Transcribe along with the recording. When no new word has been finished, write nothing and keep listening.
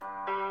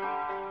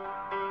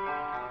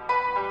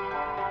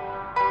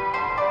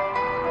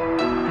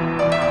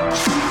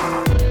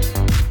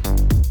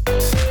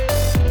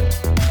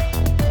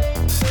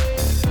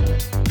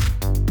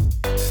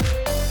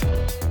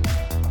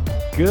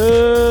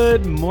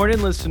Good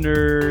morning,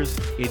 listeners.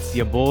 It's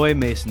your boy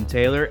Mason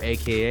Taylor,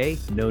 aka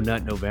No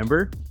Nut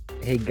November,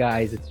 Hey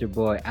guys, it's your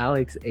boy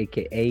Alex,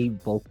 aka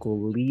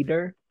Vocal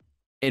Leader.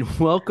 and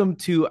welcome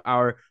to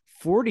our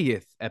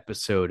 40th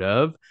episode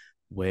of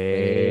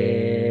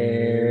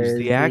Where's Where's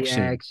the the Action?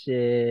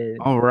 action?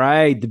 All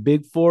right, the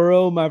big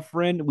 4-0, my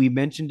friend. We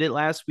mentioned it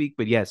last week,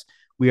 but yes,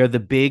 we are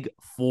the big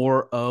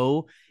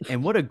 4-0.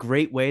 And what a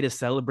great way to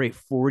celebrate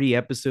 40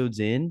 episodes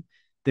in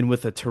than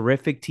with a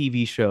terrific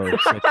TV show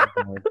such as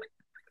our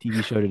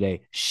TV show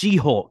today,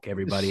 She-Hulk,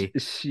 everybody.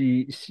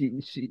 She's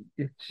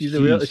a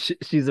real Sheesh.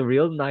 she's a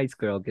real nice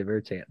girl. Give her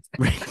a chance.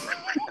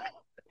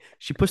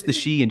 She puts the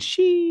she in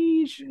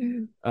sheesh.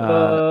 But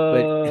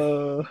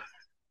Uh,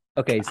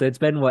 okay, so it's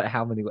been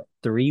how many?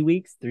 3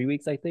 weeks? 3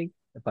 weeks, I think,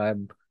 if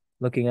I'm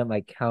looking at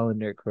my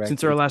calendar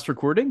since our correctly. last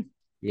recording,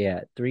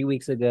 Yeah, 3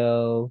 weeks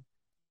ago.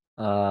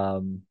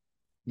 Um,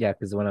 yeah,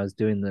 because when I was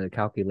doing the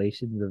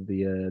calculations of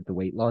the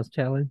weight loss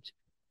challenge,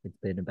 it's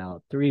been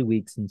about 3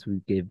 weeks since we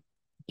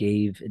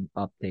gave an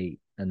update,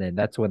 and then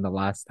that's when the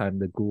last time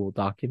the Google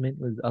document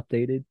was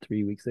updated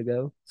 3 weeks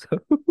ago. So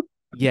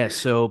yes.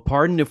 So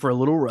pardon if we're a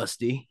little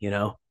rusty,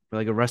 we're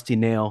like a rusty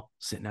nail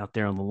sitting out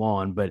there on the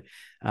lawn. But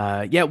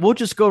yeah, we'll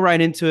just go right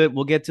into it.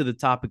 We'll get to the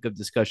topic of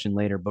discussion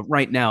later. But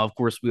right now, of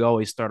course, we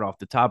always start off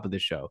the top of the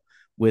show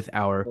with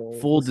our full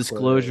full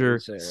disclosure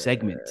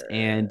segment.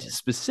 And disclosure.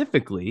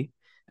 specifically,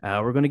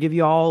 we're going to give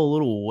you all a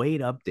little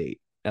weight update.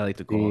 I like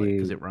to call it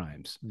because The it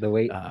rhymes. the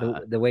weight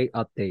Uh, the weight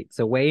update.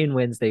 So weigh-in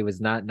Wednesday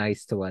was not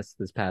nice to us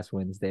this past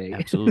Wednesday.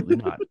 Absolutely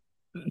not.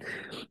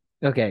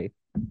 Okay,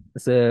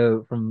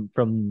 so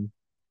from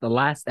the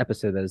last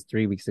episode that was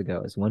 3 weeks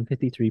ago, it's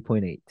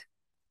 153.8.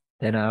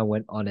 Then I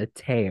went on a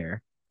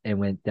tear and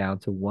went down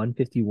to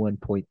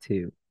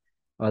 151.2.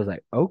 I was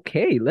like,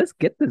 okay, let's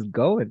get this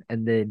going.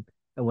 And then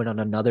I went on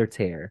another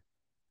tear.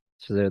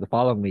 So the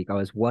following week, I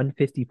was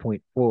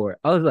 150.4.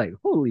 I was like,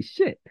 holy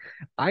shit,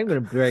 I'm gonna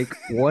break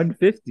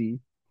 150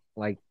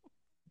 like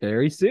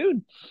very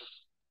soon.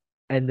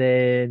 And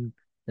then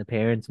the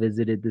parents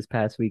visited this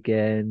past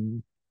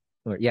weekend,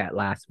 or yeah,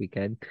 last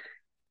weekend.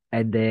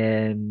 And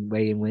then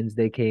weigh-in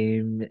Wednesday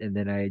came, and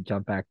then I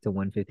jumped back to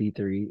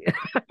 153.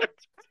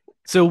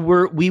 So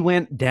we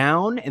went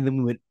down and then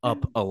we went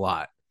up a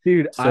lot.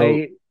 Dude, So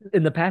I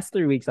in the past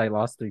 3 weeks I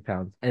lost 3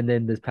 pounds, and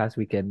then this past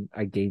weekend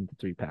I gained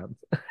 3 pounds.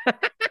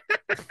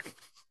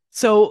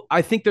 So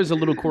I think there's a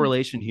little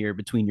correlation here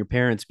between your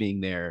parents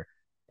being there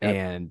Yep.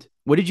 and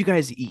what did you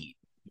guys eat?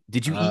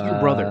 Did you eat your Uh,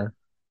 brother?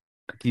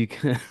 Do you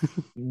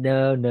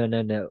no, no,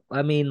 no, no.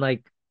 I mean,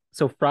 like,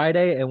 so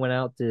Friday I went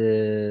out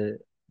to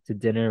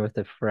dinner with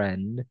a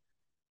friend.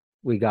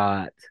 We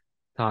got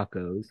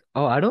tacos.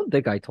 Oh, I don't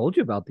think I told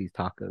you about these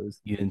tacos.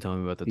 you didn't tell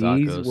me about the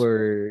These tacos.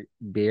 were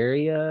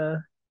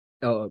birria,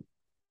 oh,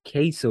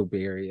 queso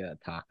birria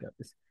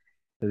tacos.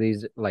 So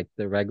these like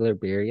the regular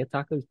birria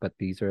tacos, but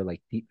these are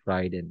like deep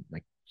fried in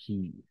like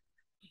cheese.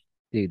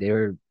 Dude, they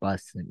were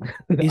busting.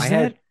 I Is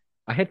had that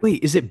I had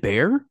wait, is it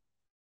bear?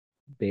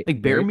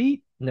 Like bear bear.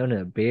 meat? No,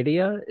 no,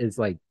 birria is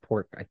like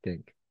pork, I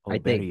think. Oh, I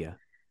think. birria.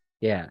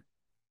 Yeah.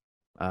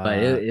 But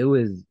Uh it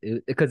was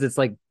because it's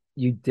like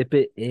you dip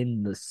it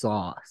in the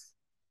sauce.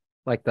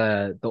 Like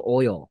the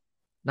oil.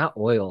 Not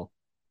oil.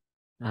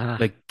 Ah,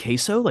 like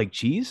queso, like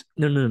cheese?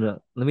 no, no,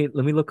 no. Let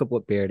me look up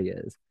what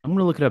birria is. I'm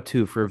gonna look it up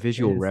too for a What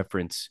visual is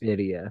reference.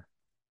 birria?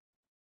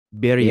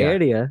 Birria.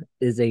 Birria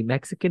is a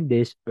Mexican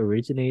dish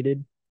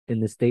originated in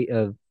the state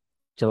of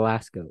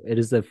Jalisco. It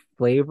is a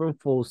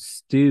flavorful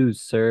stew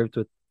served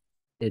with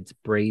its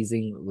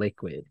braising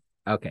liquid.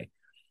 Okay,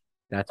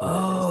 that's what it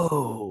is.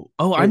 Oh,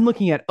 I'm It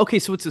looking at okay,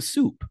 so it's a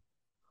soup.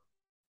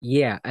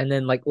 Yeah, and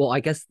then like well, I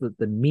guess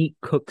the meat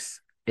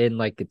cooks in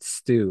like its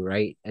stew,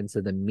 right? And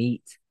so the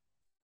meat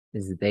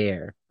is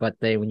there. But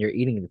then when you're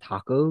eating the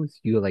tacos,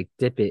 you like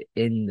dip it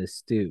in the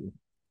stew.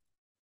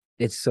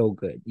 It's so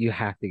good. You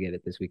have to get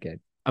it this weekend.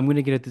 I'm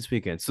gonna get it this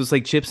weekend. So it's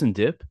like chips and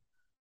dip.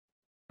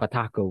 A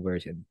taco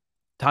version.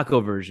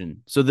 Taco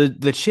version. So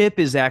the chip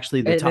is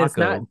actually the And it's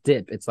taco. not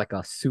dip, it's like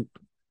a soup.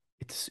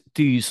 It's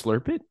do you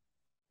slurp it?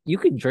 You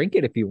can drink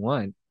it if you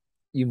want.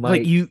 You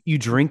Like might you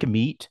drink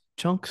meat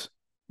chunks?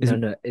 No, Isn't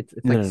no, it's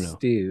no like no no.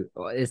 stew.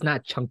 It's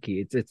not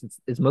chunky.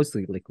 It's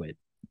mostly liquid.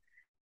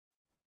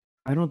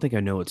 I don't think I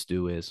know what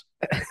stew is.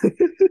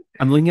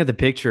 I'm looking at the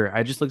picture.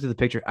 I just looked at the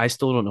picture. I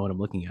still don't know what I'm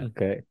looking at.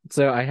 Okay.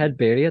 So I had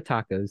birria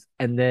tacos,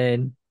 and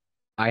then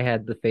I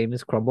had the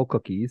famous crumble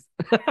cookies.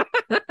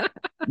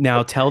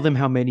 Now tell them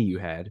how many you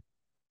had.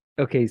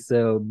 Okay,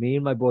 so me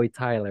and my boy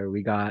Tyler,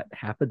 we got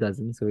half a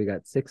dozen, so we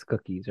got six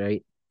cookies,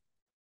 right?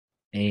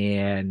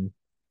 And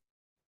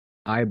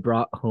I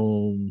brought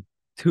home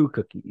two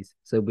cookies.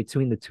 So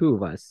between the two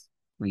of us,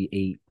 we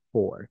ate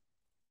four.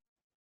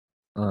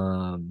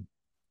 Um,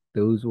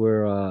 those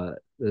were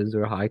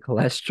high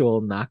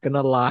cholesterol, not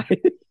gonna lie.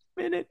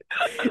 Minute.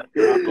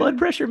 You're on blood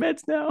pressure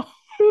meds now.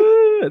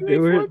 You They ate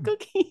were, four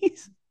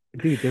cookies.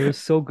 dude, they were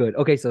so good.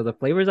 Okay, so the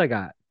flavors I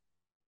got,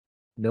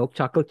 milk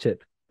chocolate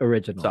chip,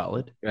 original,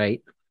 Solid.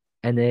 right?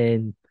 And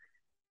then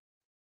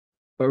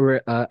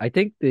I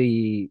think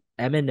the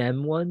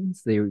M&M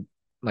ones,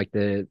 like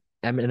the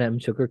M&M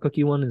sugar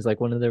cookie one is like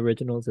one of the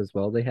originals as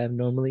well. They have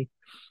normally,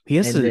 and He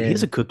has a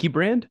then cookie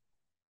brand,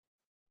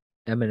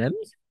 M&Ms.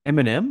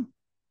 M&M,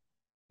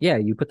 Yeah,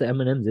 you put the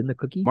M&Ms in the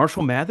cookie.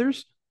 Marshall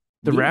Mathers,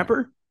 the Yeah,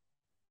 rapper.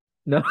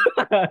 no,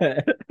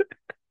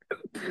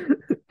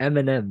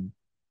 M&M,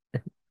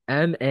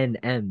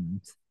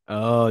 M&Ms.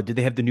 Oh, did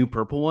they have the new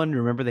purple one?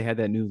 Remember they had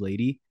that new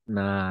lady?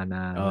 Nah,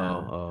 nah, Oh,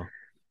 nah. oh.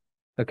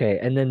 Okay,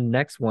 and then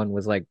next one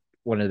was like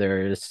one of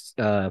their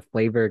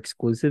flavor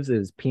exclusives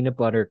is peanut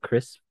butter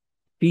crisp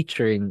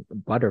featuring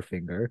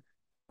Butterfinger.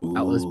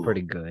 That was Ooh,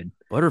 pretty good.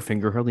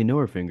 Butterfinger, hardly know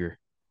her finger.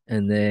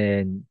 And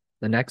then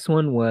the next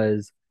one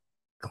was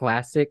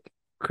classic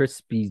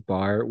Krispies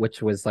bar,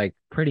 which was like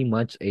pretty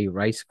much a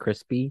Rice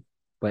Krispie,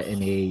 but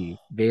in a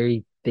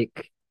very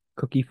thick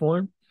cookie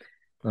form.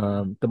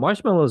 The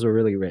marshmallows are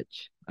really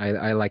rich.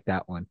 I like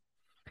that one.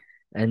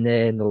 And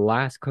then the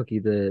last cookie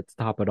to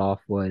top it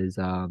off was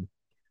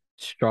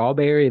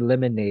strawberry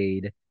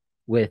lemonade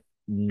with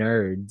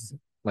nerds,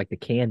 like the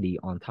candy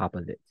on top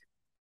of it.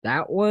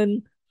 That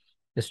one,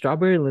 the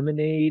strawberry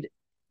lemonade,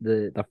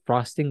 the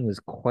frosting was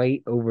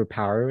quite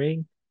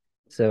overpowering.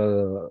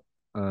 So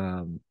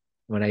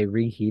when I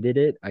reheated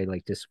it, I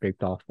like just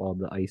scraped off all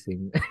the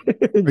icing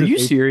and Are just you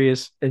ate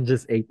serious?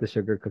 the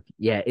sugar cookie.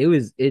 Yeah,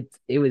 it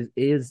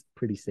is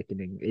pretty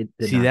sickening. It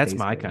did See, not that's taste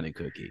my good. kind of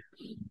cookie.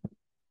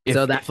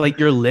 So If that like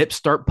your lips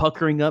start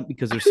puckering up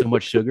because there's so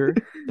much sugar,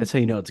 that's how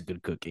you know it's a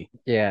good cookie.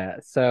 yeah,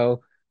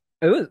 so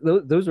it was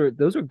those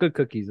were good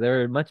cookies. They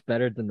were much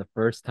better than the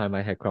first time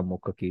I had crumble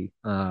cookie.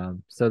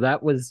 So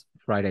that was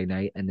Friday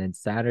night, and then We're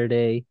still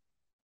Saturday,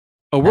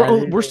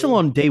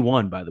 on day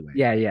one, by the way,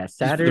 yeah, just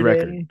for the record.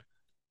 Saturday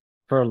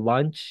for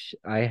lunch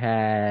I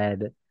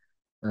had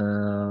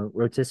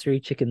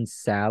rotisserie chicken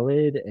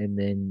salad, and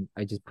then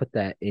I just put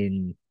that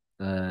in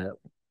uh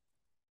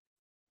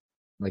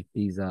like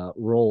these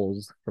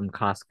rolls from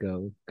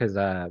Costco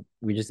because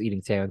we just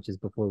eating sandwiches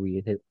before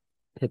we hit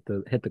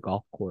the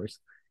golf course.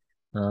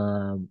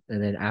 And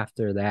then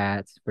after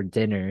that, for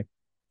dinner,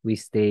 we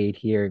stayed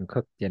here and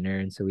cooked dinner.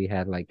 And so we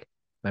had like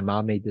my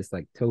mom made this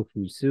like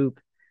tofu soup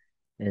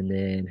and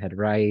then had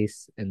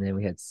rice, and then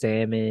we had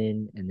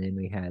salmon, and then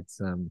we had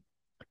some,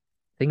 I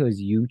think it was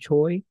yu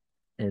choy,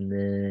 and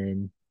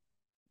then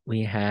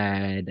we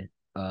had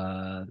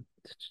what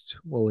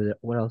was it?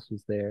 What else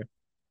was there?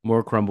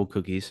 More crumble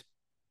cookies,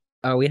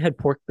 We had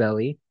pork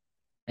belly,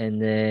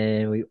 and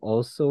then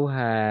lots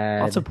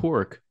of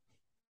pork.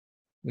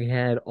 we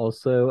had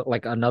also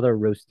like another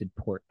roasted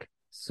pork.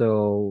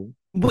 So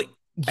Wait,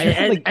 you and had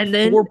and, like and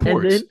then four and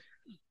porks. then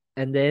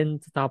and then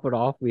to top it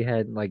off, we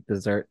had like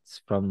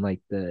desserts from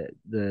like the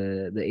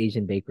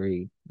Asian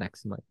bakery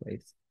next to my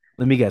place.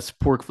 Let me guess,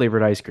 pork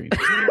flavored ice cream.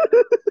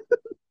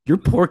 You're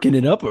porking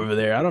it up over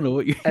there. I don't know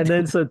what you're And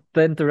then doing. so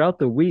then throughout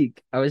the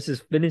week, I was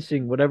just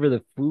finishing whatever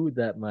the food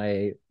that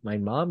my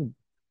mom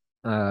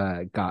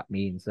got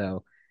me, and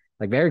so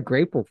like very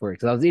grateful for it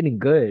because I was eating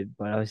good,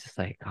 but I was just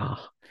like, oh,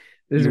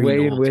 this is You're eating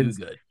a weigh in little too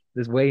Wednesday. good.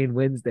 This weigh in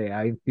Wednesday,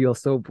 I feel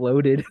so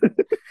bloated.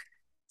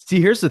 See,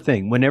 here's the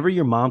thing. Whenever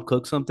your mom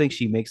cooks something,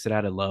 she makes it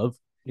out of love.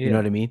 You know Yeah.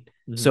 what I mean?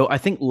 Mhm. So I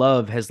think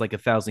love has like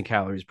 1,000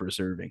 calories per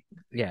serving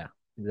Yeah,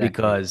 exactly.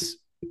 because,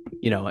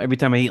 every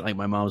time I eat like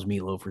my mom's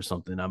meatloaf or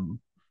something, I'm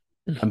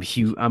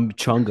huge. I'm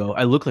chungo.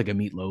 I look like a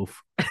meatloaf.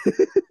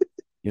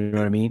 You know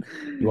what I mean?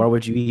 You are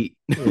what you eat.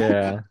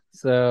 Yeah.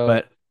 So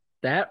But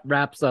that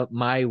wraps up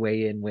my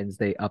weigh in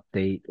Wednesday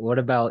update. What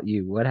about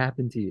you? What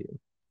happened to you?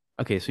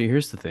 okay, so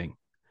here's the thing.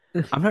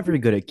 I'm not very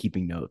good at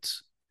keeping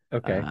notes.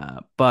 Okay.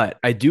 But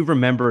I do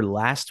remember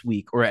last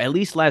week, or at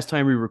least last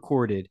time we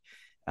recorded,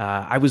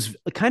 I was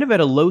kind of at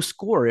a low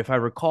score, if I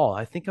recall.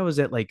 I think I was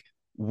at like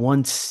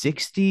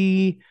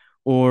 160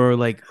 or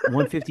like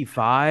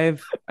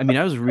 155. I mean,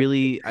 I was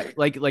really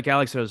like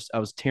Alex. I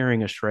was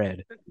tearing a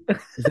shred.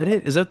 Is that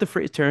it? Is that the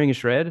phrase, tearing a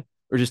shred,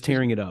 or just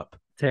tearing it up?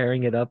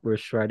 Tearing it up or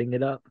shredding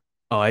it up?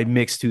 Oh, I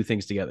mixed two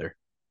things together.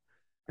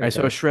 All right,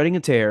 so I was Okay. shredding a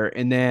tear,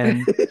 and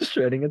then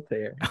Shredding a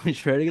tear. I was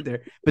shredding it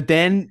there. But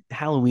then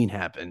Halloween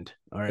happened.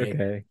 All right.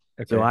 Okay.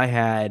 So Okay. I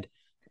had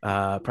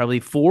probably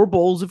 4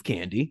 bowls of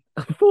candy.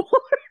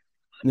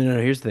 No,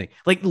 here's the thing.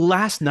 Like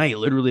last night,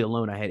 literally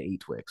alone, I had 8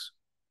 Twix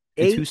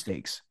and two Eight,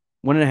 steaks,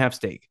 one and a half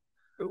steak.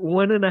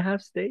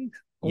 1.5 steaks.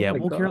 Oh Yeah, my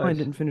well, Caroline gosh.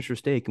 didn't finish her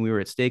steak, and we were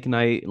at steak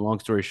night. And long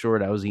story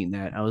short, I was eating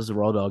that. I was the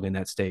raw dog in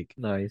that steak.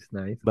 Nice,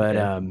 nice. But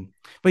Okay.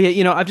 but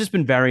yeah, I've just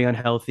been very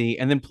unhealthy.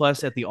 And then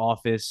plus at the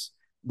office,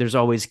 there's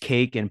always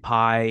cake and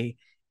pie.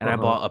 And I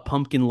Uh-huh. bought a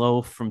pumpkin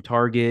loaf from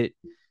Target,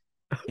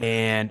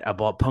 and I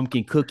bought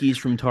pumpkin cookies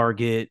from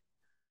Target.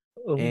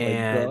 Oh my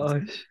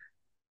And gosh.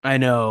 I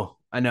know.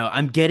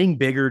 I'm getting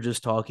bigger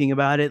just talking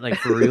about it, like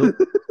for real.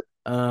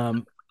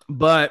 Um,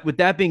 but with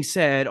that being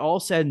said, all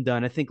said and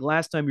done, I think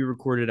last time we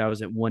recorded, I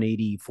was at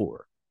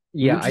 184.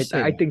 And Yeah, we'll I just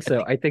say I that. think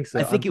so. I think I so.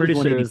 I'm think it was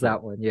pretty sure it was 184.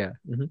 that one. Yeah.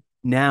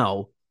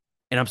 Now,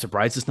 and I'm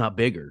surprised it's not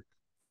bigger.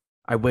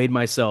 I weighed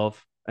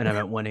myself and I'm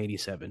at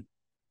 187.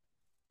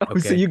 Oh,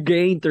 so Okay. you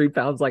gained 3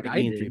 pounds like I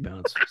I gained three did.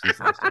 pounds since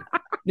last time.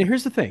 Now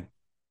here's the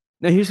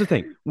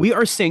thing. We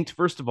are synced.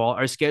 First of all,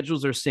 our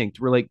schedules are synced.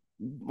 We're like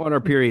on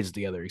our periods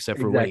together, except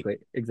for weight. Exactly.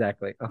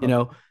 Exactly. You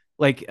know,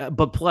 like,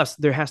 but plus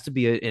there has to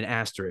be an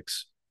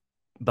asterisk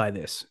by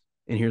this,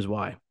 and here's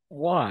why.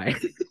 Why?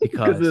 Because it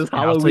Because, was and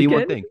I'll Hollow tell you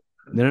one Weekend.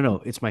 thing. No, no,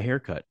 no. It's my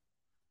haircut.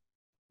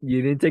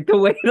 You didn't take the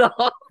weight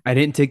off. I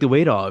didn't take the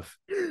weight off.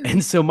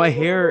 And so my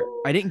hair,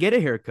 I didn't get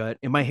a haircut,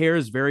 and my hair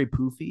is very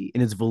poofy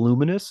and it's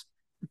voluminous.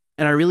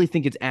 And I really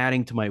think it's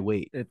adding to my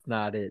weight. It's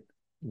not it.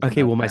 It's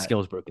Okay, not well, my that. scale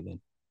is broken then.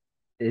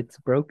 It's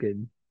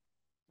broken.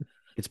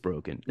 It's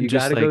broken. You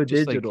Just gotta go like,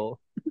 just like, digital.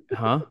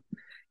 huh?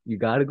 You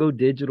gotta go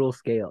digital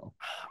scale.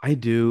 I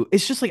do.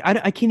 It's just like,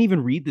 I can't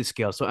even read the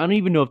scale. So I don't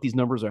even know if these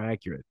numbers are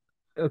accurate.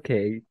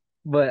 Okay,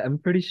 but I'm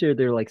pretty sure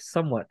they're like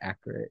somewhat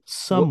accurate. What?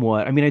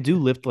 Somewhat. I mean, I do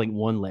lift like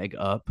one leg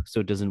up, so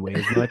it doesn't weigh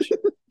as much.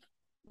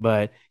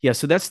 But yeah,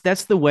 so that's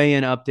the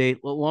weigh-in update.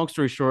 Well, long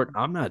story short,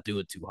 I'm not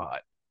doing too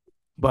hot.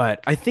 But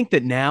I think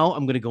that now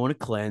I'm going to go on a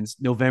cleanse.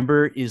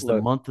 November is the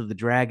Look, month of the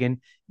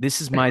dragon. This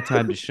is my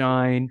time to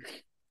shine.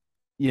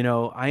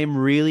 I am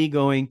really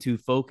going to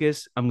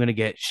focus. I'm going to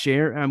get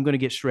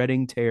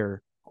shredding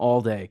tear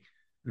all day.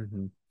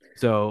 mhm.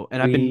 So,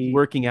 and I've been we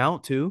working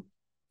out too.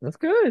 That's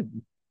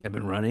good. I've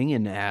been running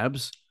in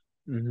abs.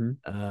 Hmm.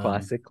 Um,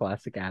 Classic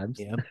abs.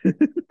 yeah.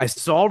 I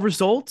saw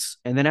results,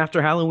 and then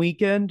after Halloween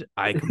weekend,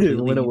 I It went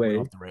completely went away.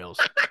 off the rails.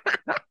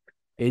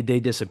 They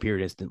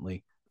disappeared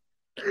instantly.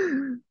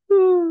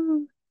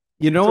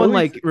 It's And always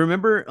like,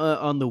 remember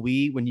on the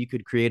Wii when you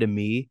could create a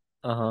me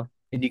uh-huh.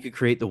 and you could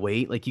create the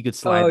weight, like you could Oh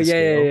slide the yeah,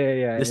 yeah, scale. yeah,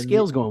 yeah. The And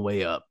scale's going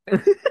way up.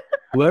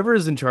 Whoever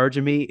is in charge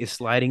of me is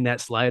sliding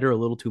that slider a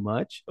little too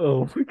much.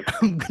 oh my God.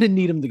 I'm gonna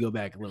need him to go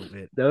back a little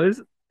bit. That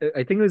was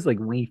I think it was like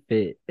Wii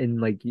Fit and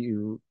like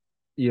you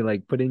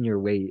like put in your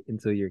weight and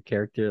so your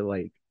character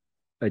like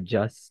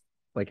adjusts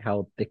like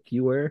how thick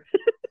you were.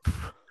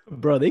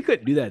 Bro, they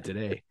couldn't do that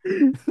today.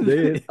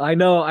 I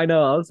know. I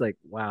was like,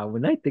 wow,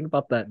 when I think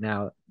about that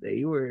now,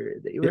 they were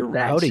They're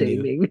fat routing you.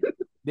 shaming.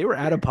 They were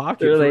out of pocket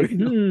They're for like,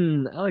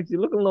 real. Alex, you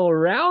look a little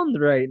round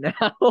right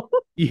now.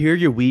 You hear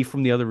your Wii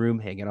from the other room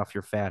hanging off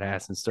your fat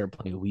ass and start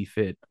playing a Wii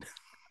Fit.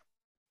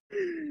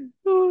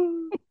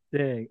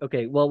 Dang.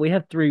 Okay, well, we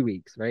have 3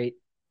 weeks, right?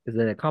 Because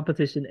the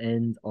competition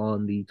ends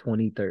on the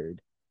 23rd.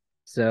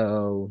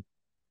 So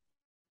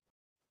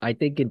I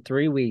think in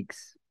 3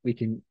 weeks we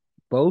can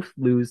both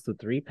lose the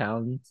 3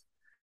 pounds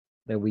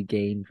that we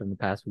gained from the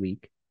past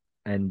week.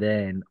 And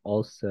then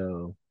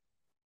also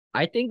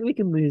I think we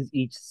can lose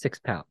each 6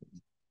 pounds.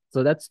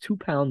 So that's 2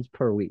 pounds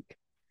per week.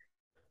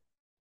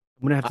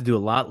 I'm gonna have to do a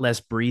lot less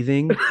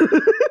breathing,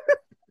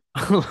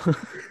 a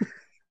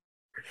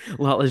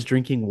lot less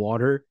drinking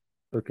water.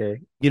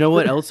 Okay. You know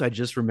what else I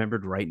just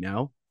remembered right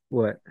now?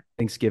 What?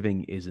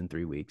 Thanksgiving is in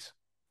 3 weeks.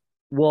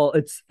 Well,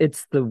 it's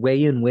the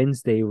weigh-in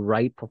Wednesday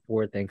right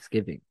before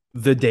Thanksgiving.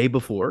 The day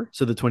before,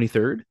 so the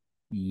 23rd.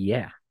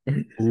 Yeah.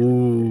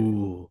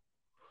 Ooh.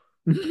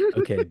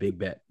 Okay, big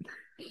bet.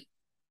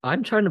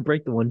 I'm trying to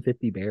break the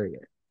 150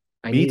 barrier.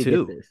 I Me need to get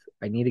too. this.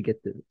 I need to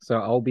get this. So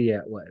I'll be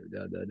at what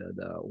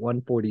the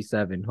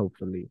 147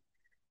 hopefully.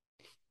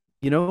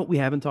 You know what we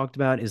haven't talked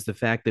about is the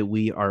fact that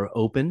we are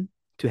open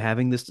to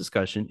having this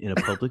discussion in a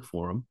public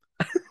forum,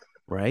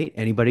 right?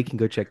 Anybody can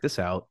go check this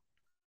out.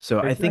 So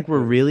I think we're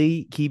Exactly.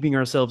 really keeping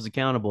ourselves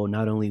accountable,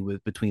 not only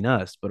with between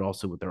us, but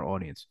also with our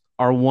audience,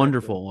 our Exactly.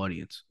 wonderful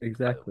audience, by the way.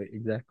 Exactly.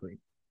 Exactly.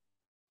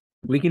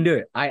 We can do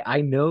it. I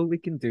know we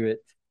can do it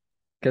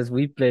because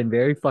we've been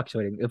very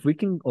fluctuating. If we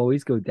can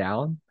always go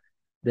down,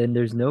 then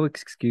there's no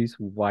excuse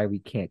why we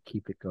can't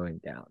keep it going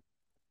down.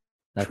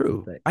 That's the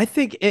True. thing. I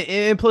think,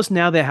 and plus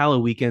now that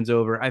Halloween weekend's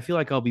over, I feel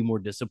like I'll be more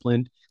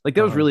disciplined. Like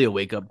that was Uh-huh. really a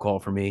wake up call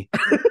for me.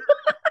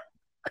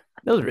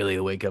 That was really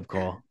a wake up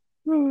call.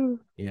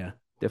 Yeah,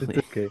 It's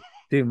definitely. okay.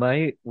 Dude,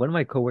 my one of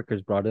my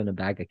coworkers brought in a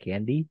bag of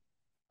candy.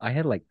 I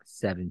had like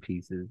 7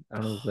 pieces. I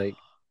was like,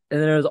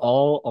 and then it was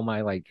all on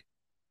my like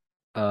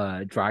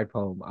drive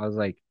home. I was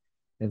like,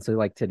 and so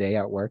like today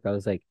at work, I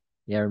was like,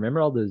 yeah,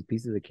 remember all those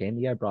pieces of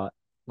candy I brought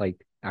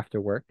like after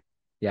work?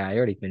 Yeah, I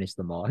already finished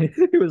them all.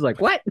 He was like,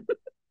 what?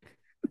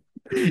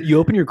 You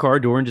open your car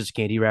door and just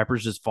candy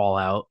wrappers just fall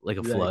out like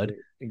a flood.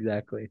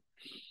 Exactly.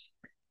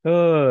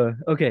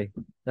 Exactly. Okay.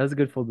 That was a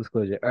good full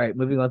disclosure. All right,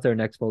 moving on to our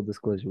next full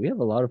disclosure. We have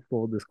a lot of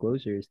full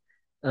disclosures.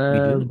 We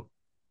Um, do.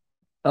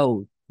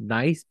 oh,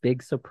 nice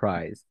big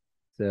surprise.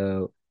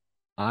 So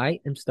I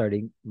am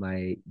starting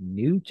my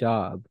new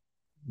job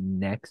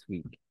next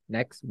week,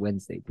 next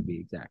Wednesday to be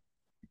exact.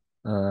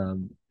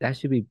 That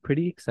should be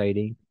pretty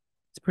exciting.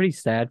 It's pretty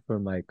sad for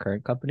my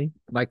current company.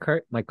 My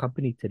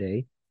company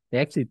today, they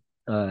actually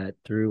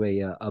threw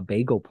a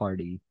bagel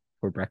party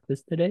for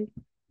breakfast today.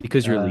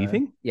 Because you're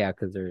leaving? Yeah,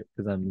 because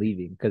I'm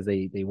leaving because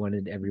they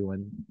wanted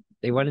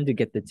they wanted to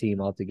get the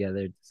team all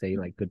together to say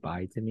like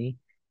goodbye to me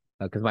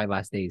because my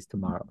last day is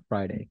tomorrow,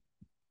 Friday.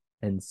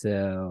 And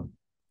so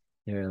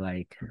they're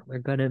like, we're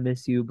gonna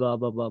miss you, blah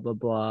blah blah blah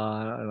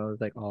blah. And I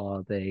was like,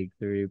 oh, thanks,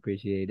 I really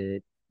appreciate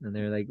it. And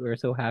they're like, we're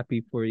so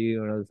happy for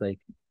you. And I was like,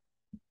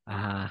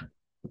 ah,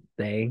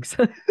 thanks.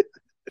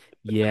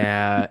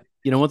 Yeah.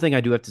 One thing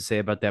I do have to say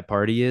about that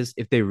party is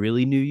if they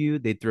really knew you,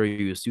 they'd throw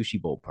you a sushi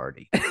bowl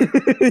party.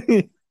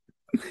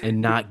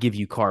 and not give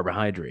you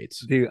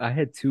carbohydrates. Dude, I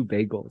had two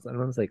bagels and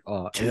I was like,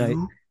 oh,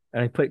 Two?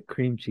 and I put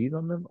cream cheese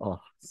on them. Oh,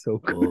 so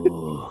good.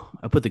 Oh,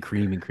 I put the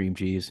cream in cream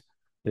cheese.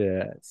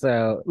 Yeah.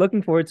 So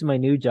looking forward to my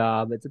new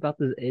job.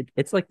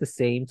 It's like the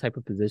same type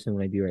of position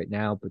what I do right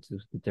now, but just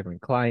with a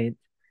different client,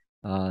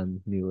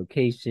 new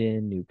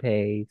location, new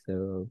pay.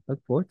 So look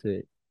forward to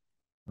it.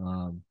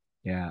 Um,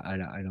 yeah, I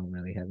don't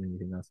really have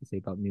anything else to say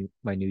about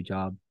my new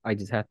job. I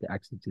just have to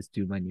actually just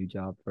do my new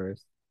job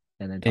first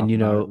and then And talk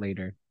about it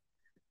later.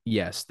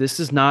 yes, this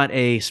is not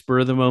a spur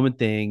of the moment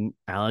thing.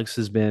 Alex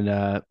has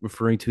been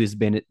referring to his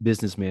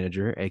business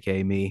manager,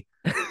 aka me,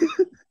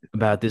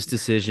 about this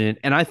decision,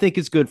 and I think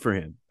it's good for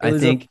him. It I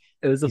was a think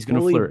it was a he's going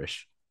to fully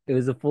flourish. it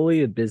was a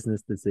fully a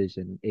business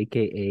decision,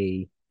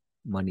 aka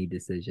money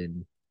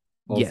decision,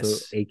 also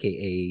Yes.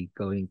 aka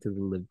going to the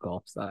live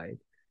golf side,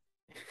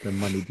 the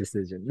money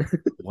decision.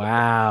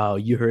 Wow,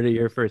 you heard it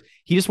here first.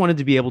 He just wanted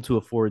to be able to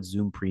afford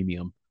Zoom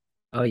Premium.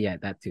 Oh yeah,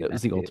 that too, That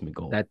was that the too. ultimate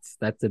goal.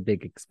 That's a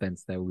big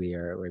expense that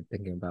we're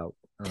thinking about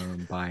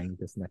buying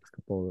this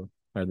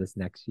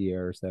next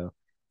year or so.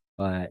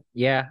 But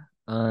yeah,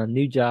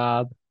 new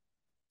job,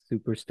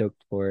 super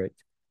stoked for it.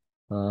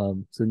 So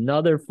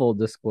another full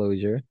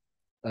disclosure.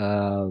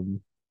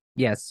 Um,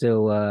 yeah,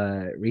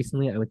 so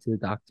recently I went to the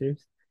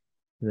doctor's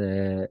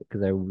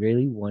because I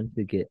really wanted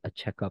to get a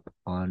checkup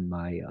on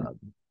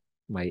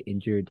my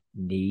injured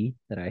knee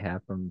that I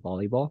have from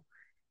volleyball,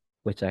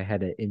 which I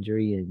had an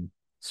injury in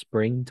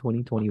spring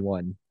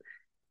 2021.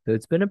 So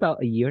it's been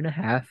about a year and a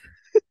half.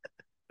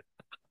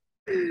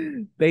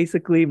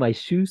 Basically, my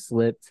shoe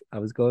slipped. I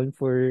was going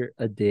for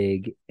a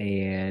dig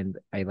and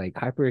I like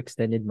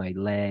hyperextended my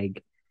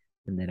leg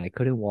and then I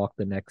couldn't walk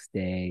the next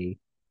day.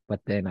 But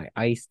then I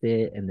iced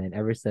it, and then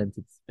ever since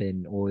it's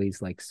been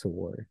always like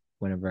sore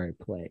whenever I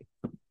play.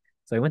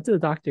 So I went to the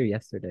doctor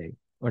yesterday,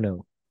 or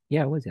no,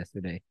 yeah, it was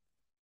yesterday.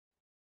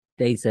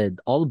 They said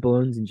all the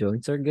bones and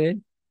joints are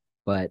good,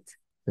 but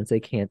since they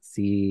can't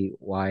see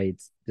why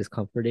it's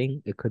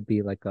discomforting, it could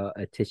be like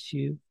a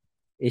tissue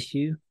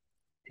issue,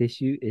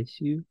 tissue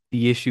issue.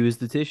 The issue is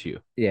the tissue.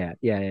 Yeah.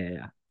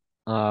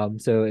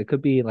 So it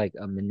could be like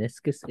a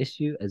meniscus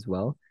issue as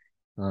well.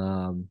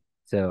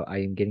 So I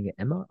am getting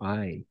an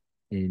MRI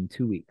in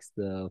 2 weeks,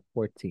 the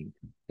 14th.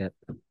 Yep.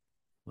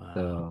 Wow.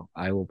 So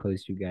I will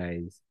post you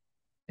guys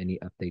any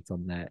updates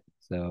on that.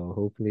 So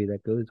hopefully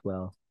that goes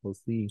well. We'll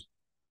see.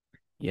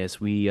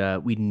 Yes, we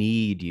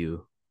need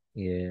you.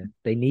 Yeah.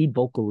 They need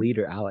vocal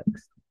leader Alex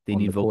They on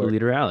need the vocal court.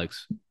 leader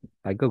Alex.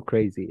 I go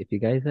crazy. If you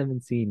guys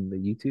haven't seen the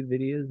YouTube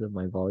videos of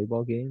my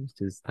volleyball games,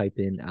 just type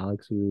in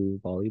Alex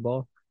Wu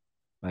volleyball.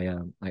 I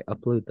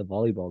upload the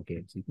volleyball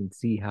game so you can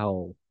see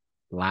how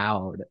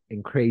loud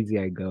and crazy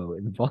I go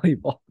in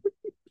volleyball.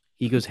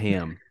 He goes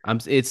ham.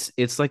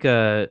 It's like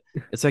a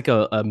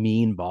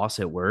mean boss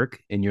at work,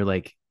 and you're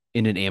like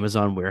in an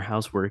Amazon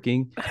warehouse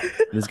working. And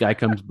this guy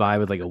comes by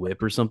with like a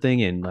whip or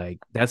something, and like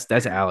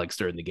that's Alex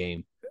during the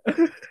game.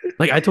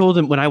 Like I told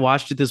him when I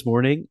watched it this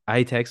morning,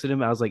 I texted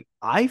him. I was like,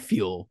 I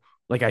feel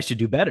like I should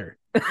do better.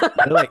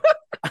 Like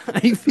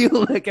I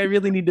feel like I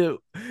really need to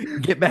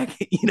get back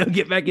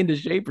into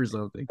shape or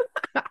something.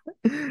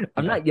 I'm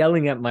Yeah, not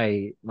yelling at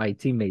my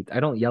teammates. I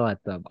don't yell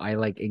at them. I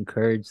like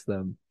encourage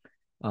them.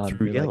 through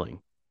Be like, yelling.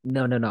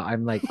 no.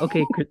 I'm like,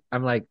 okay,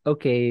 I'm like,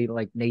 okay,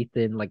 like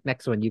Nathan, like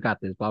next one, you got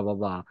this, blah blah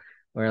blah.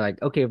 Or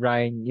like, okay,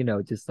 Ryan,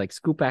 just like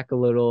scoop back a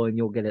little and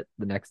you'll get it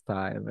the next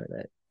time.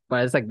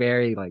 But it's like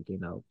very like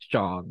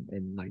strong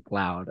and like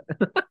loud.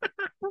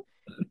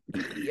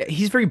 Yeah,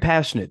 he's very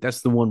passionate.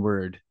 That's the one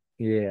word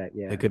Yeah.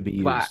 that could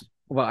be But used.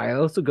 well, I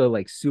also go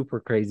like super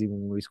crazy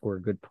when we score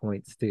good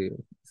points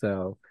too.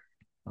 So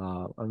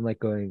I'm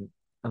like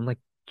I'm like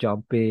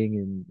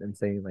jumping and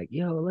saying like,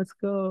 yo, let's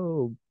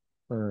go.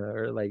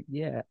 Or like,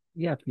 yeah,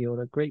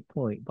 Fiona, great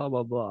point, blah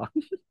blah blah.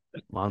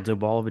 Lonzo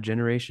Ball of a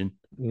generation.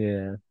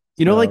 Yeah.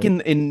 Like So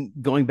in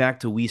going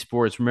back to Wii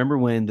Sports, remember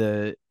when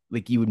the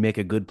like you would make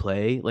a good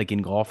play, like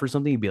in golf or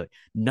something, you'd be like,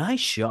 nice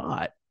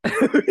shot.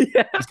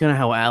 yeah. It's kind of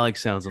how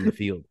Alex sounds on the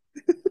field.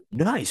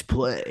 Nice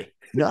play.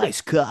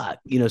 Nice cut.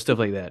 Stuff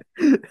like that.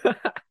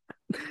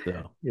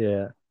 So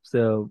Yeah.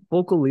 So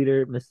vocal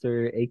leader,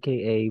 Mr.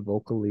 AKA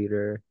vocal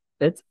leader.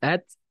 That's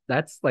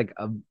like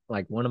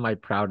one of my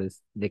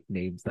proudest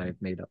nicknames that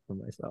I've made up for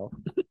myself.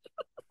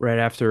 right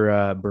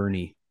after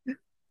Bernie.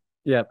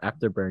 Yeah,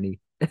 after Bernie.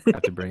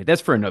 After Bernie.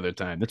 That's for another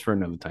time. That's for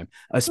another time.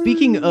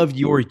 Speaking of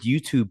your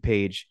YouTube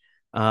page,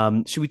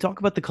 should we talk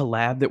about the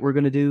collab that we're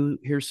gonna do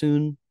here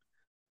soon?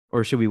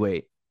 Or should we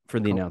wait for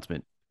the Col-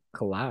 announcement?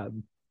 collab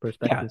Yeah.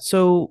 perspective.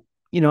 So,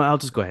 I'll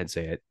just go ahead and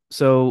say it.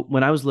 So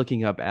when I was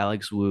looking up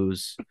Alex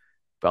Wu's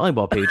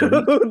volleyball page on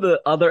YouTube,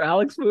 The other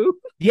Alex Wu.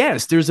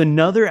 yes, there's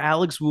another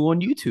Alex Wu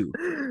on YouTube.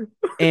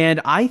 And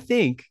I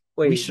think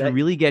we Wait, should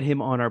really get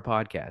him on our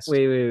podcast.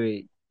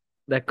 wait.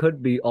 That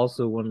could be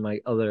also one of my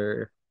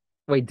other.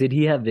 Wait, did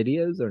he have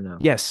videos or no?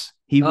 Yes,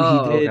 he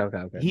Oh, did.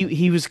 okay.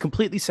 He was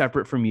completely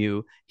separate from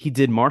you. He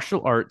did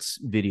martial arts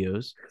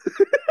videos.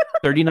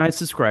 39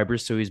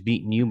 subscribers, so he's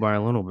beating you by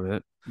a little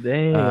bit.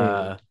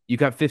 Dang. You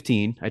got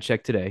 15. I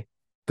checked today.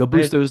 Go I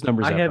boost have those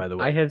numbers up, by the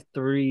I way. have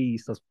 3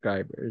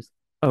 subscribers.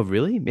 Oh,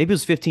 really? Maybe it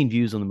was 15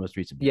 views on the most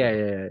recent Yeah,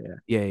 video.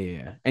 yeah, yeah,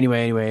 yeah. Yeah.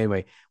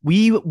 Anyway.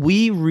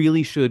 We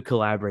really should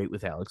collaborate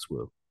with Alex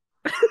Wu.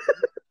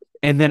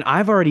 And then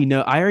I already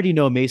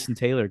know Mason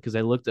Taylor because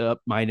I looked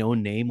up my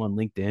own name on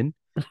LinkedIn.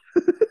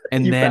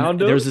 And You then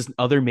found him? there's this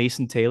other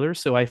Mason Taylor,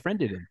 so I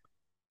friended him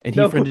and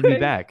he No friended me way.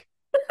 back.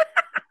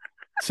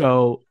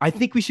 So I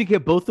think we should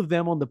get both of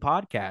them on the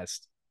podcast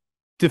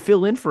to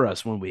fill in for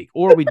us one week,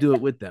 or we do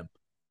it with them.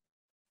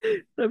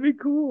 That'd be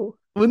cool.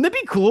 Wouldn't that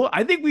be cool?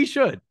 I think we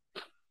should.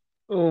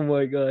 Oh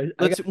my gosh.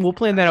 We'll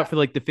plan that out for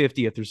like the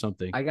 50th or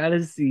something. I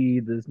gotta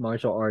see this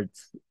martial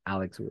arts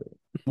Alex Wu.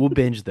 We'll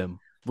binge them.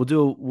 We'll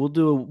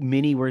do a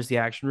mini Where's the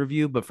Action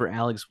review, but for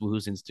Alex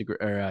Wu's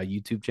Instagram or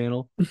YouTube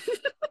channel.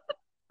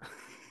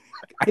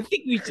 I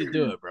think we should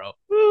do it, bro.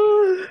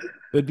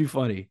 That'd be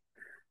funny.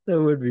 That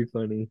would be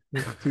funny.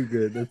 That's too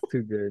good. That's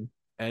too good.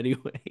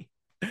 Anyway.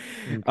 All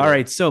Okay.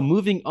 right. So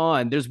moving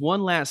on, there's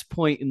one last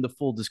point in the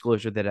full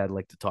disclosure that I'd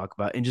like to talk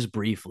about, and just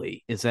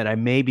briefly, is that I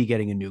may be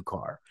getting a new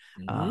car.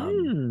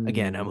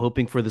 Again, I'm Mm.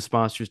 hoping for the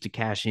sponsors to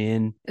cash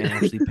in and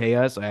actually pay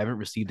us. I haven't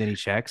received any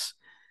checks.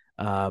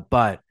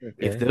 But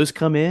if Okay. those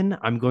come in,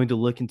 I'm going to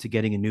look into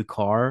getting a new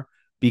car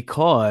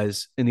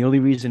because, and the only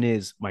reason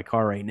is my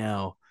car right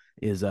now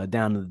is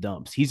down in the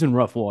dumps. He's in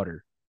rough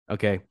water.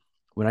 Okay.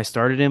 When I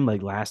started him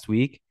like last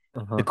week,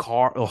 Uh-huh.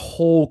 the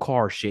whole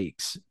car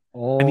shakes.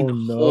 I mean,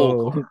 Oh the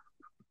whole car. no.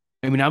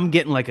 I mean, I'm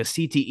getting like a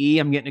CTE.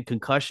 I'm getting a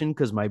concussion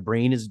because my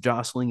brain is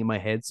jostling in my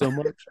head so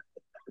much.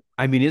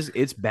 I mean,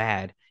 it's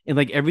bad. And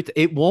like everything,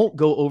 it won't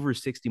go over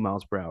 60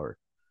 miles per hour.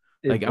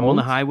 It Like I'm on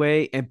the won't?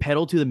 highway and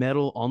pedal to the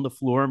metal on the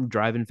floor. I'm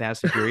driving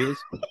fast and furious,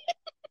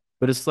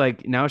 but it's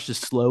like now it's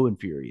just slow and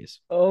furious.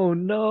 Oh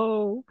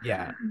no.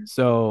 Yeah.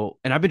 So,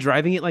 and I've been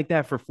driving it like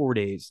that for 4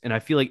 days, and I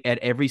feel like at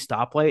every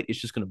stoplight, it's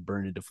just gonna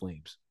burn into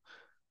flames.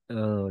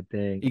 Oh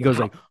dang. He goes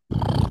How like,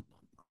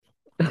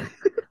 you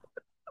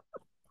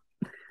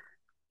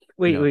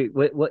wait, know,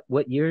 wait,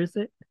 what year is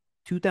it?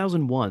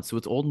 2001, so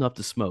it's old enough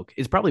to smoke.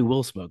 It's probably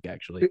will smoke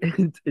actually.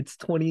 It's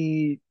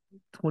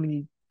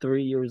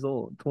 23 years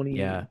old.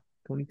 Yeah.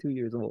 22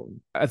 years old.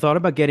 I thought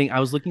about getting.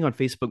 I was looking on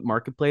Facebook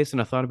Marketplace,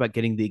 and I thought about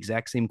getting the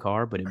exact same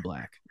car but in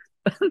black.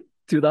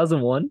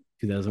 2001?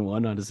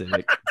 2001 Honda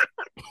Civic.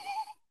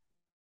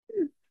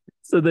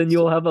 So then So,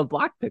 you'll have a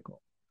black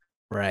pickle.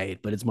 right,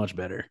 but it's much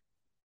better.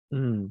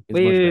 Mm. It's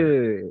much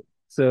better. Wait.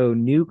 So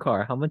new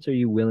car, how much are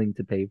you willing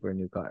to pay for a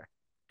new car?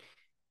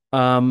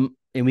 And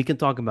we can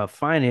talk about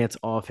finance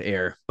off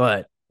air,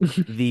 but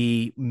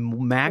the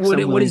max I'm What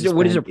willing is to your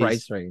spend is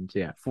price range?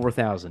 Yeah.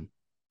 4,000.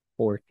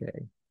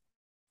 4K.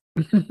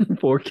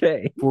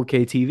 4K.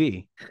 4K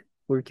TV.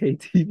 4K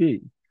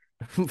TV.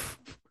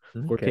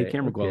 4K Okay,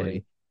 camera okay.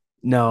 quality.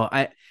 No,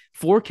 I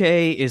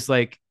 4K is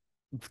like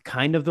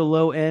kind of the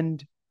low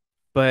end,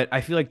 but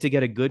I feel like to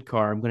get a good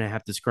car, I'm gonna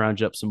have to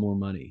scrounge up some more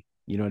money.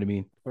 You know what I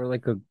mean? For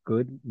like a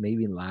good,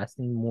 maybe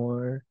lasting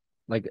more.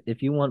 Like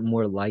if you want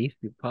more life,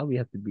 you probably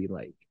have to be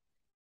like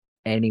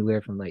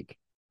anywhere from like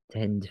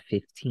 10 to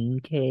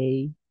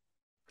 15K.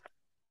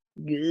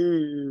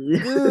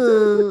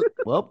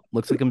 Well,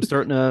 looks like I'm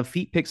starting a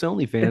feet pics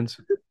OnlyFans.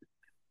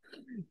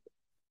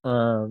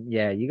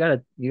 Yeah, you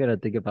gotta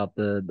think about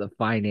the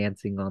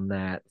financing on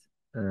that.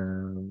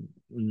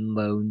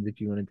 Loans if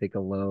you want to take a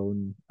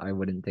loan. I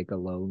wouldn't take a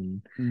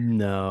loan.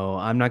 No,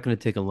 I'm not gonna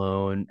take a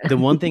loan. The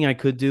one thing I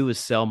could do is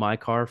sell my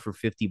car for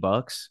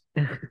 $50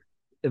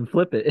 And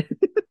flip it.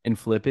 and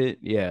flip it.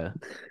 Yeah,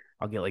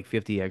 I'll get like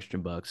 50 extra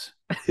bucks,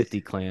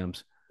 50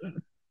 clams.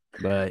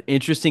 But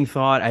interesting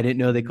thought. I didn't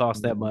know they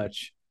cost that Mm.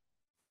 much.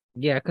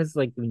 Yeah, because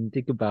like when you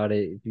think about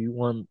it, if you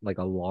want like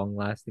a long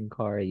lasting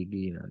car,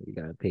 you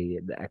gotta pay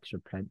the extra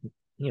penny,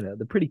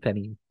 the pretty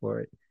penny for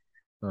it.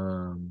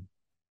 Um,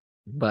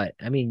 but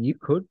I mean, you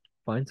could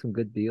find some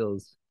good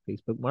deals.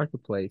 Facebook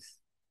Marketplace,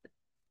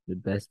 the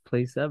best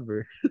place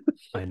ever.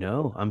 I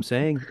know, I'm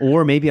saying.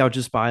 Or maybe I'll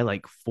just buy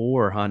like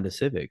four Honda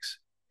Civics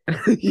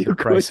for the You could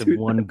price of do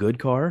one that. good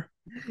car.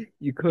 You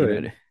You know,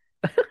 could.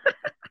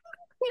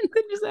 and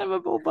then just have a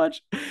whole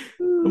bunch, have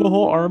a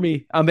whole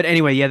army. But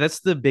anyway, yeah,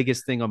 that's the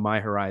biggest thing on my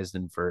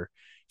horizon for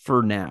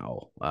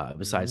now.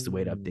 Besides the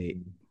weight update,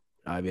 Mm,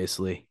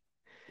 obviously.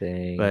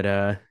 dang.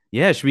 But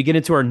yeah, should we get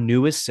into our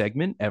newest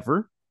segment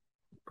ever?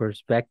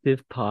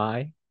 Perspective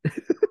pie.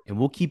 And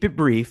we'll keep it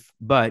brief.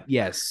 But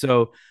yes,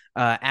 so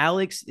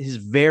Alex is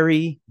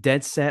very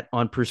dead set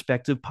on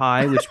perspective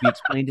pie, which we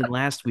explained in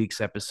last week's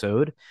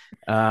episode.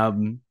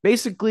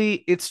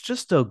 Basically, it's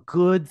just a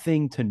good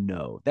thing to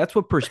know. That's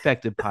what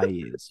perspective pie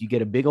is. You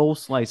get a big old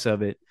slice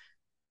of it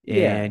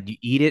Yeah. and you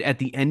eat it at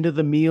the end of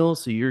the meal.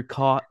 So you're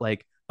caught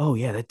like, oh,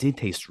 yeah, that did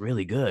taste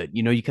really good.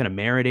 You kind of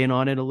merit in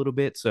on it a little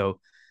bit. So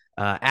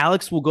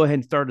Alex will go ahead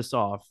and start us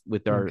off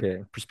with our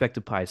Okay.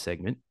 perspective pie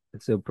segment.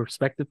 So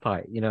perspective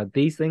pie,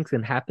 these things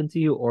can happen to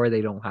you or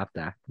they don't have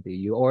to happen to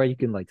you, or you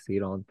can like see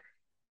it on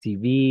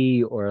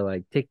TV or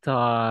like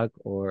TikTok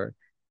or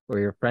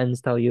your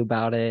friends tell you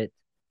about it.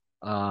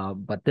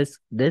 But this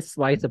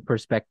slice of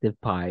perspective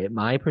pie,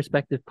 my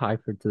perspective pie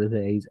for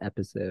today's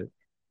episode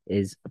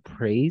is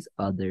praise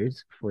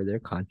others for their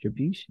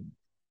contribution.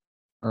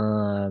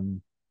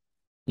 Um,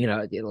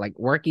 like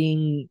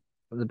working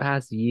the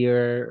past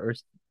year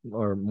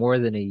or more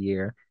than a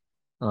year,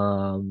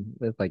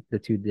 with like the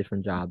two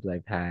different jobs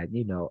I've had,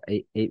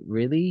 it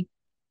really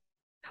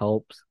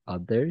helps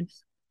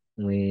others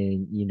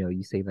when,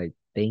 you say like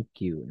thank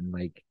you and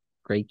like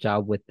great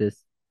job with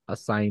this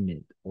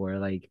assignment, or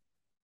like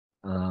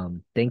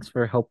thanks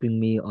for helping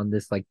me on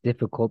this like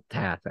difficult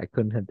task. I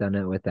couldn't have done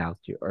it without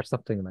you, or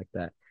something like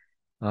that.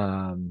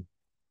 Um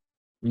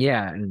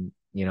yeah, and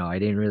I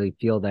didn't really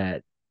feel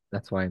that.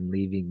 That's why I'm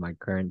leaving my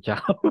current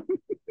job.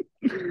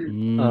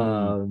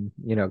 Mm.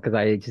 Because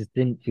I just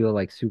didn't feel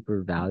like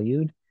super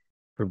valued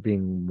for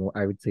being more,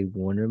 I would say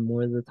one or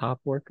more of the top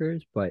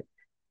workers, but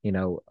I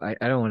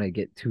don't want to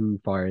get too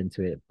far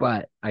into it.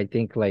 But I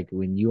think like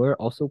when you are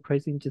also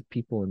praising just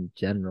people in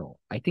general,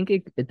 I think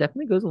it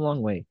definitely goes a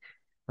long way.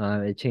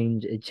 It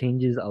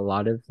changes a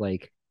lot of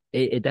like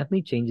it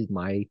definitely changes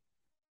my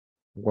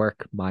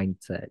work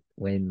mindset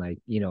when like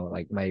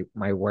like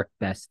my work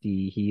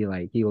bestie,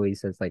 he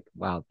always says like,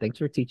 wow, thanks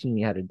for teaching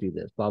me how to do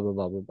this, blah blah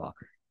blah blah blah,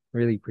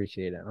 really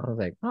appreciate it. I was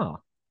like, oh,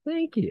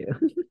 thank you.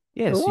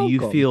 Yeah, You're so you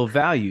welcome. feel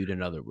valued,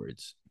 in other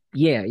words.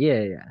 Yeah,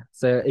 yeah, yeah.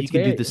 So You it's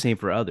can do very, the same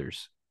for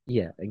others.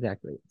 yeah,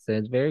 exactly. So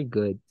it's very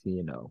good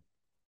to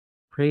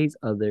praise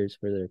others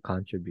for their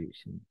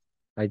contribution.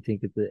 I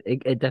think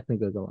it definitely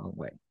goes a long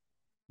way.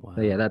 So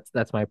yeah, Wow.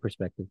 that's my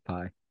perspective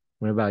pie.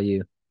 What about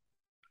you?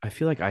 I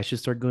feel like I should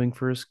start going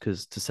first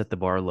because to set the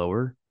bar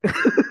lower,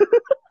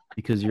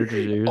 because yours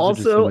are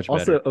just so much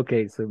Also, better.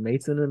 okay, so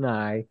Mason and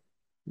I,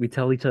 we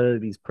tell each other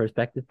these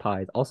perspective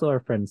pies. Also, our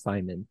friend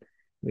Simon,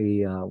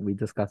 we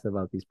discuss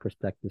about these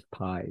perspective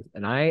pies,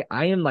 and I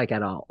am like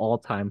at an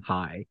all-time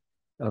high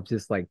of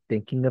just like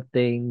thinking of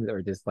things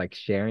or just like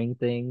sharing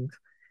things,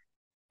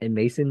 and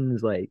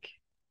Mason's like,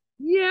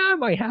 yeah, I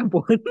might have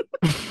one.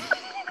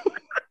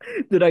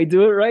 Did I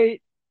do it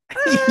right?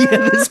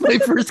 Yeah, that's my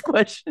first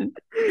question.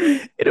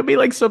 It'll be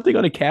like something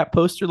on a cat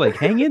poster, like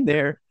hang in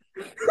there.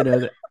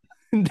 That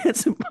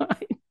that's mine.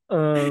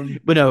 um,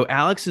 But no,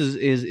 Alex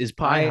is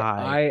pie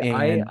high,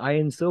 and I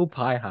am so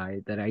pie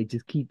high that I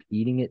just keep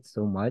eating it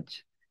so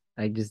much.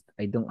 I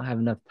don't have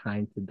enough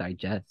time to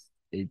digest.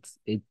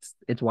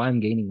 It's why I'm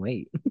gaining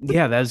weight.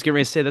 yeah, that was getting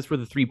ready to say that's where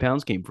the 3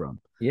 pounds came from.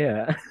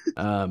 Yeah.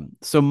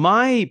 So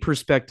my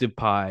perspective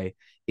pie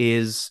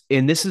is,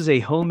 and this is a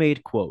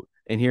homemade quote,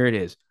 and here it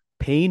is: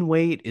 pain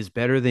weight is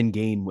better than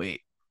gain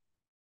weight.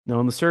 Now,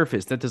 on the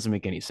surface, that doesn't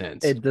make any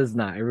sense, It does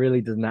not. It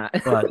really does not.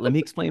 but let me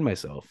explain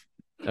myself.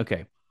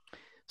 Okay,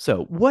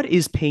 so what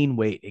is pain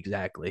weight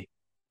exactly?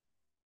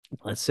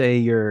 Let's say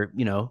you're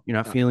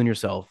not feeling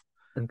yourself,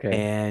 Okay.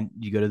 and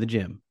you go to the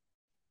gym.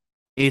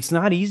 It's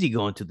not easy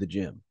going to the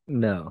gym.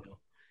 No.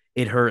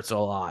 It hurts a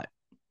lot,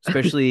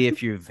 especially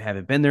if you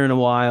haven't been there in a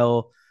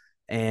while,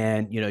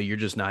 and you're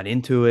just not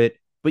into it,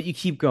 but you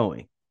keep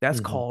going.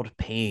 That's Mhm. called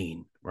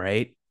pain,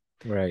 right?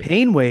 Right.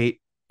 Pain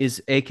weight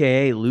is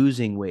AKA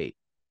losing weight,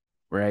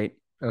 right?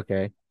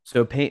 Okay.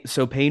 So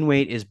pain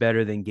weight is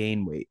better than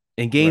gain weight.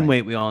 And gain Right.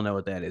 weight, we all know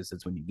what that is.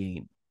 That's when you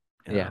gain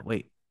Yeah.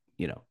 weight,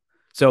 you know.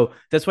 So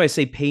that's why I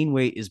say pain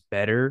weight is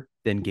better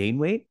than gain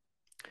weight,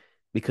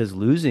 because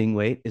losing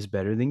weight is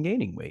better than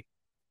gaining weight.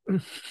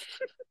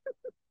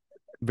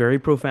 Very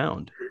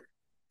profound.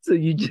 So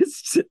you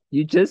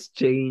just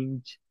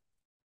change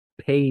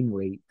pain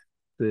weight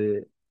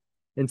to,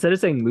 instead of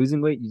saying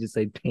losing weight, you just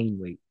say pain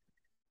weight.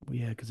 Well,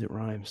 yeah, because it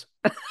rhymes.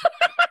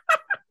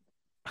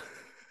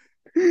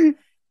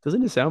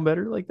 Doesn't it sound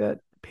better like that?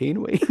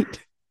 Pain weight.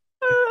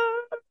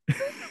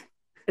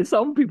 And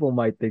some people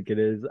might think it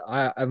is.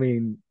 I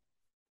mean,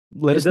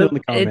 Let us know in the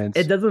it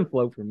comments. doesn't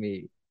flow for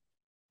me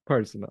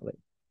personally.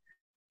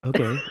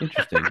 Okay,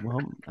 interesting.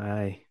 Well,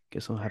 I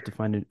guess I'll have to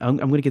find it. I'm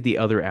going to get the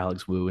other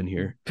Alex Wu in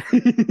here.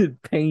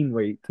 Pain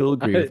weight. He'll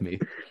agree with me.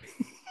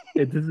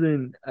 It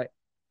doesn't.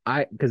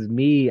 Because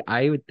me,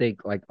 I would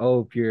think like,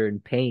 oh, if you're in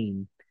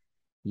pain,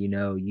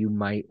 you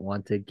might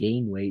want to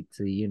gain weight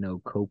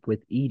to, cope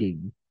with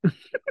eating.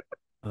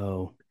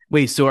 Oh,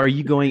 wait. So are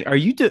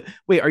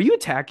you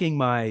attacking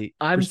my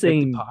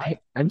perspective pie?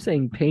 I'm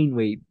saying pain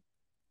weight.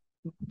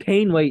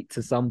 Pain weight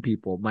to some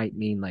people might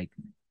mean like,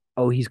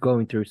 oh, he's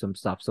going through some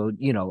stuff, so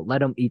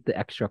let him eat the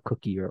extra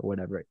cookie or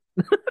whatever.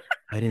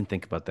 I didn't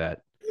think about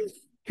that.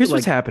 Here's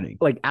what's Like, happening.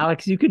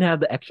 Alex, you can have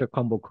the extra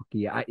crumble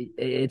cookie.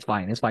 It's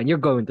fine. It's fine. You're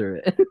going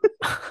through it.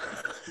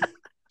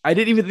 I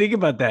didn't even think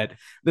about that.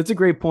 That's a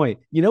great point.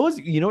 You know what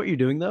you're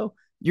doing though?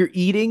 You're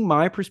eating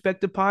my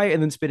perspective pie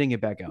and then spitting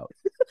it back out.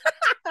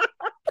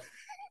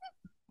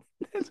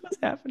 That's what's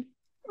happening.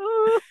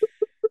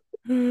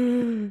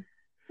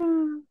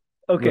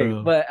 Okay,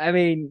 Bro, but I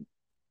mean,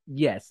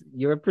 yes,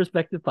 your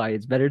perspective pie.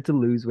 It's better to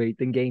lose weight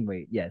than gain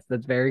weight. Yes,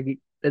 that's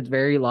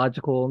very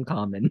logical and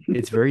common.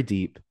 it's very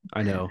deep.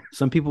 I know.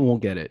 Some people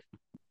won't get it.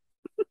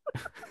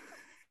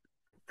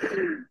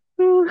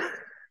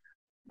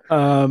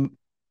 Um,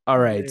 all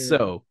right. Man.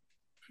 So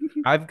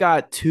I've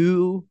got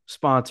two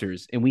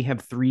sponsors and we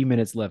have 3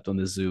 minutes left on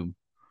this Zoom.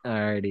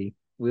 Alrighty,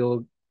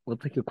 we'll We'll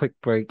take a quick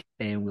break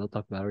and we'll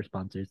talk about our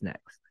sponsors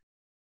next.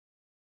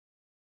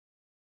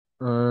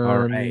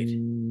 All right.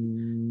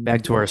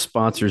 Back to our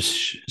Well,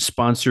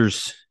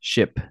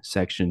 sponsorship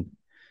section.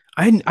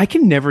 I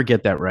can never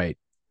get that right.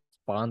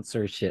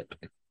 sponsorship.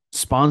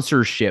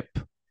 Sponsorship.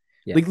 Like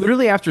Yes.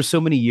 literally after so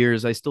many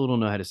years, I still don't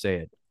know how to say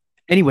it.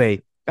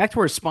 Anyway, back to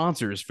our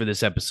sponsors for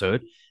this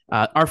episode.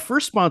 Our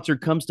first sponsor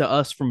comes to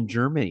us from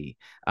Germany.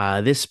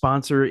 This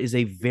sponsor is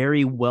a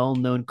very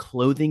well-known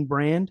clothing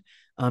brand.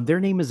 Their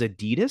name is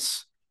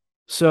Adidas.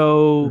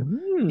 So,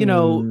 you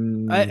know,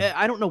 Mm.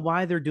 I don't know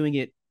why they're doing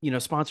it,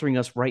 sponsoring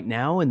us right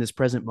now in this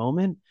present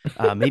moment.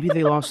 Maybe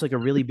they lost like a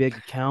really big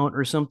account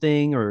or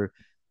something, or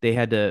they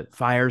had to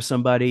fire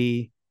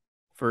somebody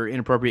for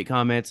inappropriate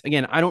comments.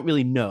 Again, I don't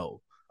really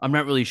know. I'm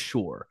not really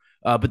sure.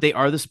 But they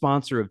are the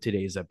sponsor of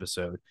today's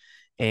episode.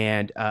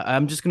 And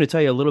I'm just going to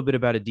tell you a little bit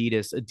about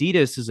Adidas.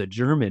 Adidas is a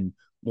German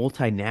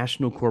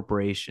multinational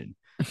corporation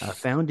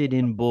founded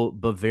in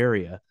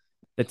Bavaria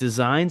that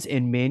designs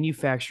and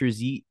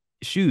manufactures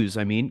shoes,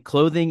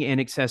 clothing and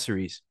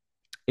accessories.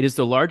 It is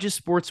the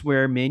largest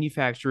sportswear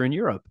manufacturer in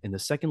Europe and the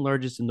second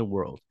largest in the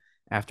world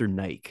after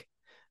Nike.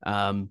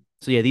 So,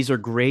 yeah, these are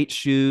great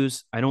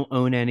shoes. I don't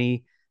own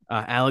any.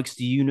 Alex,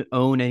 do you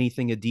own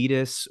anything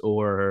Adidas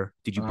or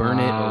did you burn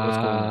it or what's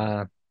going on?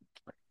 Uh,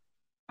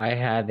 I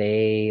have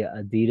a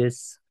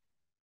Adidas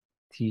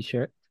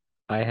t-shirt.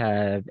 I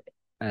have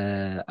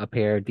a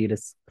pair of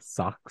Adidas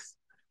socks,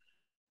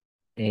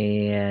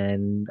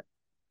 and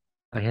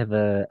I have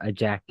a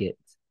jacket.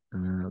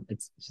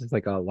 It's just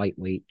like a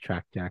lightweight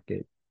track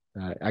jacket.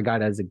 I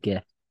got it as a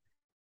gift.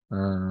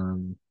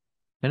 Trying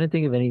to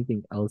think of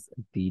anything else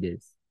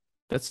Adidas.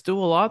 That's still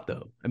a lot,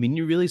 though. I mean,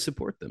 you really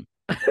support them.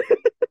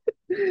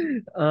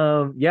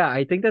 Yeah,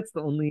 I think that's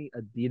the only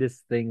Adidas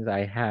things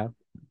I have.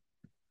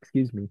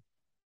 Excuse me.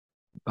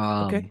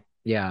 Okay.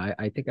 Yeah,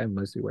 I think I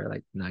mostly wear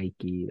like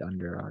Nike,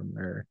 Under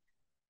Armour,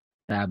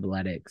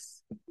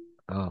 Fabletics.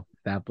 Oh,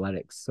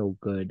 Fabletics, so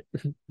good.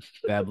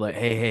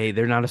 Hey,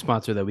 they're not a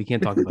sponsor, though. We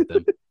can't talk about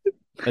them.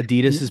 Adidas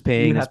You is you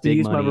paying us have to big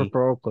use my money.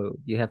 referral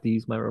code. You have to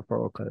use my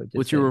referral code. Just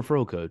What's your saying.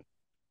 referral code?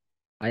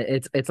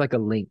 It's like a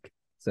link,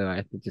 so I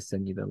have to just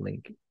send you the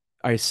link.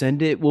 I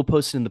send it. We'll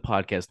post it in the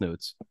podcast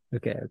notes.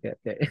 Okay, okay,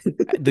 okay.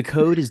 The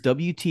code is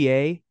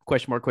WTA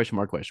question mark question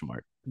mark question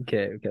mark.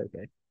 Okay, okay,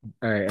 okay.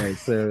 All right.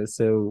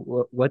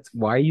 So what's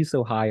why are you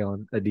so high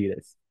on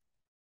Adidas?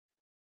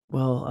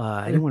 Well,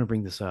 I didn't want to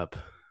bring this up,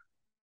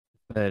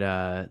 but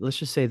let's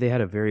just say they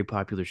had a very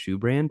popular shoe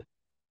brand.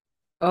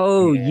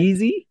 Oh, And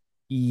Yeezy?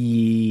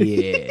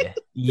 yeah,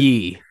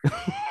 yee,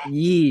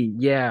 Yee,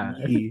 yeah.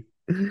 yee.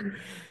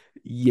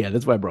 Yeah,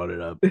 that's why I brought it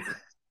up.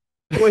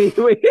 Wait.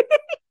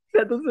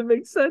 That doesn't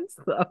make sense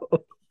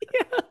though.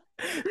 Yeah.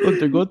 Look,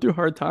 they're going through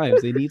hard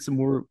times. They need some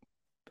more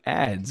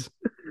ads.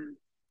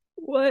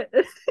 What?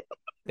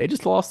 They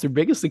just lost their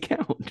biggest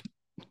account.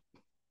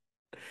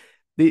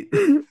 They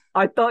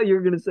I thought you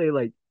were gonna say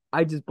like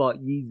I just bought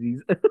Yeezys.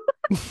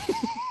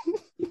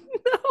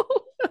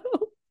 no.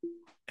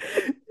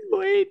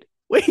 Wait.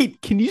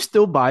 Can you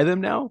still buy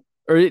them now,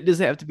 or does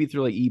it have to be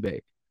through like eBay?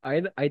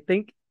 I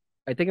think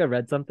I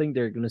read something.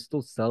 They're gonna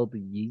still sell the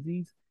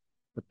Yeezys,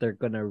 but they're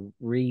gonna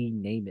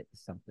rename it to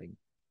something.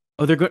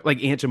 Oh, they're good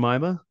like Aunt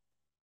Jemima,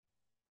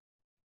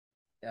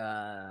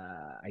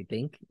 I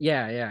think.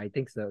 Yeah, I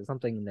think so.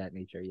 Something in that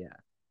nature. Yeah.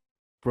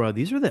 bro.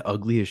 These are the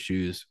ugliest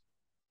shoes.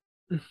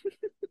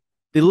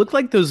 They look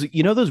like those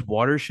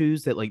water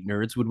shoes that like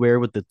nerds would wear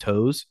with the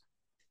toes,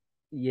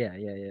 Yeah.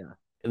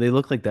 and they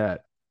look like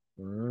that.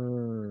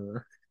 Uh,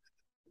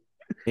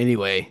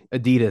 Anyway,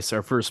 Adidas,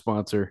 our first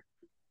sponsor.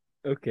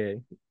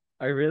 okay.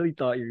 I really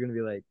thought you were gonna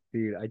be like,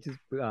 dude, I just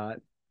got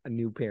a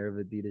new pair of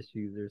Adidas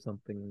shoes or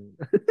something.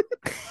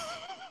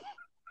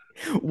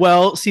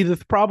 Well, see, the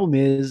problem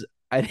is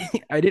I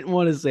didn't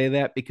want to say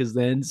that because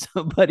then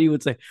somebody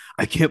would say,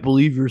 "I can't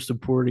believe you're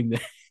supporting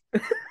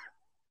that."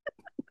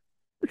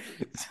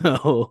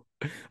 So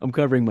I'm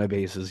covering my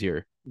bases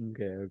here.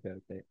 Okay.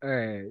 All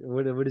right.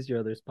 What is your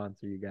other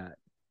sponsor you got?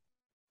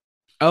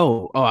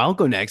 Oh, I'll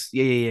go next.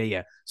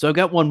 Yeah. So I've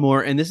got one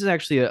more, and this is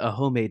actually a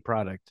homemade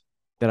product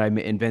that I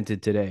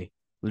invented today,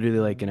 literally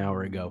like an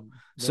hour ago. No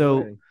So,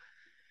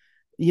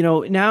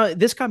 way. now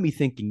this got me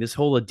thinking this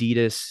whole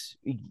Adidas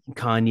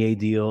Kanye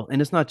deal,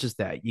 and it's not just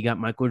that. You got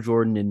Michael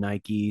Jordan and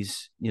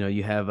Nikes,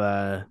 you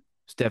have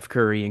Steph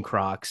Curry and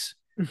Crocs,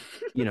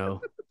 you know,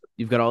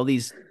 you've got all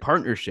these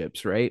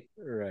partnerships, right?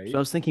 So Right. I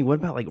was thinking, what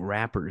about like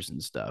rappers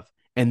and stuff?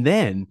 And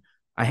then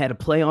I had a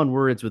play on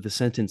words with the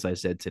sentence I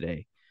said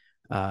today.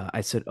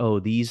 I said, "Oh,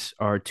 these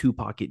are two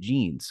pocket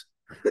jeans."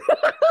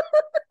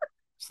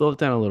 Slow it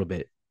down a little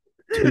bit.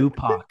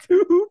 Tupac,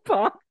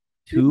 Tupac.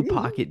 two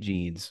pocket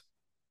jeans.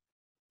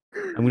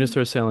 I'm gonna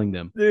start selling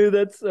them. Dude,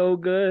 that's so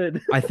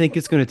good. I think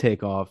it's gonna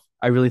take off.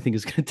 I really think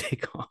it's gonna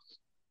take off.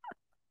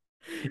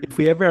 If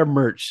we ever have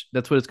merch,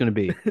 that's what it's gonna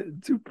be.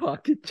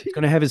 Tupac. It's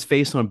gonna have his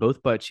face on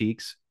both butt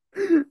cheeks.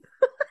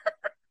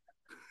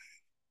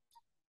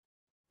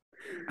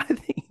 I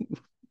think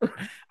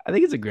I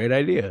think it's a great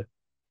idea.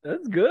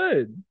 That's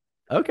good.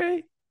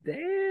 Okay.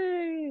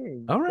 Dang.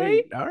 dang. All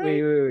right, all right.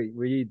 Wait.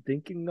 Were you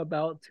thinking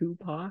about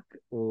Tupac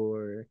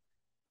or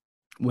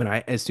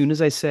As soon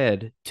as I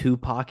said two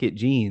pocket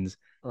jeans,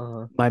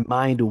 uh my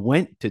mind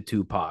went to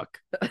Tupac.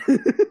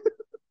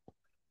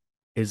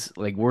 Is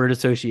like word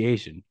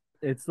association.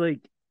 it's like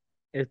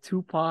if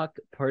Tupac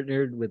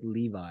partnered with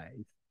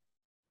Levi's.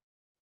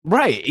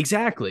 Right,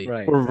 exactly.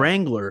 Right, Or right.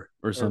 Wrangler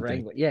or Or something.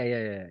 Wrangler.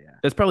 Yeah.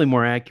 That's probably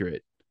more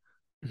accurate.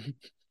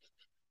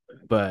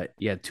 But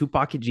yeah, two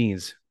pocket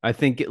jeans. I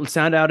think it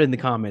sound out in the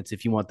comments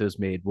if you want those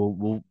made.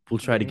 We'll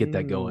try to get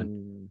that going.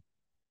 Mm,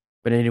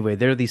 But anyway,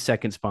 they're the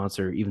second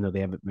sponsor, even though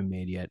they haven't been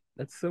made yet.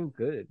 that's so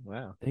good.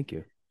 Wow. Thank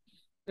you.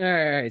 All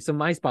right. So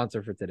my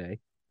sponsor for today.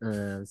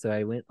 So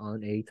I went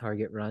on a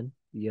Target run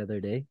the other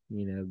day,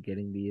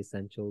 getting the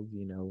essentials,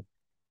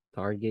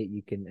 Target,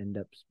 you can end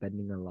up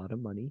spending a lot of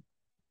money.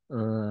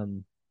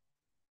 Um,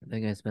 I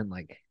think I spent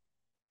like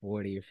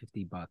 40 or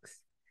 $50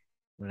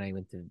 when I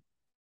went to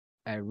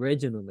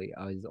originally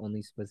I was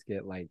only supposed to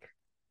get like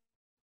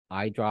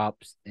eye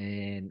drops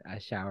and a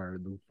shower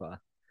loofah.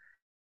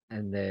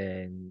 And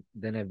then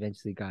I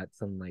eventually got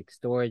some like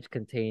storage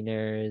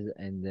containers,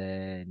 and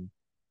then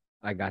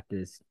I got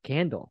this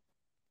candle.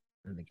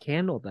 And the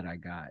candle that I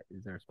got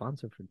is our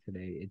sponsor for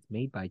today. It's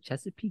made by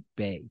Chesapeake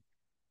Bay.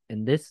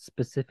 And this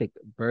specific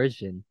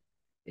version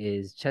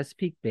is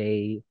Chesapeake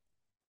Bay,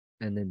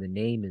 and then the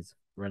name is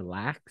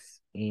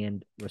Relax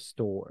and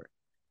Restore.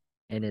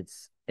 And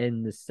it's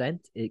in the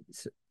scent, it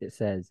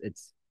says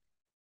it's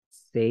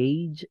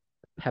sage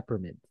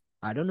peppermint.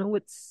 I don't know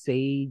what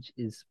sage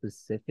is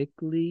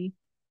specifically,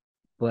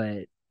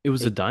 but It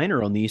was a it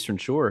diner on the Eastern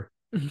Shore,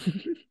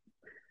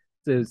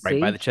 so right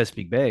by the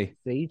Chesapeake Bay.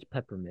 sage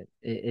peppermint.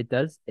 It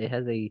has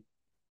a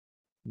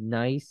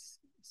nice,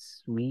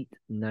 sweet,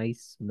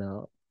 nice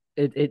smell.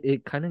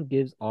 It kind of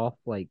gives off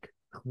like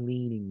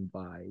cleaning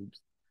vibes,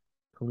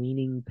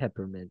 cleaning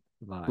peppermint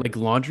Like vibes.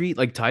 laundry,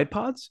 like Tide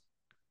Pods.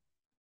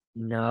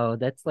 No,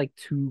 that's like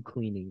too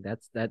cleaning.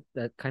 That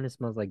kind of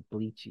smells like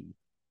bleachy.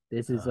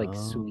 This is like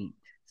Oh,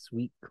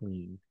 sweet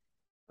clean.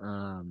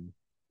 Um,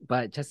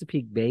 but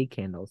Chesapeake Bay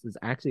candles is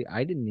actually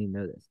I didn't even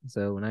know this.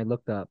 So when I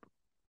looked up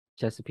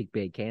Chesapeake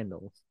Bay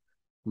candles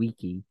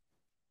wiki,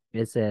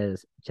 it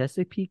says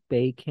Chesapeake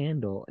Bay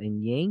Candle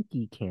and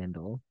Yankee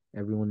Candle,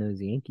 everyone knows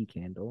Yankee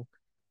Candle,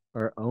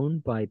 are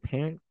owned by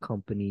parent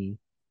company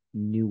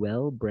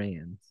Newell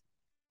Brands,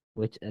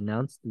 which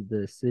announced the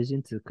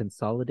decision to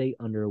consolidate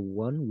under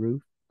one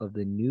roof of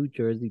the New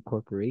Jersey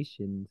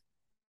Corporation's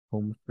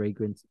home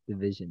fragrance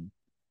division.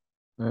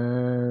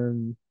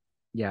 Um,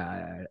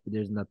 yeah,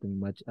 there's nothing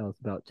much else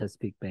about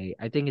Chesapeake Bay.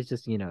 I think it's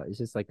just, it's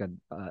just like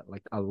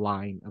a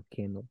line of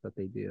candles that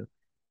they do.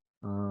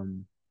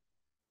 Um,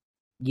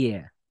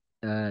 yeah.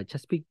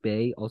 Chesapeake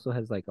Bay also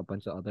has like a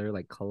bunch of other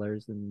like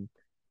colors and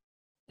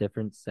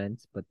different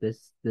scents, but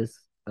this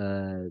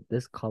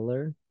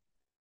color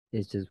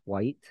is just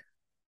white,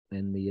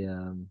 and the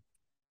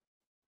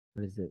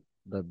what is it?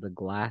 The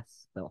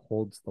glass that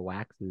holds the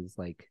wax is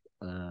like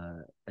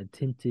a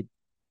tinted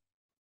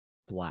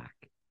black.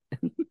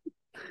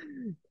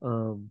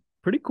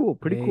 Pretty cool,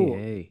 pretty hey, cool.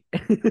 hey.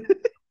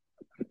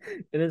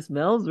 And it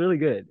smells really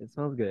good. It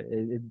smells good.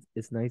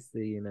 It's nice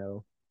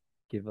to,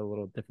 give a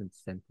little different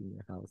scent in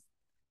your house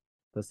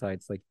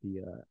besides like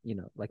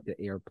like the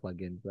air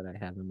plugins that I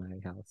have in my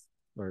house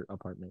or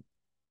apartment.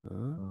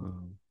 Oh.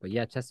 But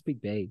yeah,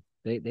 Chesapeake Bay,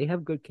 they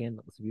have good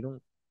candles. If you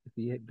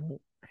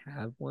don't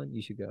have one,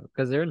 you should go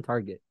because they're in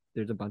Target.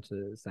 There's a bunch of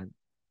scent.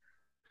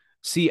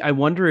 See, I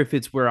wonder if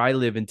it's where I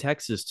live in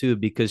Texas too,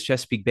 because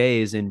Chesapeake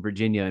Bay is in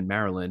Virginia and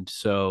Maryland.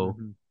 So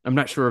Mm-hmm. I'm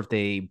not sure if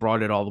they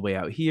brought it all the way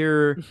out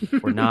here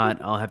or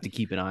not. I'll have to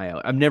keep an eye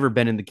out. I've never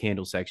been in the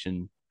candle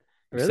section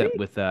except Really?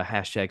 with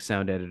hashtag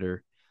sound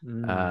editor.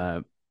 Mm.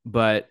 Uh,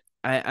 but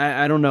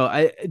I don't know.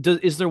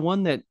 Is there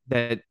one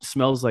that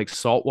smells like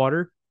salt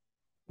water?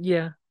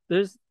 Yeah,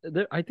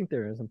 there. I think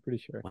there is. I'm pretty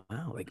sure.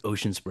 Wow, like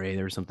ocean spray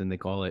or something they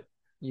call it,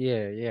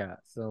 Yeah.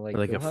 So or like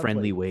like a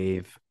friendly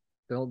wave.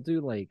 they'll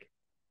do like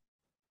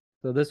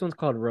so this one's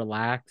called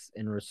Relax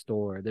and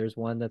Restore. There's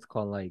one that's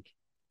called like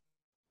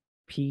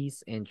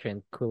Peace and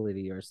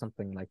Tranquility or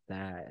something like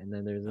that. And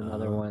then there's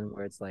another Oh. one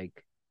where it's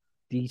like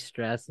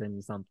de-stress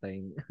and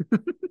something.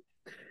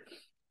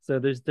 So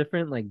there's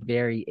different like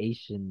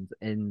variations,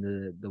 and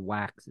the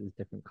wax is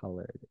different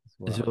colored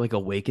as Is there well. like a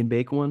wake and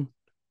bake one?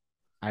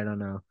 I don't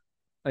know.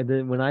 And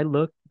then when I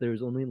looked,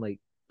 there's only like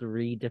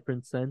three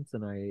different scents,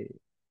 and I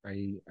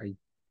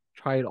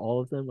tried all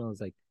of them. I was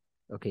like,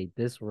 okay,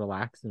 this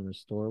relax and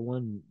restore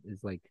one is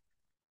like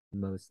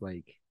most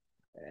like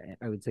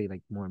I would say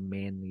like more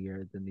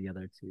manlier than the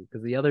other two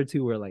because the other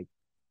two were like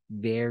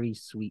very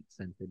sweet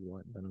scented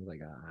ones, and I was like,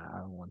 I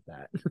don't want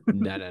that.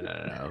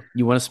 No.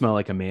 You want to smell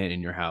like a man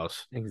in your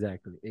house. Yeah,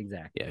 Exactly.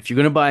 if you're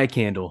gonna buy a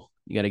candle,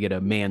 you got to get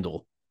a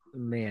mandel.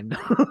 Man,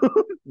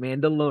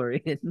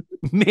 Mandalorian.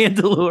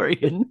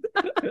 Mandalorian.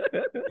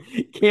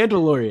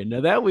 Candalorian.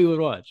 Now that we would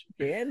watch.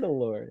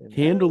 Mandalorian.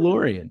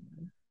 Candalorian.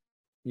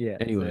 Yeah,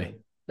 so Anyway,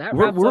 that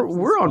we're wraps we're up some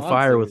we're on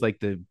fire with sponsors. like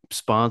the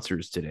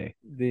sponsors today.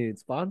 Dude,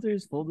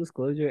 sponsors, full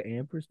disclosure,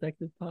 and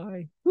perspective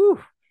pie. Whew.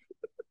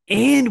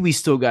 and we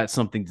still got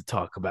something to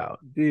talk about.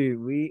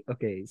 Dude,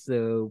 okay,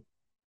 so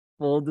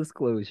full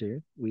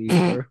disclosure, we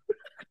were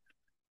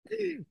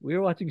we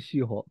were watching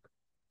She-Hulk.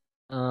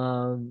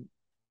 Um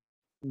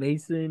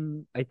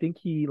Mason, I think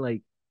he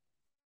like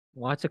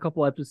watched a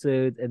couple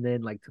episodes and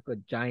then like took a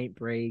giant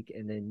break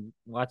and then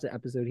watched an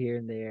episode here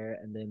and there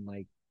and then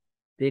like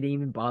didn't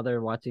even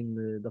bother watching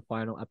the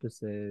final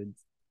episodes.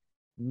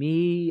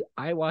 Me,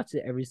 I watched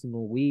it every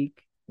single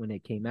week when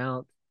it came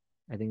out.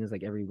 I think it was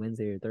like every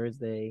Wednesday or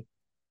Thursday.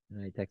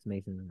 And I text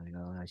Mason and I'm like,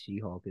 "Oh,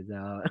 She-Hulk is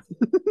out."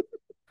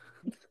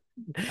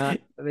 I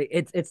mean,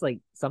 it's like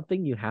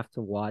something you have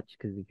to watch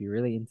because if you're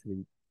really into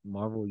the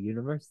Marvel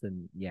universe,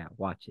 then yeah,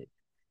 watch it.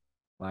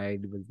 I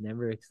was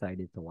never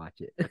excited to watch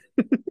it.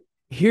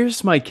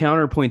 Here's my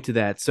counterpoint to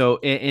that. So,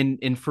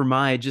 and for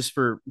my just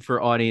for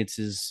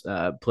audience's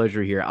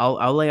pleasure here,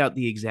 I'll lay out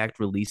the exact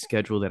release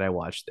schedule that I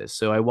watched this.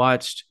 So I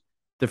watched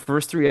the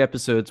first three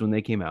episodes when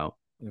they came out.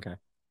 Okay.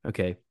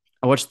 Okay.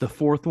 I watched the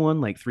fourth one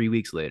like 3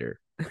 weeks later.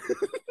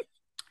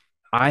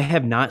 I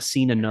have not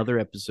seen another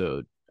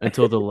episode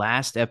until the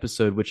last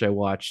episode, which I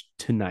watched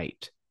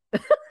tonight.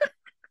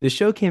 The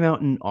show came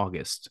out in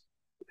August,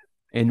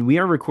 and we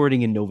are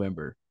recording in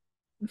November.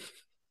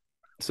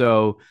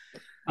 So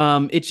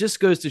it just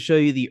goes to show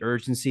you the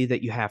urgency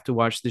that you have to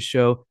watch the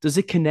show. Does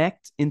it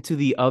connect into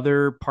the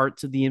other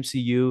parts of the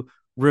MCU?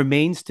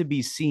 Remains to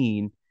be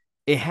seen.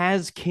 It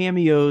has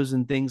cameos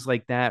and things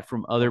like that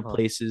from other Uh-huh.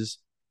 places.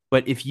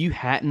 But if you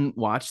hadn't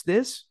watched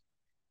this,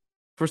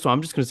 first of all,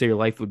 I'm just going to say your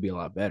life would be a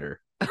lot better.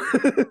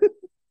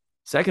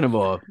 Second of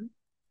all,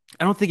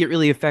 I don't think it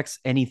really affects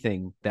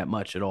anything that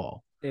much at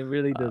all, It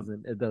really um,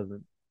 doesn't. It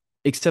doesn't.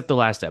 except the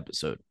last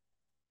episode.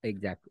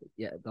 Exactly.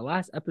 Yeah. The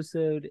last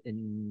episode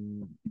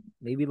and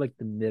maybe like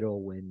the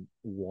middle when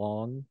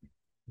Wong,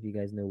 if you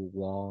guys know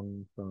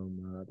Wong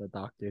from the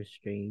Doctor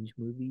Strange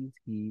movies,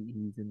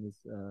 he's in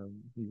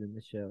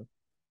the show.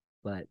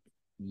 But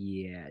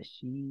yeah,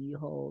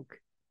 She-Hulk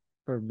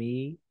for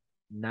me,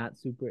 not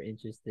super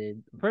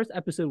interested. The first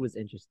episode was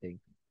interesting.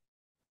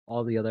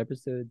 All the other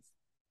episodes,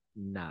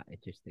 not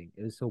interesting.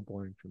 It was so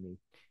boring for me.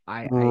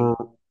 I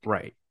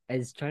Right.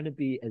 as trying to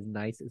be as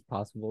nice as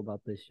possible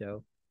about this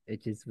show,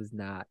 it just was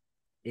not.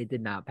 It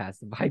did not pass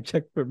the vibe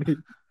check for me.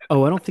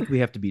 Oh, I don't think we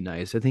have to be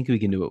nice. I think we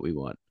can do what we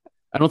want.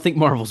 I don't think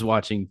Marvel's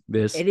watching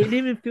this. It didn't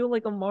even feel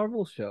like a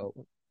Marvel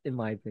show, in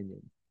my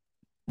opinion.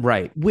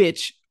 Right.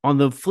 Which, on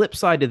the flip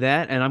side to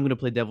that, and I'm going to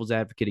play devil's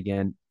advocate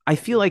again, I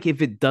feel like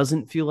if it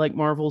doesn't feel like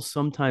Marvel,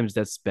 sometimes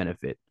that's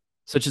benefit,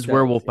 such It as does,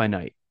 Werewolf by yeah.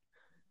 Night.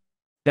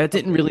 That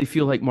didn't Okay. really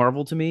feel like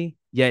Marvel to me,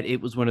 yet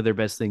it was one of their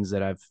best things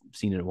that I've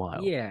seen in a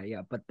while. Yeah,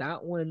 yeah, but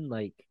that one,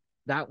 like,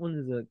 that one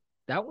is a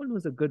that one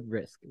was a good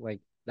risk.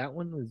 Like, that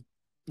one was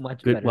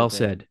much Good. better Well than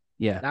said.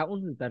 Yeah. that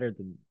one was better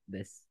than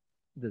this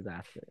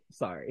disaster.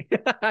 Sorry,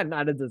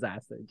 not a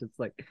disaster, just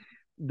like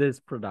this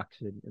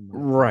production, in my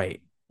opinion.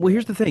 Right. Well, Yeah,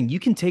 here's the thing you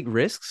can take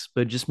risks,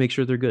 but just make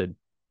sure they're good.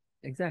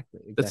 exactly,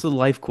 That's the exactly.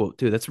 life quote,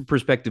 too. That's a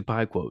perspective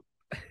pie quote.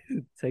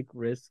 Take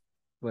risks,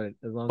 but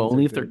as long as they're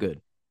Only if they're good.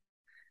 good.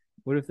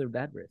 What if they're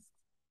bad risks?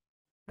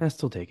 I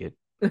still take it.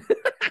 At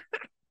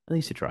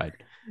least you tried.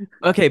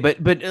 Okay,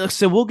 but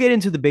so we'll get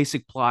into the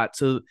basic plot.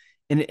 So,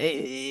 and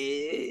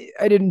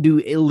I didn't do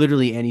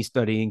literally any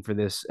studying for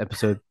this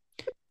episode.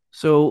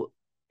 So,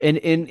 and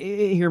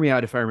hear me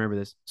out if I remember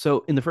this.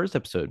 So, in the first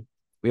episode,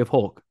 we have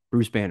Hulk,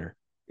 Bruce Banner,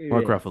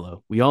 Mark Yeah.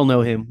 Ruffalo. We all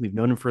know him. We've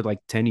known him for like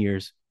 10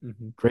 years.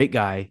 Hmm. Great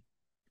guy.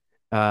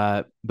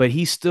 But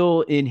he's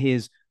still in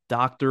his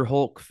Doctor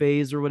Hulk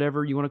phase or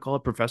whatever you want to call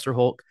it, Professor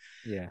Hulk.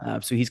 Yeah.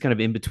 So he's kind of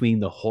in between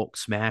the Hulk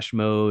smash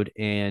mode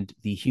and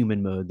the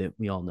human mode that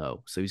we all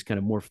know. So he's kind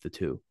of morphed the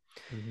two.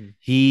 Hmm.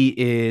 He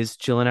is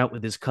chilling out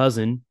with his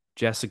cousin,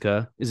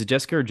 Jessica. Is it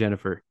Jessica or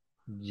Jennifer?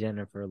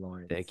 Jennifer Thank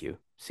Lawrence. you.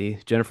 See,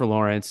 Jennifer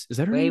Lawrence. Is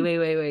that her Wait, name? wait,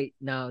 wait, wait.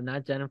 No,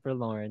 not Jennifer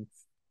Lawrence.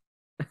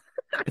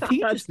 I think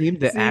you just named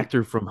the See,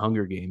 actor from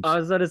Hunger I Games.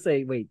 was gonna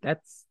say, wait,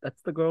 that's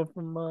the girl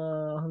from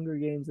Hunger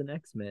Games and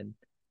X-Men.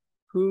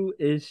 Who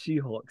is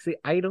She-Hulk? See,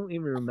 I don't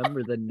even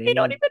remember the We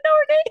don't name. even know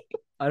her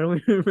name. I don't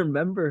even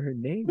remember her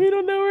name. We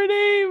don't know her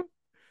name.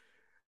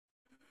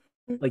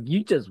 Like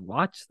you just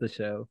watched the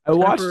show. I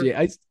watched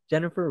it.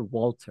 Jennifer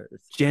Walters.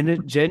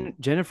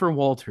 Jennifer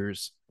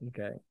Walters.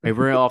 Okay. Right,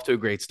 we're off to a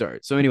great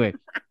start. So anyway,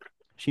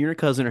 she and her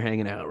cousin are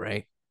hanging out,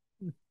 right?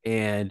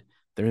 And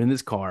they're in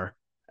this car.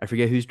 I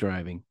forget who's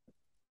driving.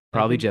 I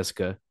Probably think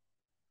Jessica.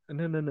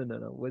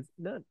 no.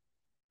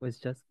 Was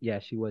just yeah,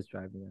 she was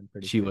driving, I'm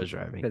pretty She sure. was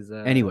driving. Because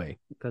Anyway,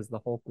 the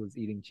Hulk was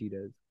eating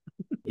Cheetos.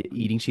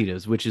 eating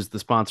Cheetos, which is the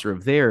sponsor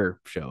of their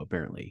show,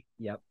 apparently.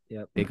 Yep,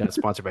 yep. They got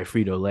sponsored by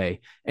Frito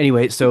Lay.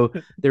 Anyway, so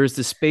there's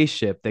this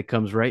spaceship that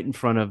comes right in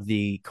front of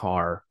the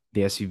car,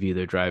 the SUV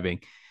they're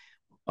driving.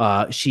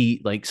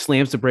 She like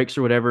slams the brakes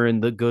or whatever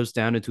and goes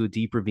down into a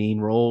deep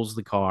ravine, rolls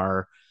the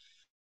car.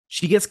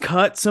 She gets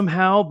cut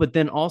somehow, but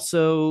then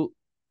also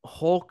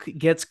Hulk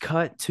gets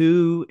cut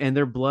too, and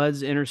their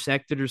bloods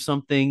intersected or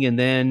something, and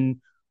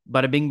then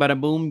bada bing, bada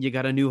boom, you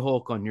got a new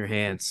Hulk on your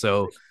hands.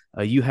 So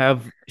you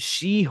have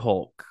She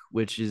Hulk,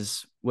 which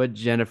is what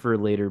Jennifer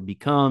later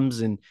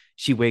becomes, and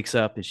she wakes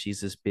up and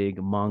she's this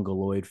big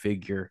mongoloid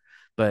figure.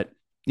 But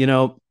you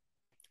know,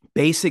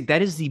 basic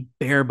that is the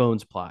bare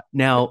bones plot.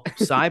 Now,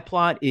 side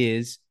plot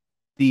is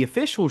the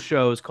official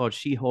show is called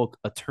She-Hulk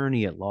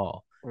Attorney at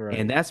Law. And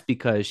Right. that's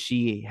because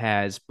she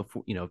has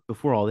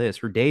before all this,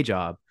 her day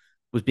job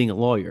was being a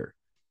lawyer,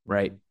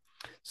 right? Mhm.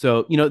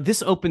 So,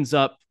 this opens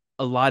up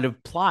a lot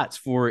of plots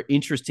for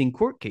interesting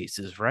court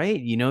cases, right?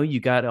 You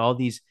got all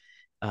these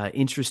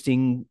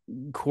interesting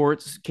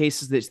courts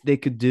cases that they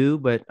could do,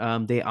 but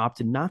they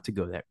opted not to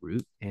go that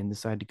route and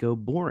decided to go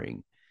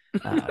boring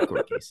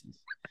court cases.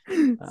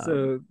 Um,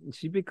 So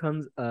she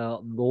becomes a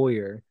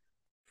lawyer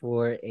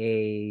for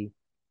a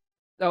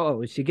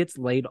she gets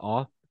laid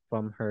off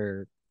from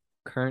her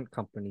current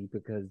company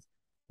because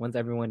once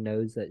everyone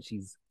knows that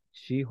she's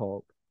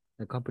She-Hulk,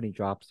 the company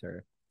drops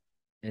her.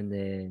 And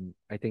then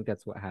I think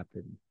that's what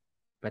happened.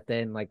 But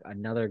then like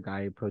another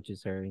guy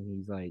approaches her and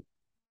he's like,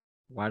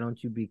 why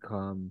don't you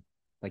become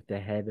like the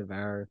head of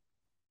our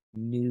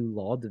new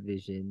law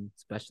division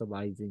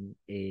specializing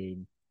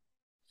in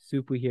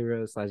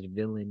superhero slash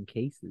villain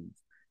cases?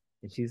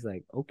 And she's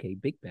like, okay,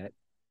 big bet.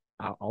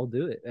 I'll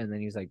do it. And then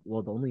he's like,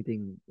 well, the only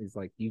thing is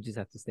like, you just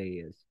have to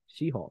stay as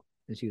She-Hulk.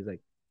 And she was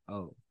like,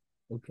 oh,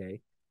 okay.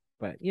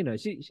 But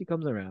she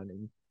comes around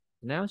and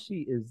now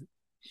she is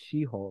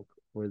She-Hulk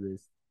for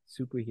this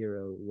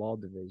superhero law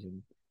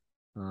division.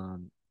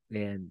 Um,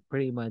 and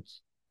pretty much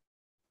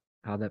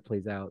how that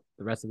plays out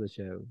the rest of the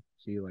show,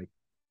 she like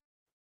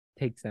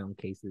takes down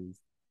cases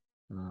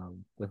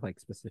with like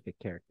specific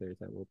characters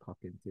that we'll talk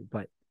into.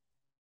 But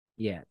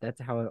yeah, that's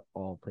how it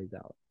all plays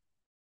out.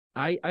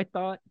 I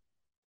thought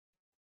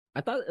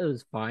it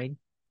was fine,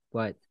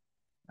 but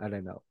I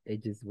don't know.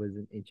 It just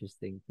wasn't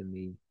interesting to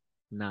me.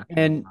 Not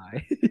gonna and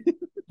lie.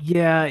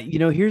 yeah,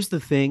 here's the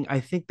thing. I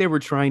think they were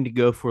trying to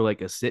go for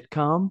like a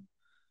sitcom.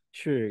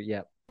 Sure,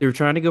 yep. They were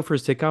trying to go for a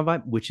sitcom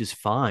vibe, which is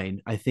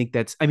fine. I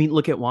mean,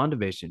 look at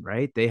WandaVision,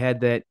 right? They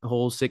had that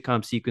whole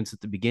sitcom sequence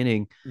at the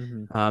beginning.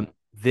 Hmm.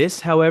 This,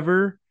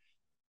 however,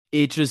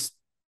 it just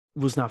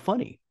was not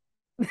funny.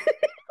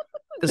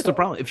 That's the No.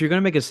 problem. If you're going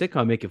to make a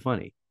sitcom, make it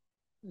funny.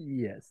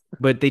 Yes.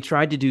 But they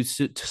tried to do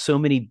so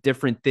many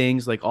different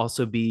things, like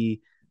also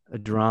be a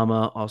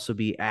drama, also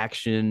be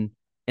action,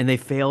 and they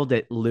failed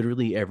at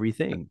literally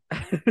everything.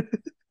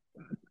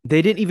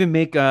 They didn't even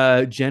make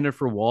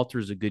Jennifer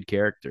Walters a good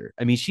character.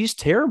 I mean, she's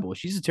terrible.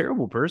 She's a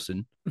terrible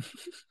person.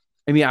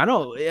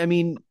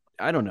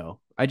 I don't know.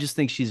 I just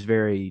think she's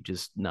very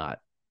just not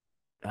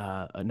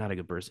a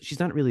good person. She's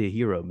not really a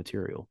hero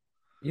material.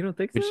 You don't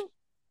think Which so?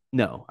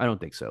 no, I don't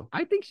think so.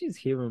 I think she's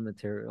hero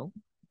material.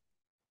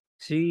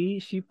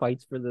 She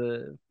fights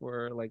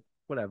for like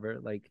whatever,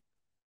 like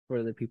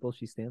for the people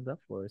she stands up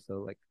for.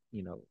 So like,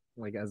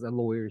 like as a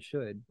lawyer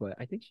should, but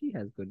I think she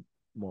has good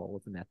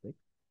morals and ethics.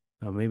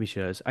 Oh, maybe she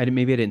does.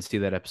 Maybe I didn't see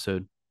that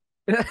episode.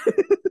 I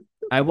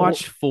The whole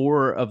watched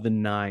 4 of the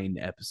 9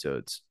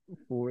 episodes.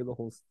 for the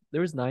whole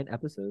there was 9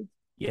 episodes.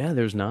 Yeah,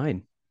 there's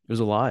 9. There's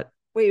a lot.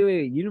 Wait,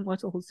 you didn't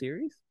watch the whole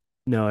series?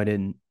 No, I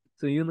didn't.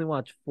 So you only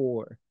watched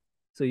four.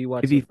 So you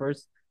watched the Maybe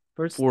first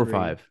 3. 4 or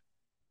 5.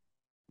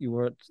 You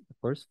watched the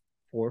first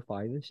 4 or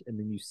 5 ish, and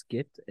then you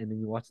skipped, and then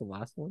you watched the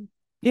last one.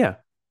 Yeah.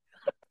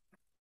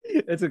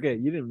 It's okay.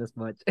 You didn't miss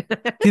much.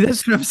 See,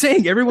 that's what I'm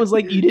saying. Everyone's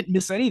like, you didn't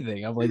miss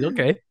anything. I'm like,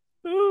 okay.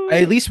 I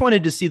at least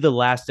wanted to see the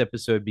last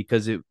episode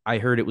because I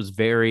heard it was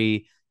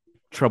very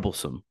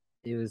troublesome.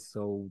 It was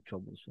so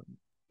troublesome.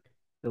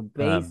 So Um,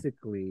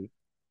 basically,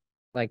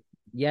 like,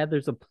 yeah,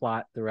 there's a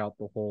plot throughout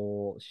the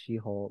whole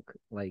She-Hulk.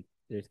 Like,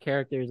 there's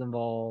characters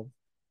involved.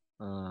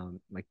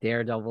 Like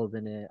Daredevil's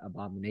in it,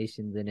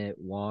 Abomination's in it,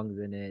 Wong's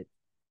in it,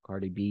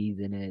 Cardi B's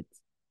in it,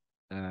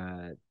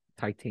 uh,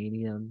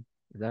 Titanium.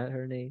 Is that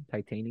her name?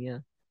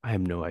 Titania. I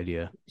have no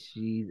idea.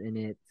 She's in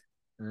it.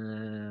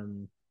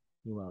 Um,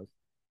 who else?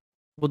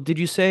 Well, did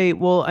you say?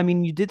 Well, I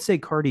mean, you did say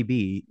Cardi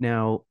B.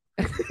 Now,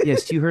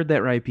 yes, you heard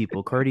that right,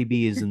 people. Cardi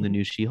B is in the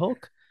new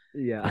She-Hulk,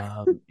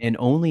 Yeah. and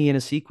only in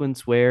a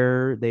sequence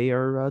where they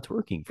are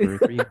twerking for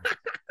 3 hours.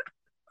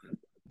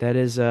 That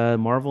is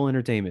Marvel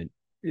Entertainment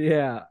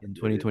Yeah. in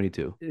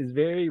 2022. It's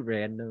very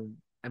random.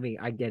 I mean,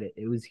 I get it.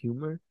 It was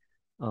humor.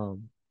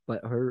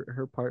 But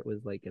her part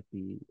was like it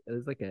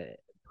was like a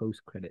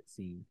post credit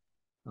scene.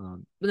 But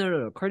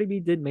no. Cardi B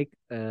did make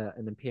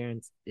an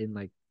appearance in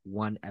like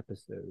one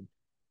episode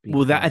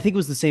Well, that I because think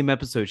was the same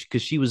episode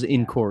because she was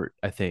in yeah, court.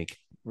 I think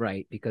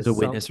right, as because a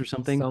witness or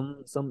something.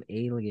 some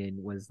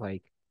alien was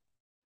like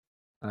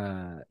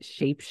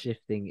shape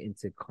shifting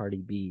into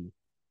Cardi B,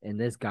 and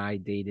this guy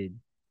dated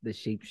the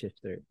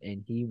shapeshifter,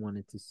 and he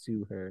wanted to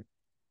sue her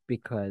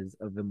because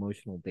of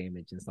emotional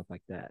damage and stuff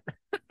like that.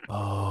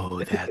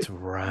 Oh, that's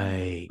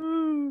right.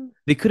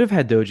 They could have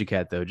had Doja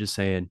Cat though. Just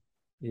saying,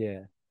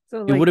 Yeah.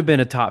 So it would like have been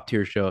a top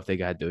tier show if they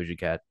got Doja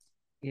Cat.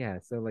 yeah,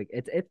 so like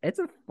it's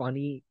a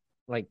funny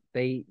like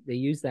they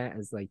use that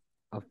as like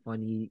a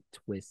funny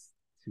twist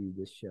to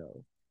the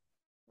show.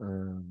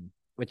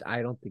 Which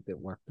I don't think that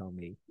worked on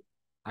me.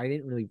 I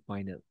didn't really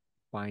find it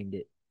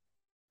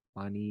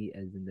funny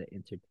as in the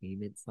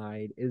entertainment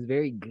side. It was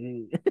very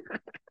good.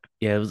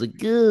 Yeah, it was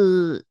like,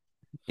 ugh.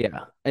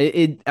 Yeah.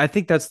 I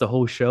think that's the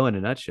whole show in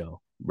a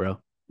nutshell, bro.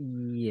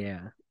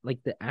 Yeah, like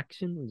the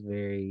action was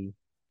very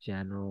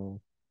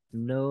general.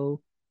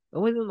 No, it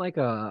wasn't like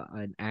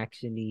an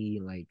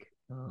actiony like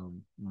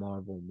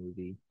Marvel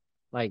movie.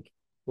 Like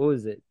what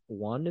was it?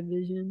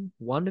 WandaVision?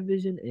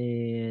 WandaVision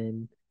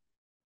and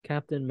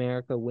Captain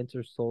America,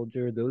 Winter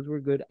Soldier. Those were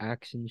good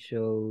action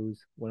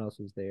shows. What else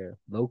was there?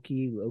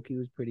 Loki. Loki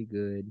was pretty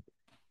good.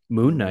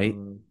 Moon Knight.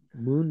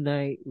 Moon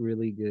Knight,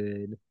 really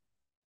good.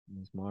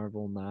 Miss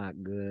Marvel, not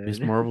Miss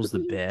good. Marvel's the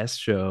best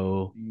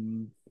show.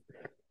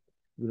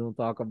 We don't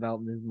talk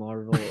about Miss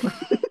Marvel.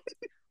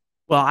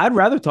 Well, I'd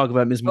rather talk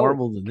about Miss Oh,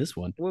 Marvel than this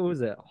one. what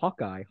was it?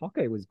 Hawkeye.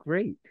 Hawkeye was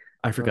great.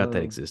 I forgot that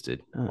Um,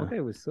 existed. Hawkeye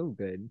was so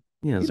good.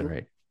 Yeah, You it's all know,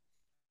 right.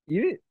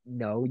 you didn't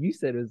no, you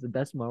said it was the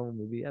best Marvel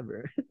movie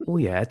ever. Well,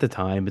 yeah, at the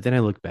time, but then I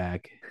look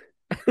back.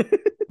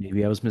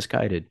 Maybe I was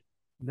misguided.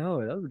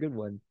 No, that was a good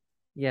one.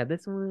 Yeah,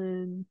 this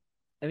one,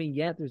 I mean,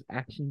 yeah, there's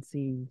action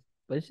scenes,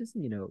 but it's just,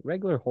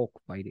 regular Hulk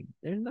fighting.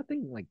 There's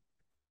nothing like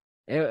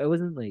it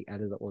wasn't like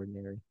out of the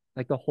ordinary.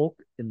 Like the Hulk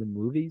in the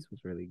movies was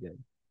really good.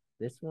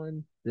 This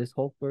one, this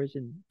Hulk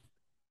version,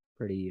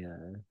 pretty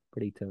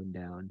toned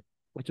down,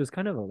 which was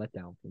kind of a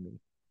letdown for me.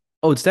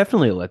 Oh, it's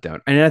definitely a letdown.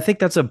 And I think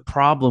that's a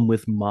problem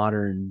with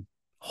modern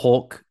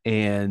Hulk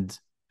and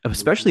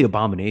especially Movie.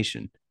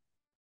 Abomination.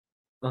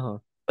 Uh-huh.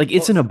 Like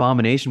it's Well, an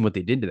abomination what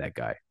they did to that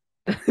guy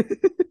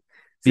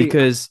see,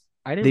 because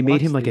I they didn't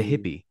made him watch like a the.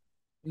 hippie.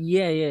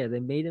 Yeah, yeah, they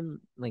made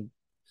him like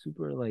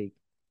super like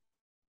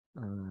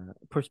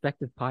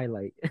perspective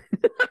pilot.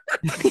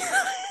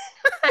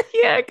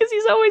 Yeah, because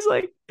he's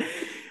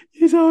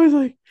always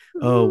like,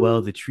 oh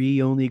well, the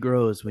tree only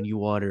grows when you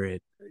water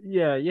it.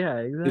 Yeah,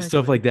 yeah, Stuff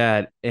exactly. like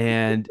that.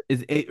 And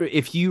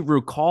if you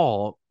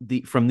recall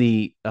the from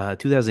the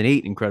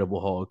 2008 Incredible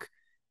Hulk,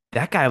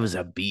 that guy was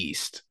a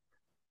beast.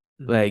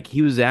 Mhm. Like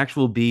he was an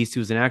actual beast. He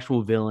was an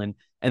actual villain.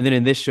 And then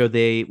in this show,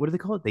 they what do they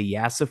call it? They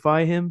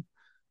yassify him,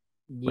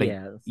 like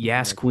Yeah, something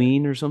Yas like that.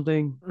 Queen or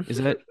something. Is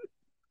that?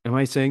 Am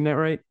I saying that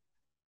right?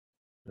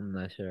 I'm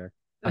not sure.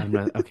 I'm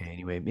not. Okay.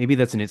 Anyway, maybe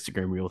that's an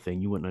Instagram reel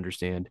thing. You wouldn't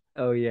understand.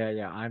 Oh yeah,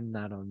 yeah. I'm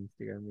not on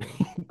Instagram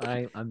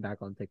Reels. I'm back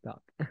on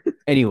TikTok.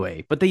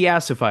 Anyway, but they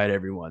yassified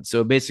everyone.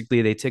 So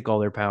basically, they take all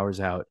their powers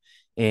out,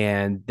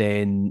 and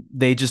then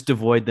they just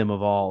devoid them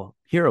of all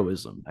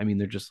heroism. I mean,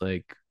 they're just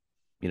like,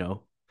 you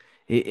know,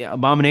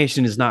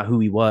 Abomination is not who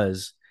he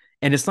was,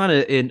 and it's not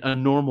a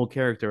normal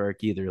character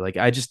arc either. Like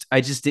I just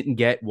didn't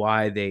get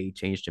why they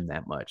changed him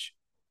that much.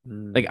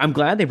 Like Mm. I'm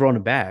glad they brought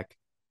him back,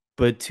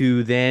 but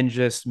to then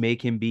just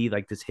make him be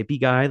like this hippie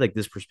guy, like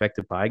this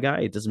perspective pie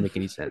guy, it doesn't make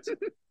any sense.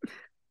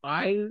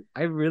 I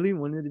really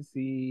wanted to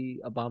see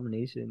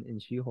Abomination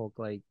and She-Hulk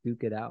like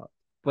duke it out,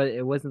 but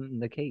it wasn't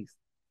the case.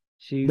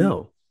 She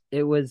No,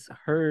 it was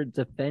her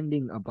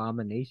defending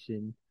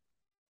Abomination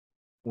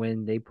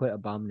when they put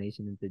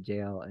Abomination into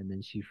jail and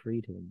then she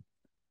freed him.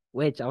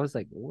 Which I was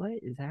like, what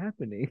is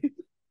happening?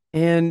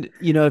 and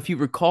if you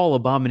recall,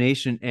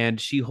 Abomination and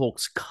She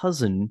Hulk's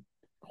cousin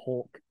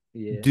Hulk.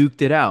 Yeah,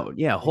 duked it out.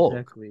 Yeah, Hulk.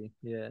 exactly.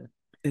 Yeah.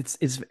 It's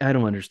I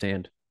don't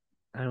understand.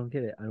 I don't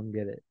get it. I don't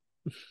get it.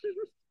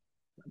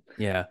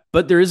 Yeah,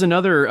 but there is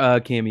another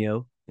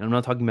cameo. I'm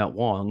not talking about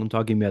Wong. I'm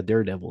talking about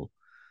Daredevil.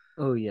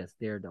 Oh yes,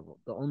 Daredevil.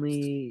 The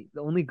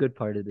only good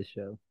part of the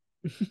show.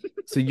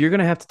 So you're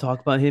gonna have to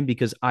talk about him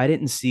because I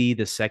didn't see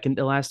the second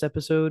to last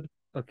episode.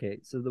 Okay,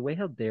 so the way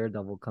how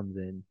Daredevil comes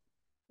in,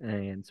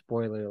 and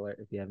spoiler alert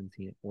if you haven't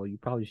seen it. Well, you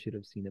probably should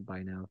have seen it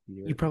by now if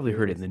You you're if probably you're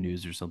heard it in the listening.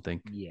 news or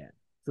something. Yeah.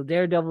 So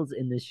Daredevil's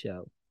in this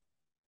show.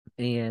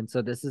 And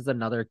so this is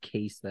another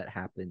case that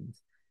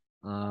happens.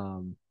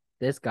 Um,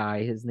 this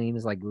guy, his name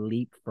is like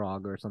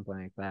Leapfrog or something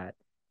like that.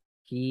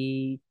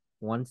 He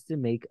wants to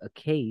make a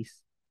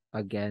case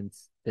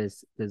against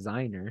this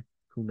designer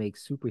who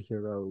makes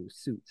superhero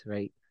suits,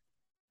 right?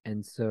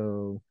 And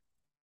so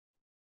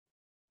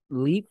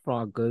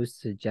Leapfrog goes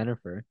to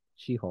Jennifer,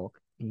 She-Hulk,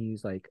 and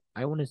he's like,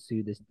 I want to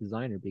sue this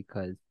designer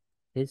because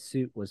his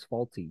suit was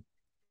faulty.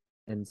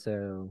 And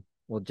so,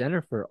 well,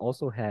 Jennifer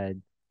also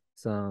had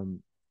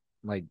some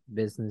like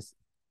business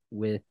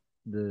with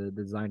the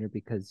designer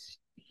because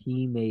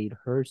he made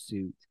her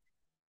suit.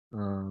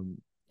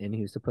 And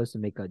he was supposed to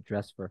make a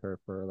dress for her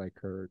for like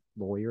her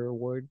lawyer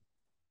award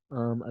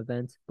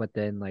event. But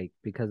then like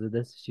because of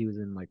this, she was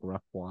in like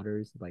rough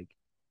waters, like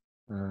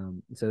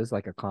so it's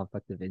like a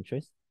conflict of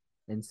interest.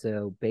 And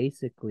so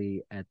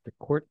basically at the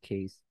court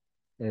case,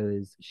 it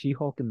was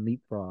She-Hulk and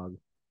Leapfrog,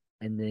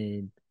 and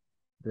then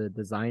the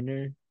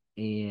designer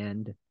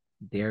and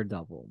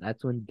Daredevil.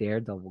 That's when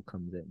Daredevil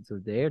comes in. So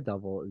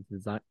Daredevil is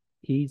design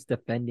he's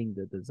defending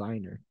the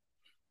designer.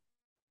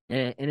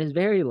 And it's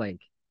very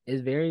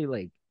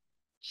like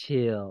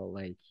chill.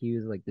 Like he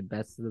was like the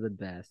best of the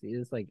best. It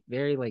was like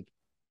very like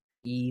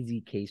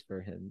easy case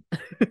for him.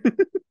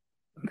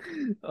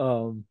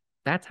 um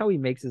that's how he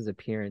makes his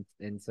appearance.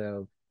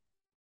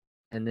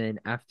 And then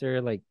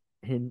after like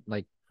him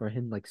like for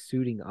him like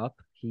suiting up,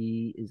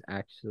 he is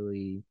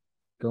actually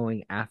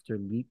going after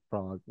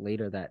Leapfrog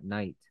later that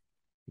night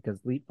because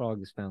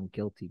Leapfrog is found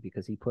guilty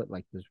because he put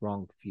like this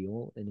wrong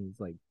fuel in his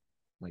like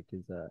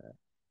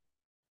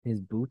his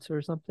boots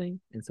or something,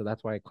 and so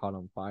that's why it caught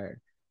on fire.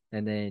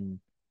 And then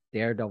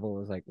Daredevil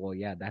was like, well,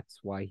 yeah, that's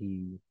why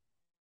he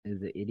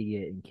is an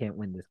idiot and can't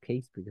win this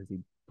case because he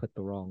put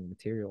the wrong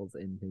materials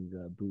in his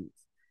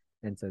boots.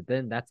 And so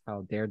then that's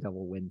how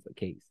Daredevil wins the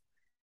case.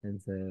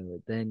 And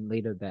so then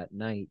later that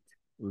night,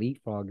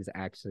 Leapfrog is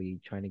actually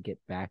trying to get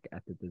back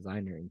at the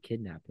designer and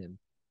kidnap him.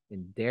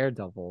 And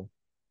Daredevil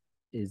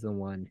is the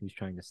one who's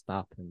trying to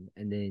stop him.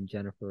 And then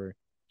Jennifer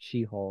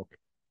She Hulk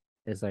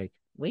is like,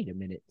 wait a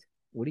minute,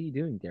 what are you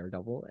doing,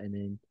 Daredevil? And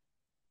then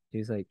he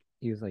was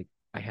like,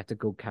 I had to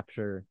go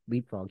capture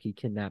Leapfrog. He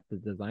kidnapped the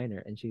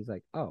designer. And she's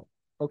like, oh,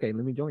 okay,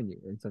 let me join you.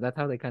 And so that's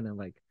how they kind of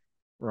like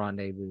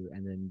rendezvous.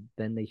 And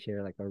then they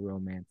share like a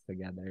romance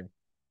together.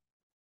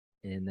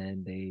 And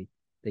then they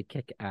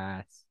kick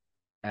ass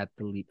at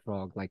the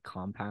Leapfrog like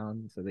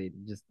compound. So they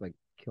just like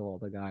kill all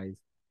the guys.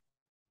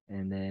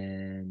 And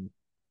then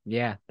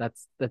yeah,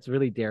 that's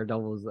really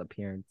Daredevil's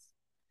appearance.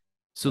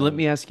 So let So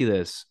me ask you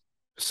this.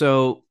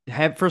 So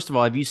have first of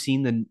all, have you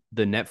seen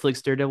the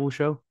Netflix Daredevil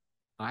show?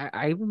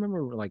 I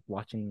remember like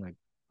watching like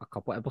a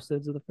couple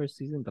episodes of the first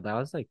season, but that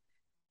was like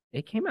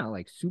it came out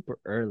like super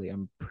early.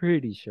 I'm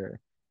pretty sure.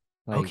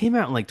 Oh, it Like came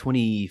out in like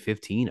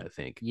 2015, I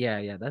think.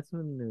 yeah, that's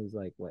when it was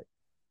like what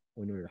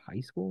when we were high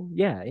school.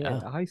 Yeah, Yeah.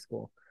 high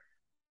school.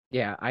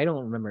 Yeah, I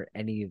don't remember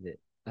any of it.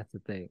 That's the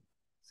thing.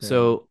 So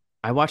So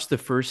I watched the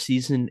first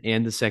season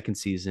and the second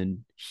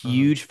season. uh,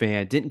 Huge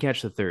fan. Didn't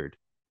catch the third.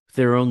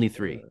 There are only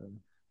three, uh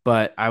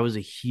but I was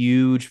a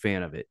huge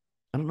fan of it.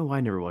 I don't know why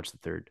I never watched the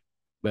third.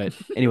 But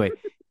anyway,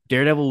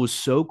 Daredevil was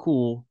so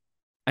cool.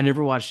 I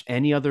never watched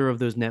any other of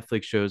those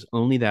Netflix shows,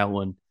 only that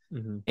one.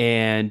 mhm.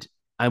 And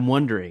I'm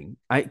wondering,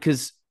 I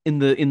because in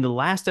the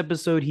last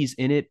episode he's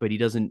in it, but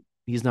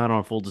he's not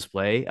on full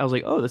display. I was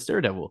like, oh, that's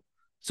Daredevil.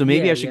 So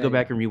maybe Yeah, I should yeah, go yeah.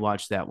 back and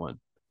rewatch that one.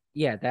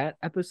 Yeah, that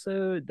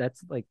episode,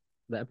 that's like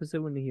the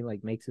episode when he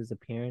like makes his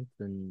appearance,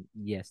 and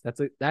yes,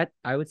 that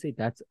I would say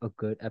that's a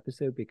good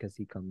episode because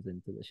he comes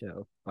into the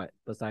show. But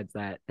besides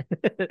that,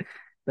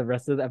 the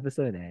rest of the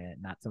episode,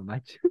 not so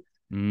much.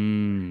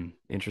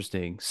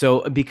 Interesting.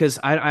 So because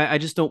I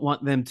just don't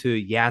want them to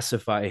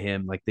yassify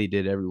him like they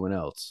did everyone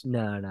else.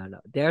 No.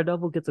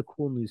 Daredevil gets a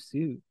cool new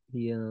suit. I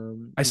He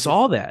gets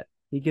saw that.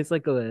 he gets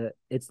like a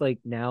it's like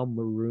now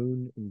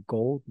maroon and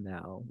gold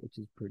now, which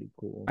is pretty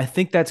cool. I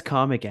think that's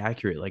comic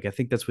accurate. Like I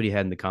think that's what he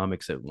had in the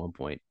comics at one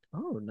point.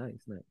 Oh,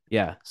 nice.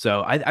 Yeah.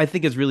 So I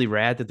think it's really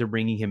rad that they're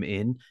bringing him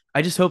in.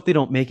 I just hope they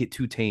don't make it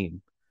too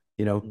tame.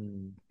 You know,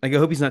 Mm. like I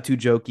hope he's not too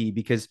jokey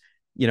because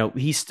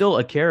he's still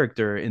a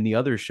character in the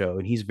other show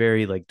and he's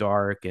very like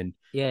dark and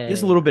he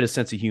has a Yeah, little bit of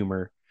sense of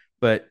humor,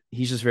 but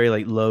he's just very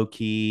like low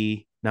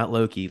key, not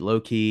low key, low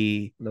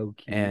key, low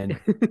key. and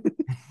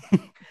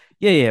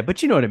yeah.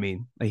 But you know what I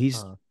mean? Like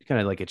he's uh, kind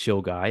of like a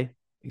chill guy,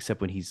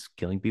 except when he's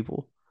killing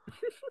people.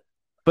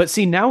 But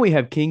see, now we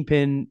have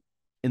Kingpin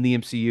in the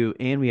MCU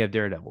and we have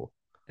Daredevil.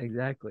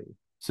 exactly.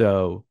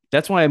 So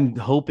that's why I'm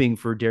hoping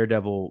for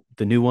Daredevil,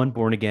 the new one,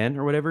 Born Again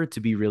or whatever, to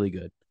be really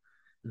good.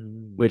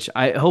 Mm. Which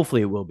I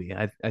hopefully it will be.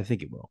 I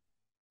think it will.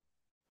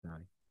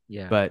 Nice.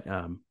 Yeah. But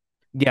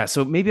yeah.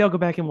 So maybe I'll go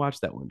back and watch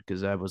that one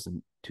because I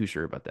wasn't too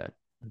sure about that.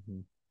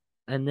 Mhm.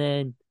 And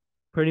then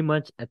pretty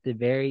much at the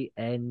very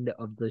end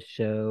of the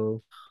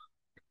show,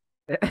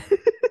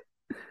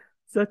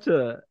 such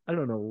a I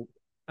don't know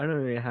how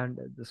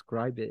to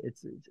describe it.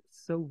 It's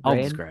so I'll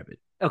random. describe it.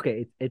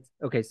 Okay, it's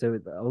okay. So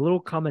a little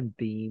common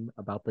theme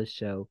about this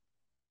show: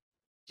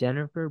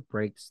 Jennifer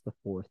breaks the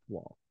fourth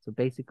wall. So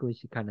basically,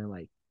 she kind of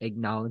like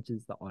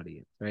acknowledges the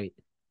audience, right?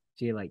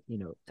 She like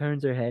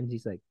turns her head and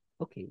she's like,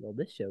 "Okay, well,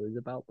 this show is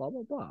about blah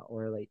blah blah,"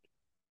 or like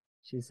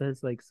she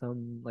says like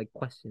some like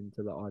question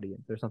to the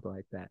audience or something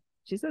like that.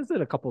 She says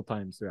it a couple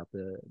times throughout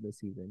the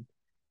season.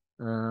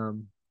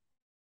 Um,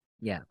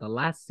 yeah, the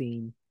last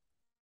scene,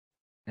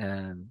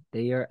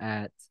 they are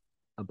at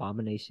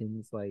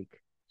Abomination's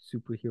like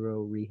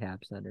superhero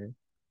rehab center,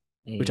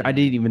 Which I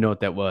didn't and even know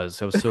what that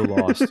was. I was so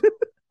lost.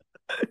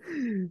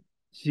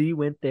 she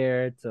went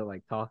there to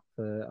like talk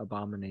to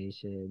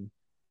Abomination,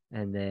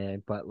 and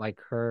then but like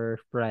her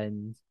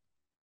friends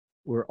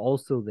were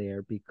also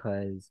there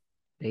because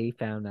they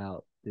found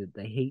out that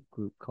the hate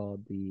group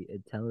called the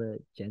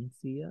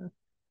Intelligentsia,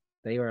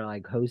 they were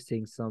like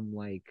hosting some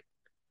like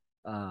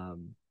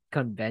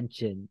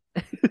convention.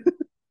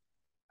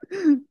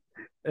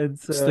 And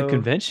What's the so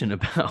convention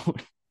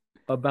about?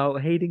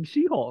 about hating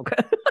She-Hulk.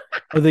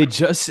 Oh, they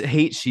just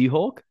hate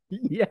She-Hulk?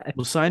 Yes.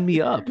 Well, sign me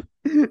up.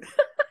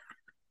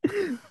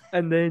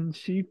 And then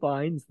she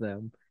finds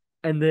them,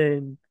 and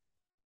then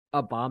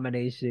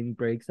Abomination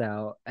breaks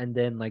out, and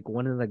then like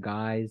one of the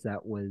guys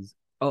that was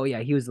oh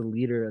yeah, he was the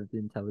leader of the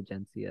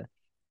Intelligentsia.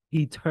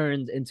 He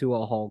turns into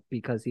a Hulk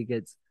because he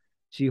gets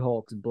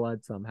She-Hulk's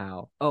blood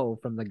somehow. Oh,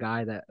 from the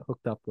guy that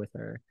hooked up with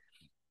her.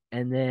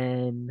 And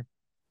then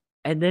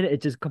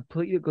it just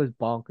completely goes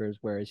bonkers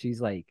where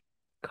she's like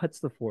cuts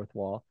the fourth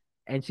wall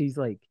and she's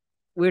like,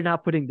 we're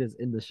not putting this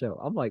in the show.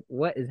 I'm like,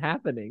 what is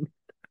happening?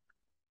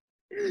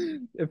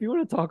 If you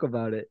want to talk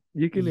about it,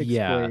 you can Yeah.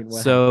 explain what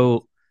happens.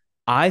 So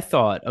I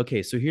thought,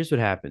 okay, so here's what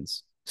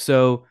happens.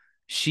 So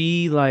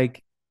she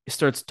like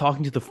starts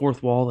talking to the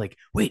fourth wall, like,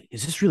 wait,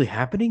 is this really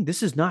happening?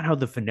 This is not how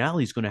the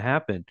finale is going to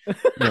happen.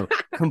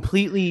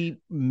 Completely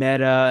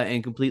meta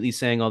and completely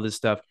saying all this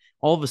stuff.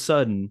 All of a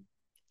sudden,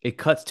 it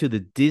cuts to the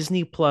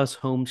Disney Plus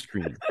home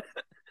screen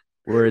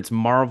where it's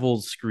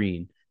Marvel's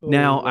screen. Oh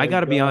Now, I my got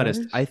to be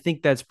honest, I gosh.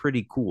 think that's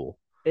pretty cool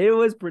It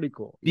was pretty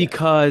cool. Yes.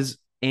 because,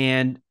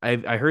 and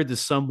I heard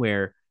this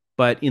somewhere,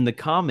 but in the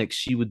comics,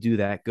 she would do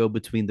that, go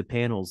between the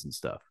panels and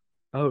stuff.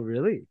 Oh,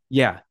 really?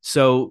 Yeah.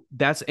 So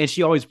that's, and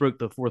she always broke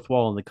the fourth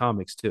wall in the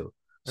comics too.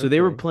 So they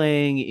were Okay.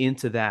 playing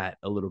into that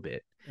a little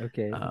bit.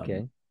 Okay. Um,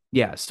 Okay.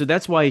 yeah. So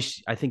that's why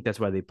I think that's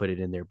why they put it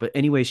in there. But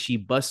anyway, she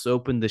busts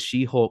open the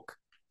She Hulk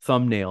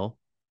thumbnail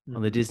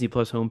on the Hmm. Disney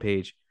Plus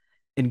homepage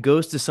and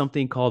goes to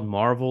something called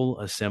Marvel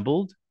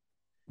Assembled,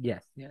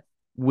 Yes. Yes.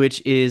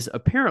 which is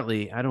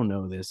apparently, I don't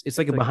know this, it's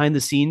like It's a like, behind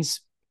the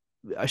scenes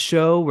a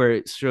show where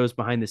it shows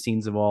behind the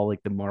scenes of all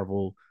like the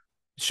Marvel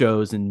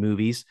shows and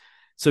movies.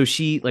 So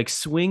she like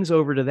swings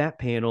over to that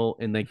panel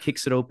and like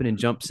kicks it open and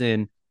jumps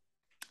in.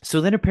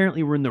 So then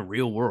apparently we're in the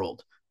real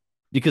world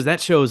because that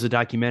show is a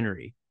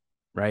documentary,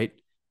 right?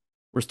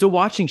 We're still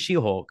watching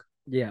She-Hulk,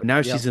 yep. but now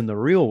Yep. she's in the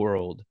real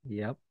world.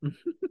 Yep.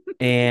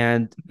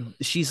 And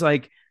she's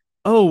like,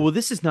 oh, well,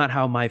 this is not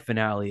how my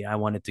finale I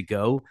want it to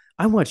go.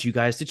 I want you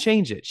guys to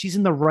change it. She's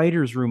in the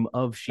writer's room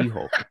of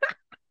She-Hulk.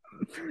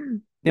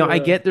 Now, I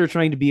Uh, get they're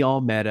trying to be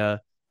all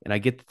meta, and I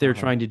get that they're uh-huh.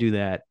 trying to do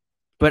that,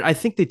 but I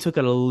think they took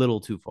it a little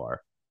too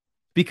far.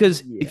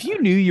 Because if Yeah.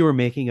 you knew you were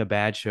making a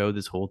bad show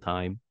this whole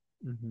time,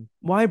 Hmm.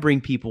 why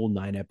bring people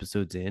 9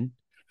 episodes in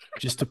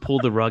just to pull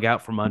the rug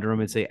out from under them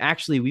and say,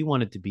 actually, we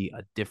want it to be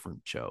a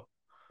different show?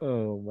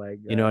 Oh my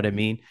You know what I gosh.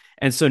 mean?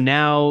 And so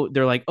now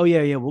they're like, oh,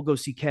 yeah, yeah, we'll go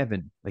see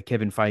Kevin, like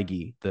Kevin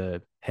Feige,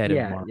 the head of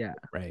Yeah. Marvel, Yeah.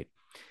 right?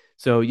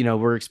 So,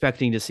 we're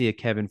expecting to see a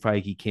Kevin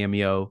Feige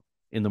cameo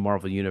in the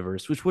Marvel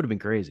universe, which would have been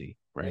crazy,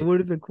 It right? would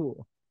have been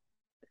cool.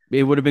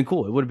 It would have been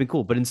cool. It would have been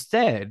cool. But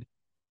instead,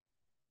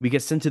 we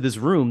get sent to this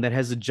room that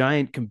has a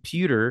giant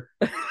computer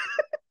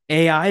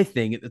AI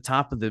thing at the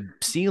top of the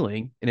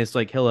ceiling. And it's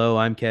like, hello,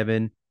 I'm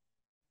Kevin.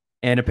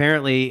 And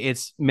apparently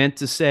it's meant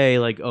to say,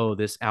 like, oh,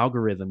 this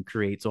algorithm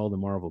creates all the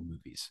Marvel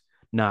movies,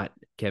 not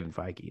Kevin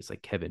Feige. It's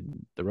like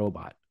Kevin the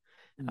robot.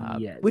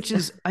 Yes. Which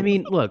is, I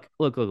mean, look.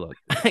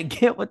 I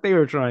get what they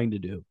were trying to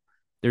do.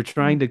 They're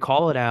trying to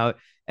call it out.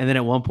 And then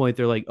at one point,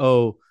 they're like,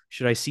 oh,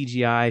 should I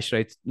CGI?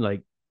 Should I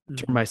like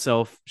turn Hmm.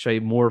 myself? Should I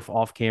morph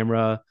off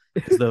camera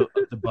because of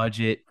the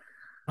budget?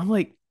 I'm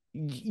like,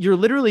 you're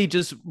literally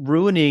just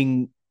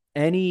ruining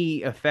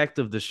any effect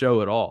of the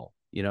show at all,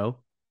 you know?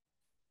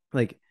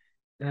 Like,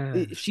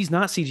 Uh, she's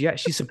not CGI.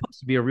 She's supposed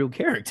to be a real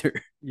character.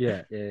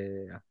 yeah. Yeah.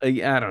 Yeah. Yeah.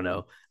 Like, I don't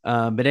know.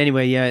 But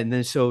anyway, yeah. And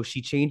then so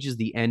she changes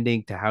the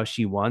ending to how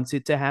she wants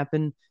it to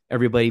happen.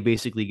 Everybody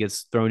basically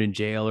gets thrown in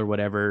jail or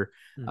whatever.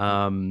 Hmm.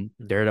 Hmm.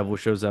 Daredevil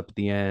shows up at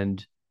the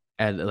end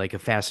at like a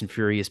Fast and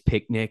Furious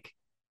picnic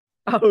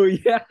Oh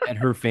yeah. at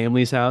her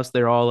family's house.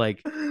 They're all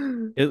like,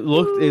 it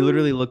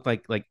literally looked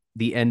like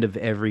the end of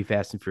every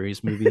Fast and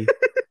Furious movie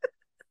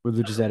where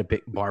they're just at a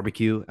big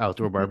barbecue,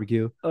 outdoor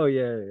barbecue. Oh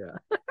yeah.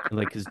 Yeah. And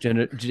like, because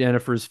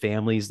Jennifer's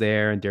family's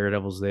there and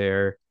Daredevil's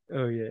there.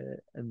 Oh yeah.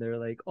 And they're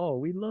like, "Oh,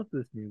 we love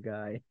this new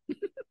guy."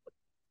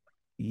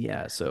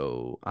 Yeah,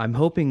 so I'm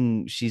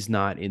hoping she's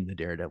not in the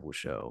Daredevil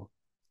show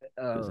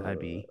because I'd Uh,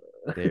 be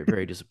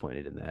very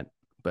disappointed in that.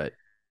 But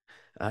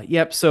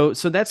yep. So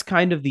that's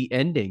kind of the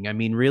ending. I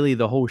mean, really,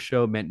 the whole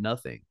show meant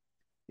nothing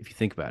if you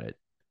think about it.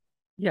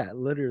 yeah,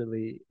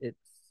 literally it's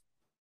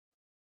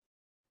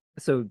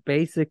so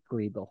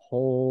basically the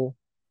whole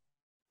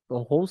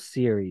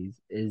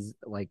series is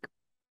like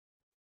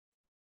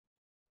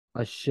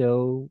a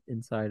show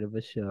inside of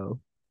a show,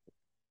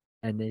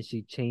 and then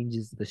she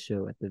changes the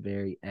show at the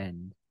very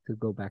end to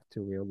go back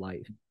to real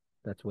life.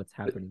 That's what's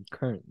happening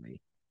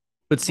currently.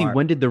 But see, Mar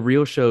when did the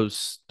real show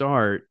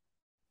start?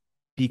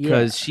 Yeah.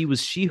 Because she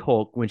was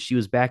She-Hulk when she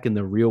was back in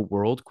the real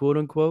world, quote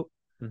unquote.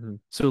 Hmm.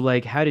 So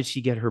like, how did she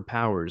get her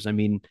powers? I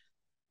mean,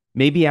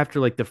 maybe after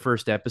like the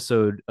first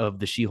episode of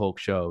the She-Hulk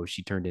show,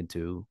 she turned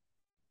into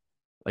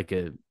like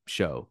a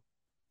show.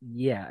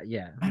 Yeah,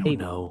 yeah, I don't maybe.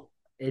 know.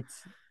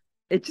 It's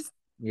it just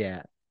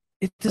yeah.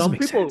 It doesn't Some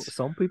make people sense.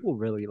 some people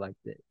really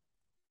liked it.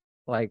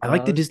 Like I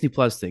like the Disney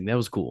Plus thing. That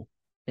was cool.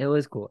 it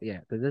was cool.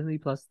 Yeah, the Disney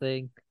Plus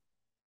thing,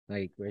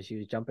 like where she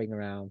was jumping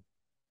around,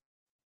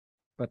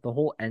 but the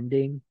whole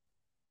ending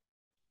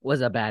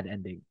was a bad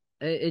ending.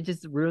 It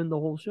just ruined the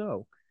whole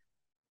show.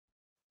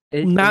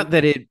 It Not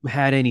that it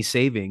had any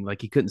saving,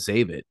 like he couldn't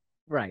save it.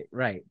 right,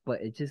 right,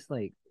 but it just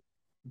like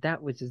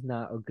that was just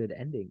not a good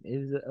ending.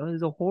 It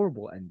was a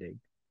horrible ending.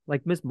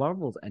 Like Miss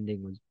Marvel's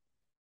ending was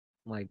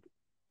like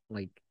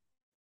like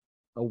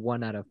a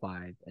 1 out of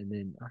 5, and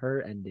then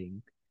her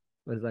ending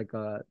was like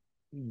a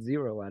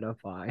 0 out of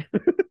 5.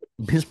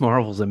 Miss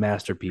Marvel's a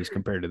masterpiece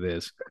compared to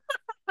this.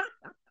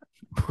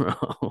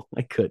 Bro,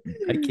 I couldn't.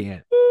 I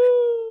can't.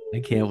 I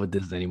can't with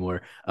this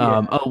anymore.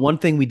 Yeah. Oh, one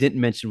thing we didn't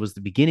mention was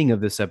the beginning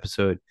of this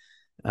episode.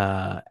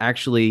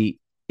 Actually,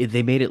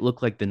 they made it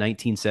look like the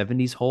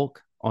 1970s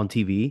Hulk on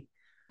TV.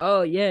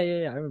 Oh yeah.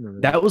 I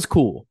remember that. That was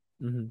cool.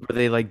 Hmm. Where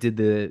they like did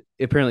the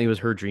apparently it was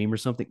her dream or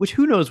something, which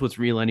who knows what's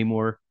real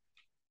anymore.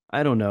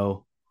 I don't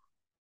know,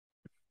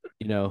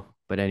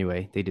 but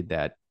anyway, they did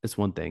that. That's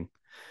one thing.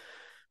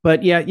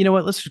 But yeah, you know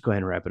what? Let's just go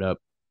ahead and wrap it up.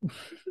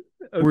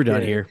 We're done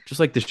Okay. here. Just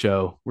like the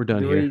show. We're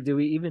done here. Do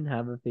we even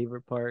have a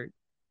favorite part?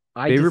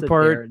 I just Favorite said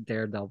part,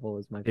 Daredevil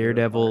is my favorite part.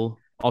 Daredevil.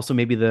 Also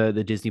maybe the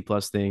Disney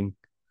Plus thing.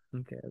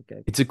 Okay.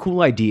 It's a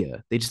cool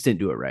idea. They just didn't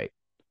do it right.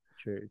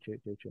 True.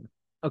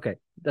 Okay. And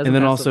Doesn't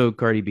then pass the also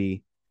Cardi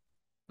B.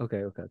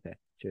 okay.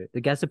 True.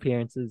 The guest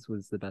appearances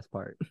was the best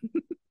part.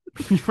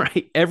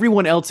 Right.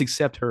 Everyone else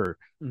except her.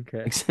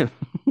 Okay. Except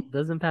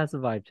Doesn't pass the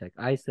vibe check.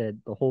 I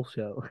said the whole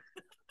show.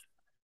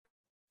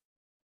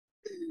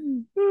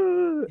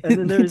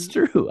 And then it's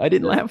true. I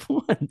didn't there, laugh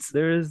once.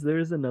 there's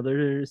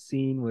another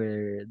scene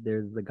where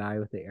there's the guy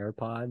with the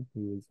AirPod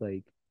who was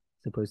like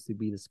supposed to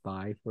be the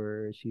spy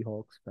for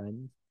She-Hulk's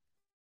friends.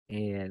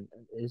 And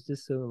it's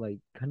just so like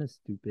kind of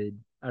stupid.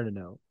 I don't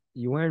know.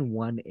 You're wearing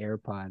one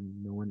AirPod.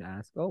 No one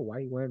asked, "Oh, why are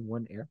you wearing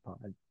one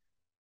AirPod?"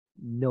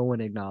 No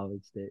one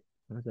acknowledged it.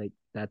 I was like,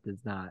 that does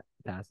not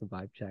pass the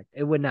vibe check.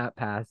 It would not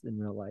pass in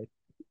real life.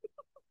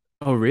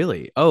 Oh,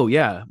 really? Oh,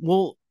 yeah.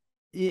 Well,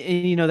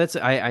 that's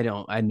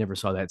I never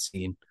saw that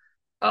scene.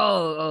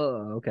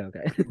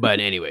 Okay. But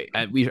anyway,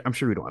 I'm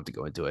sure we don't have to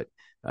go into it.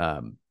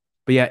 But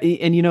yeah,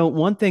 and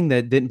one thing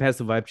that didn't pass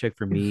the vibe check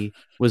for me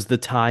was the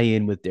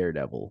tie-in with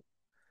Daredevil.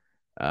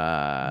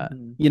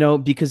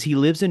 Mhm. Because he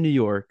lives in New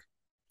York,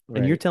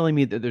 and you're Right. telling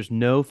me that there's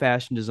no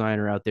fashion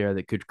designer out there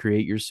that could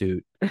create your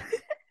suit.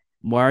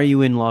 Why are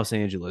you in Los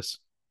Angeles?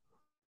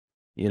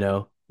 You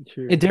know, and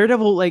True.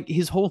 Daredevil, like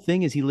his whole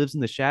thing is he lives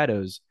in the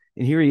shadows,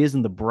 and here he is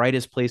in the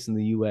brightest place in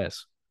the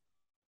U.S.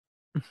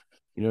 You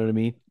know what I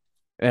mean?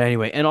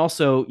 Anyway, and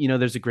also,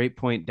 there's a great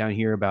point down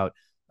here about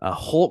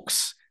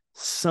Hulk's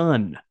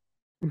son,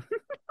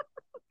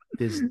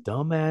 this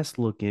dumbass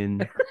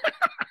looking,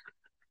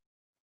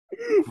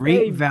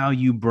 great Hey,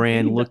 value be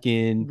brand ni-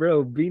 looking.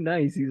 bro, be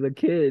nice. He's a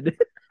kid.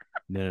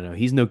 No.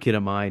 He's no kid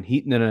of mine.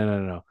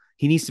 No.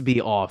 He needs to be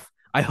off.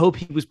 I hope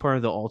he was part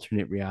of the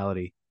alternate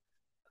reality.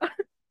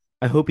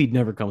 I hope he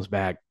never comes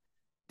back.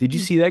 Did you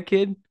see that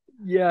kid?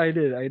 Yeah, I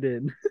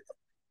did.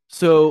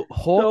 So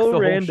Hulk, So the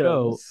whole random.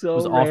 show, So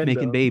was off making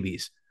random.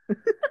 babies.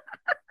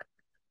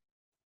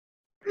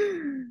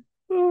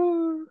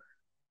 Oh,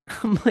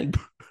 I'm like,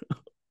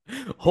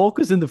 Hulk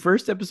was in the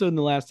first episode and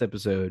the last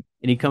episode,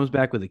 and he comes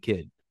back with a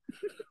kid.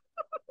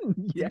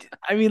 yeah.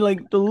 I mean,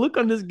 like the look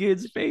on this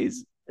kid's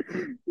face.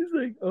 He's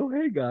like, oh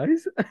hey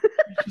guys.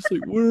 He's just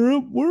like,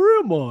 where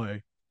am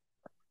I?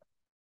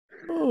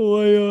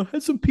 Oh, I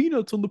had some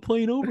peanuts on the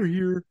plane over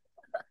here.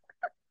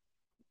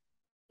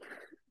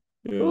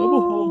 Yeah, I'm a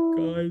Hulk,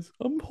 Oh, guys.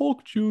 I'm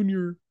Hulk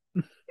Jr.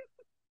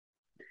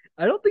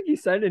 I don't think he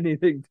said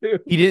anything too.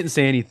 He didn't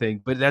say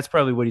anything, but that's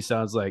probably what he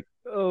sounds like.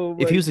 Oh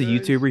If he my was a gosh.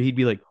 YouTuber, he'd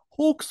be like,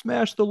 Hulk,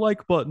 smash the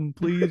like button,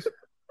 please. That's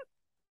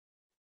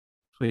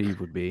what he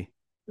would be.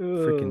 Oh,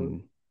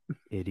 Freaking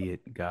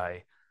idiot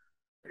guy.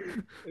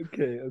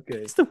 okay.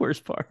 That's the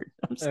worst part.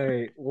 I'm All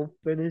sorry. right, we'll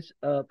finish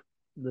up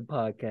the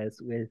podcast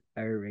with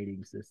our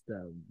rating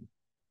system.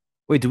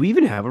 Wait, do we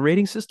even have a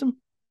rating system?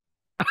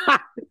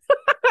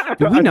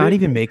 Did we I not think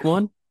even make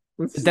one?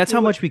 let's just That's do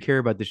how like much we care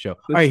about this show. All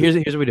let's right, just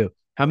here's what we do.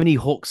 How many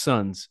Hulk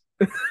sons?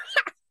 I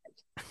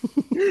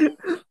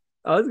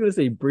was gonna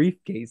say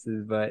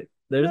briefcases, but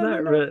there's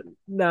not No. really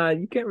nah,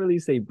 you can't really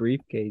say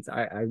briefcase.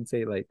 I would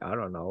say like I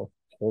don't know,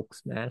 Hulk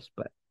smash,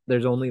 but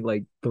there's only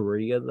like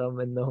three of them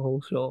in the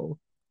whole show.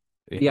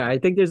 Yeah, Yeah. I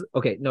think there's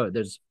okay, no,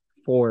 there's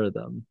four of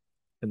them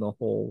in the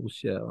whole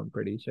show, I'm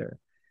pretty sure.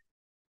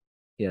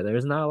 Yeah,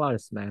 there's not a lot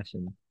of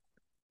smashing.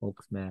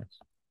 Hulk smash.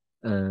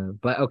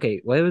 But okay,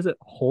 what was it?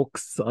 Hulk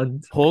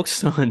sons. Hulk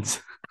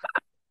sons.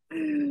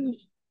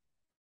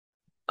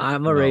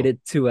 I'm gonna rate No.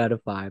 it 2 out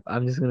of 5.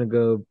 I'm just gonna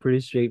go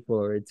pretty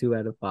straightforward, 2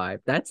 out of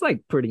 5. That's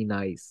like pretty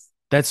nice.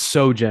 That's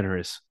so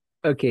generous.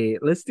 Okay,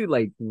 let's do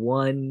like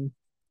 1.5.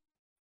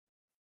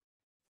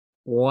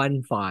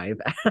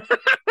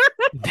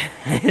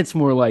 It's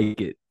more like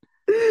it.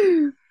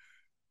 I'm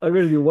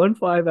gonna do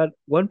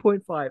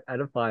 1.5 out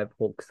of 5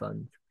 Hulk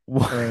sons.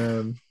 What?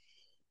 Um,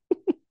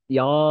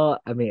 y'all,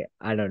 I mean,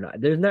 I don't know.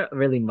 There's not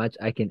really much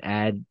I can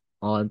add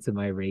on to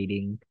my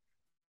rating.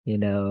 You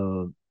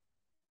know,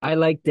 I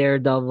like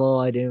Daredevil.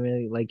 I didn't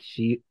really like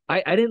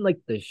I didn't like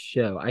the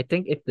show. I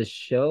think if the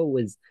show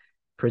was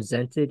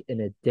presented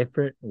in a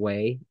different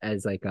way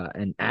as like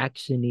an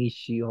actiony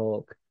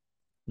She-Hulk,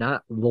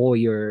 not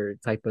lawyer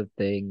type of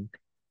thing,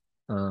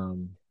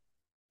 um,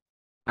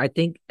 I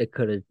think it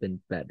could have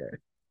been better.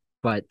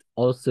 But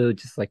also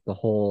just like the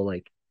whole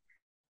like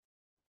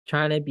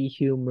trying to be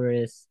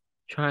humorous,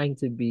 trying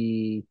to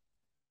be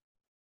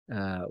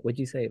what'd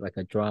you say, like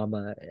a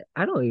drama?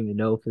 I don't even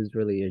know if it's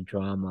really a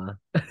drama.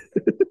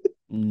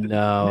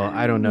 No,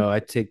 I don't know. I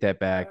take that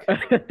back.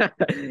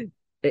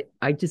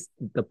 I just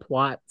the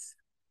plot.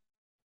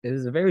 It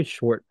was a very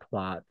short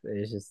plot.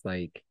 It's just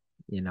like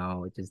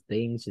just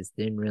things just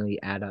didn't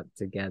really add up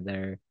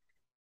together.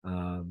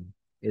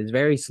 It was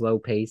very slow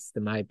paced,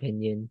 in my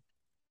opinion.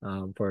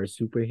 For a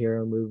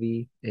superhero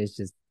movie, it's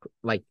just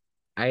like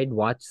I'd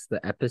watch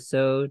the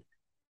episode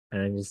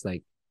and I'm just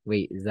like,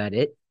 wait, is that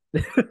it?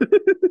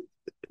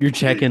 You're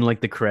checking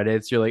like the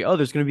credits. You're like, oh,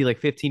 there's gonna be like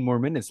 15 more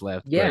minutes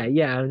left, Yeah, but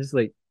yeah. I'm just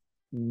like,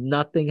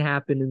 nothing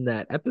happened in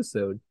that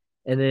episode.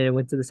 And then it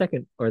went to the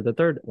second or the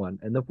third one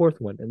and the fourth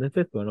one and the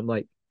fifth one. I'm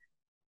like,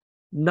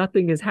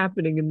 nothing is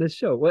happening in this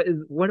show.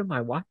 What am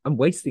I watching? I'm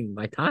wasting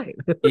my time.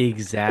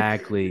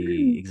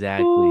 exactly,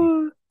 exactly.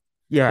 Oh,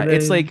 Yeah, and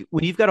it's then like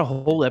when you've got a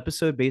whole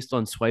episode based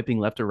on swiping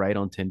left or right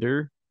on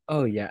Tinder,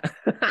 oh yeah.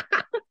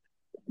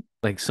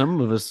 like some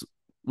of us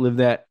live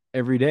that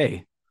every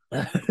day.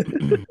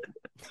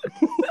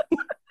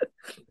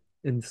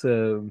 And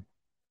so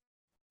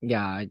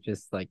yeah, I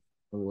just like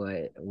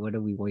what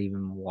are we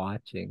even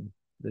watching?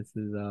 This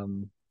is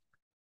um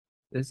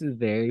this is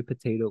very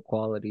potato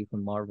quality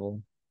from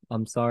Marvel.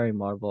 I'm sorry,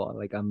 Marvel.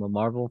 Like I'm a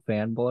Marvel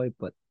fanboy,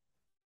 but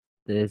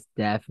this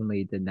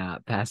definitely did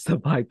not pass the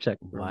vibe check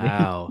for me.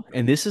 Wow.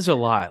 And this is a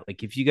lot.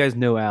 Like if you guys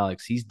know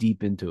Alex, he's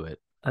deep into it.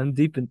 I'm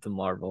deep into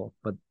Marvel,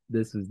 but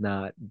this was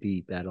not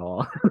deep at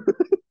all.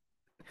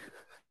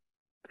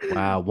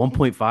 Wow,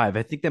 1.5.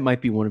 I think that might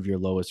be one of your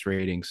lowest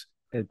ratings.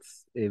 It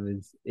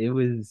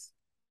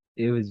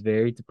was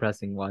very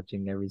depressing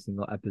watching every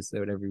single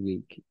episode every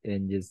week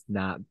and just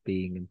not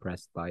being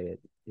impressed by it.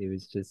 It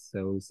was just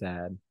so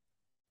sad.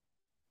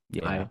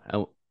 Yeah.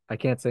 I I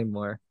can't say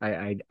more.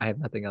 I have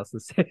nothing else to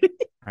say.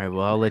 All right,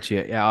 well, I'll let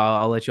you. Yeah,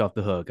 I'll let you off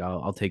the hook.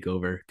 I'll take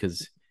over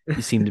because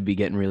you seem to be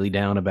getting really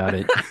down about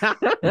it.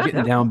 You're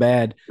getting down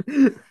bad.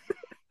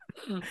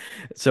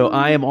 So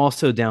I am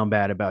also down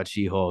bad about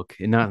She-Hulk,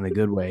 and not in a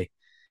good way.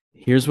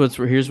 Here's what's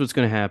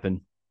going to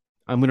happen.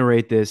 I'm going to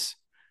rate this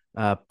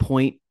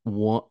point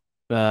one,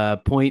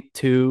 point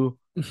two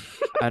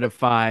out of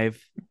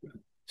five.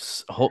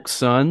 Hulk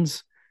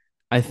Sons.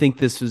 I think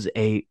this was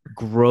a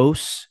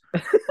gross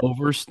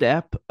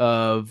overstep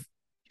of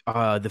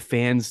the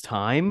fans'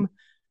 time.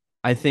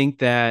 I think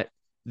that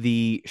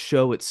the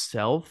show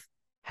itself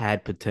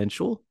had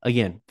potential.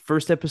 Again,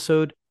 first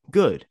episode,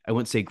 good. I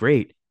wouldn't say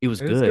great. It was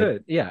It was good.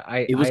 good. Yeah,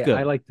 It was I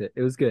good. liked it.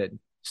 It was good.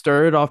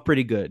 Started off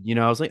pretty good.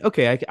 I was like,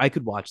 okay, I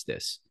could watch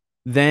this.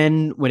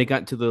 Then when it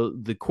got to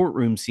the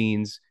courtroom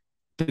scenes,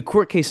 the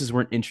court cases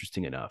weren't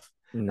interesting enough.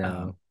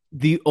 No.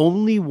 The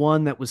only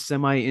one that was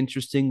semi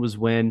interesting was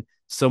when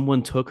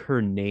someone took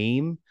her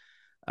name.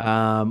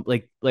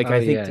 Like Oh I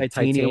think yeah,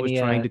 Titania was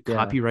trying Titania. to Yeah.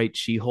 copyright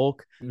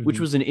She-Hulk, which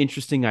Hmm. was an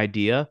interesting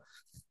idea.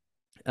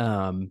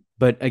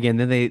 But again,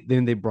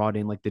 then they brought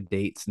in like the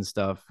dates and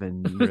stuff,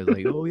 and they're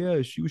like, oh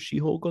yeah, she was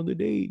She-Hulk on the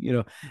date.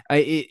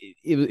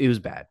 It was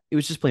bad. It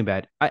was just plain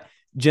bad.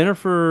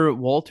 Jennifer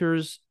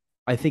Walters,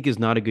 I think, is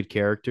not a good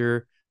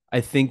character.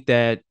 I think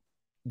that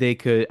they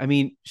could. I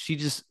mean,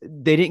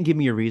 they didn't give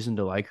me a reason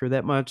to like her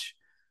that much.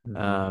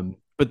 Hmm.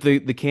 But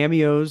the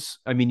cameos,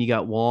 I mean, you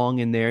got Wong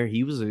in there.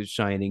 He was a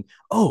shining.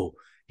 Oh,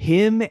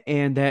 him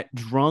and that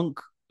drunk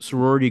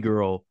sorority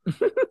girl.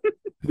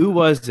 Who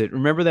was it?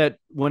 Remember that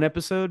one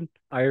episode?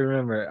 I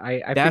remember. I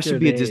That forget should her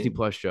be a Disney name.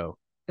 Plus show.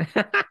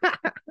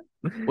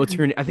 What's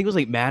her name? I think it was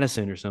like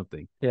Madison or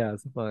something. Yeah,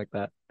 something like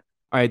that.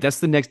 All right, that's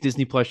the next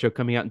Disney Plus show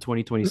coming out in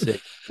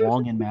 2026.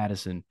 Wong and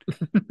Madison.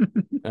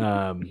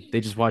 They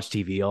just watch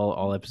TV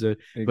all episode.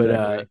 But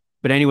Exactly.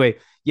 but anyway,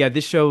 yeah,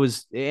 this show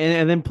is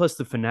and then plus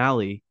the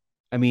finale.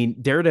 I mean,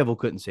 Daredevil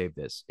couldn't save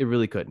this. It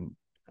really couldn't.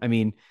 I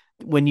mean,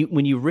 when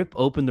you rip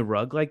open the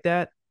rug like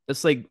that,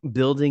 that's like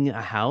building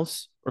a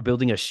house or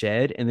building a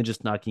shed and then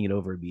just knocking it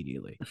over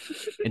immediately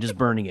and just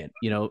burning it,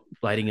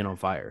 lighting it on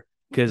fire.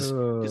 Because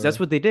Uh, that's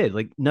what they did.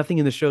 Like nothing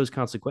in the show is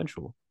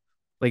consequential.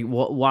 Like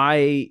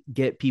why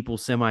get people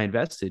semi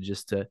invested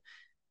just to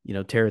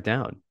tear it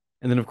down?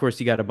 And then of course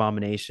you got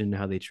Abomination,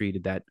 how they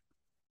treated that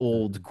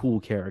old mhm. cool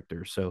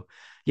character. So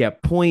yeah,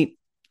 point.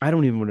 I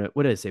don't even want to.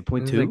 What did I say? It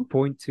Point was like two?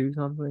 point two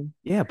something.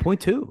 Yeah,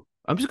 point two.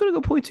 I'm just gonna go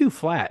point two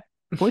flat.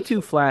 Point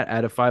two flat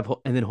out of five,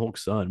 and then Hulk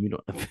Sun. We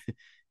don't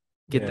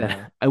get Yeah.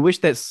 that. I wish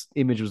that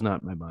image was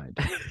not in my mind.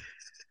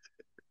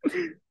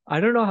 I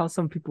don't know how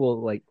some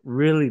people like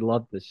really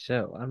love the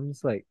show.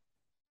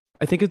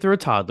 I think if they're a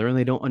toddler and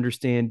they don't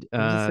understand, I'm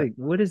just like,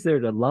 what is there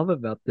to love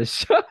about this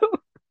show?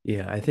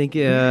 yeah, I think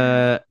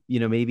maybe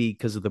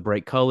because of the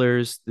bright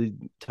colors, the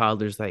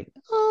toddler's like,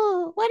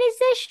 oh, what is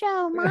this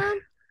show, mom?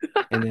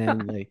 And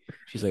then like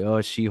she's like, oh,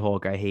 it's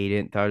She-Hulk. I hate it.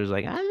 And toddler's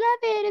like, I love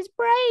it. It's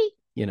bright.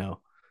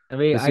 I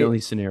mean, That's the only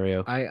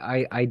scenario.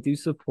 I do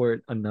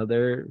support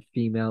another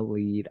female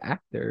lead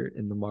actor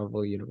in the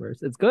Marvel universe.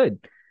 It's good,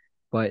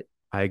 but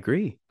I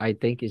agree. I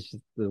think it's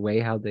just the way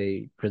how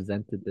they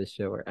presented the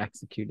show or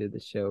executed the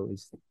show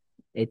is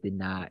it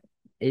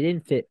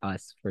didn't fit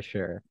us for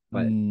sure.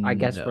 But I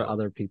guess for No.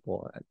 other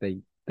people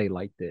they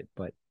liked it,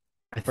 but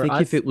I for think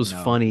if us, it was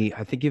no. funny,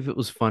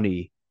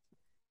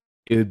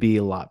 it would be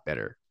a lot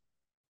better.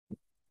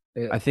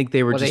 Uh, I think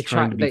they were well, just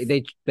trying to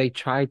be. they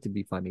tried to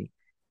be funny.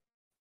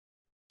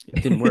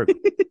 It didn't work.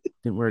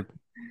 Didn't work.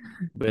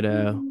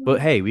 But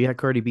hey, we had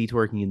Cardi B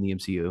twerking in the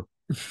MCU.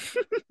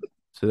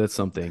 So that's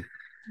something.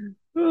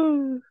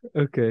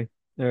 Okay.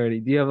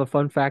 Alrighty. Do you have a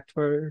fun fact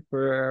for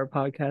our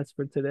podcast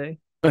for today?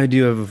 I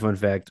do have a fun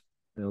fact.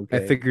 I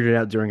Okay. figured it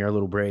out during our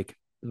little break.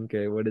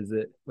 Okay. What is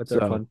it? What's our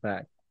So, fun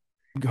fact?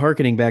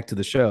 harkening back to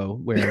the show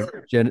where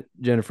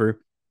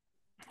Jennifer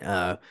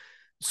uh,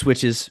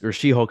 switches, or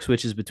She-Hulk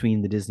switches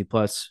between the Disney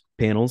Plus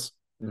panels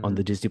on Hmm.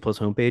 the Disney Plus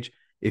homepage.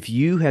 If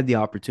you had the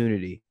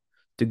opportunity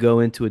to go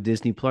into a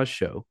Disney Plus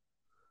show,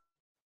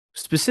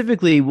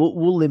 specifically,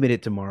 we'll limit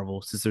it to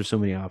Marvel since there's so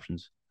many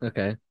options.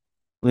 Okay.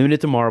 Limit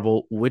it to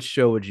Marvel. Which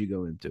show would you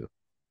go into?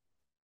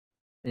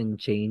 And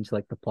change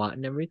like the plot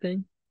and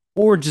everything?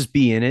 Or just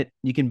be in it.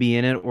 You can be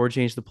in it or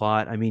change the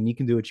plot. I mean, you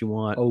can do what you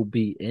want. Oh,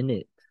 be in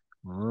it.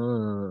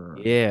 Ah.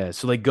 Yeah.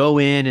 So like go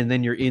in and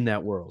then you're in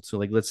that world. So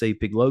like let's say you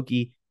pick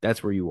Loki,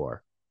 that's where you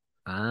are.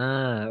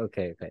 Ah,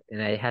 okay, okay.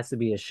 And it has to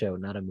be a show,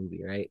 not a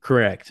movie, right?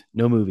 Correct.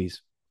 No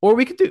movies. Or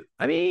we could do.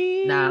 I Nah,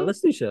 mean, let's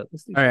do show.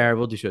 Let's do all show. right,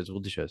 we'll do shows. We'll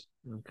do shows.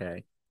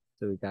 Okay.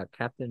 So we got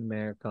Captain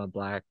America,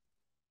 Black.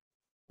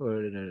 Oh,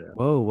 no, no, no.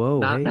 Whoa, whoa,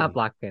 Not hey.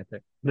 Black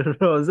Panther. No, no,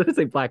 no. I was gonna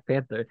say Black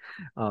Panther.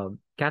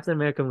 Captain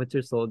America,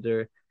 Winter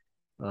Soldier.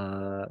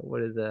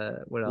 What is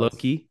what else?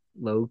 Loki,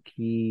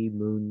 Loki,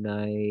 Moon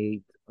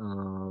Knight,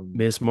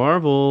 Miss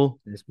Marvel,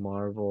 Miss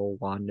Marvel,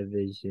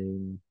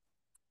 WandaVision,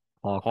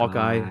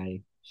 Hawkeye. Hawkeye,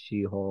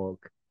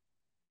 She-Hulk,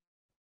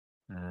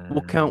 We'll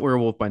uh, count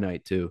Werewolf by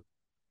Night too.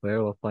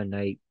 Werewolf by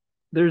Night.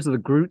 There's the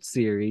Groot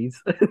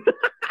series.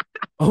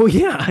 Oh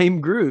yeah,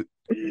 I'm Groot.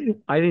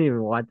 I didn't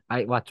even watch.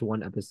 I watched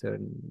one episode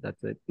and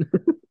that's it.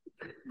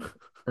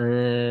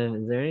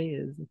 Is there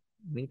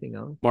anything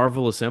else?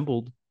 Marvel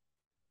Assembled.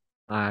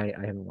 I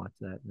haven't watched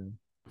that. No.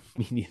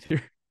 Me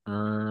neither.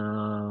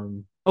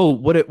 Um. Oh,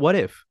 what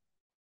if?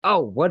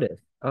 Oh, what if?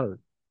 Oh,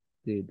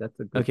 dude, that's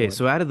a good Okay, one.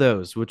 so out of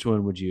those, which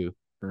one would you?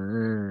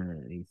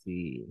 Let me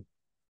see.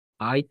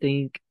 I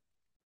think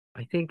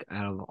I think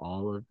out of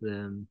all of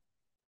them,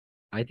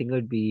 I think it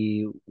would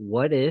be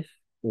What If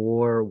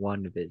or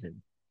WandaVision.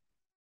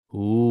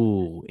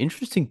 Ooh,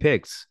 interesting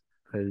picks.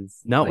 Because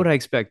Not what I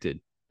expected.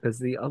 because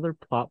the other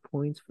plot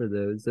points for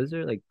those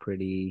are like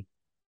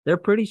they're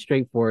pretty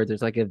straightforward.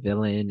 There's like a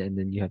villain and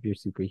then you have your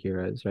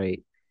superheroes,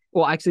 right?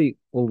 Well, actually,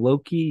 well,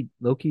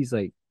 Loki's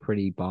like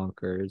pretty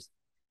bonkers.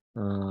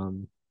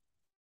 Um,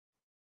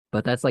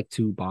 but that's like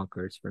too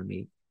bonkers for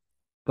me.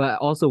 But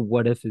also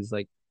What If is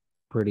like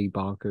pretty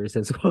bonkers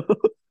as well.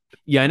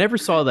 Yeah, I never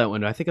saw that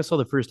one. I think I saw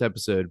the first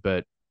episode,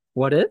 but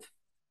What If?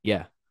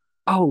 yeah.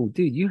 Oh,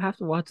 dude, you have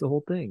to watch the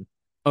whole thing.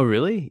 Oh,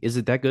 really? Is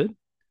it that good?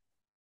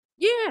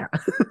 Yeah.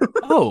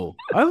 Oh,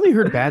 I only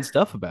heard bad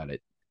stuff about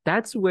it.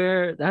 That's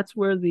where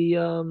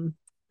the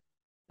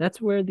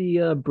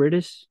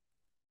British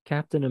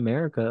Captain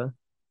America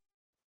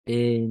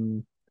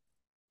in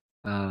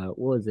what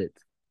was it?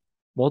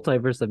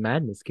 Multiverse of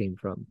Madness came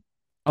from.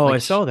 Oh, I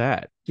Like saw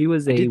that. she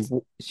was I a did.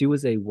 she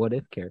was a what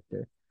if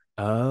character.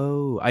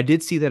 Oh, I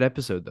did see that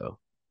episode though.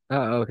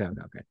 Oh, okay,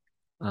 okay,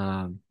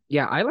 okay.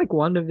 Yeah, I like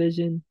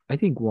WandaVision. I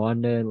think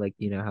Wanda, like,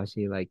 how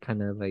she like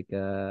kind of like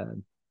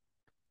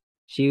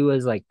she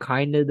was like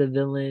kind of the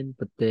villain,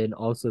 but then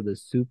also the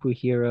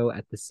superhero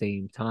at the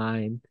same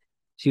time.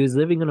 She was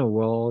living in a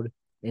world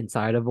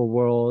inside of a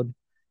world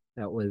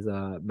that was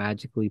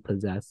magically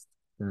possessed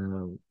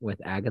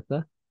with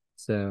Agatha.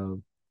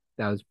 So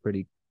that was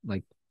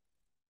like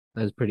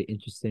that was pretty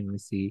interesting to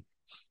see.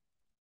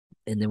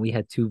 And then we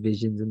had two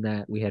visions in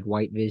that. We had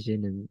White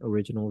Vision and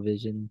Original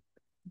Vision.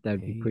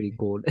 That'd be pretty Hey.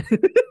 cool.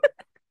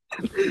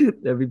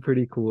 That'd be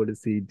pretty cool to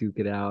see duke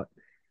it out.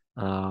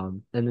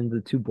 And then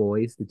the two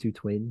boys, the two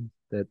twins,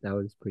 that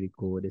was pretty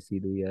cool to see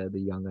the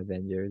young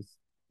Avengers,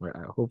 or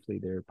hopefully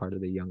they're part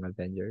of the young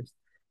Avengers.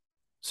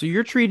 So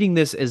you're treating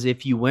this as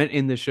if you went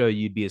in the show,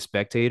 you'd be a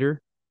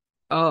spectator.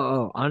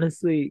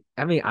 Honestly,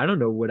 I mean, I don't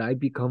know. Would I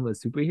become a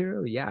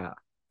superhero? Yeah,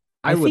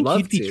 I I would think love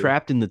you'd be to.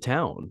 trapped in the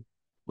town.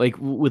 Like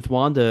with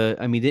Wanda,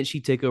 I mean, didn't she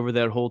take over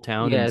that whole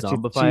town and Yeah, she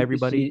zombify she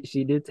everybody? she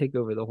she did take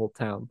over the whole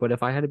town. But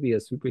if I had to be a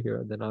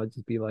superhero, then I would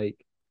just be like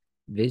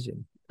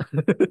Vision.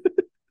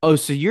 Oh,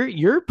 so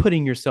you're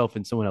putting yourself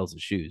in someone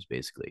else's shoes,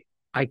 basically.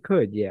 I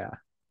could, yeah,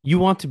 You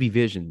want to be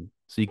Vision,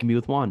 so you can be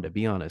with Wanda.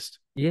 Be honest.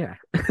 yeah.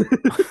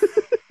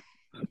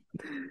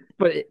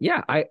 But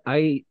yeah,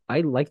 I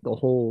like the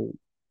whole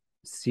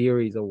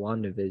series of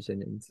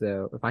WandaVision, and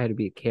so if I had to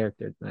be a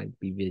character, then I'd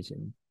be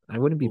Vision. I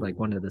wouldn't be like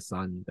one of Ooh, the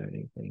sons or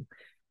anything.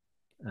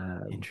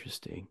 Um,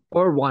 interesting.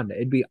 or Wanda.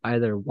 It'd be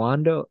either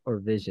Wanda or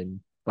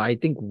Vision. But I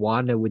think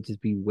Wanda would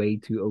just be way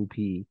too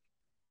OP.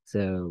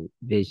 So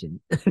Vision.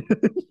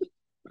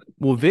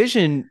 Well,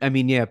 Vision, I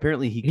mean, yeah,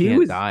 apparently he He can't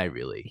was die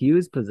really. he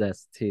was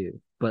possessed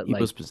too. But He like,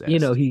 was possessed.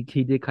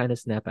 he did kind of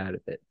snap out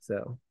of it.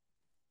 So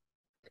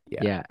Yeah.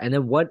 yeah. And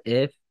then what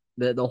if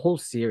the whole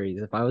series,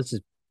 if I was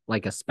just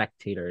like a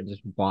spectator and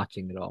just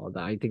watching it all,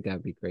 I think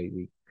that'd be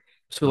crazy.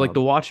 So like the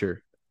Um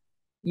Watcher.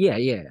 yeah,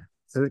 yeah.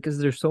 So because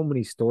there's so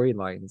many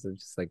storylines of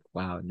just like,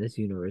 wow, in this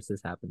universe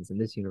this happens, in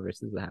this universe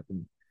this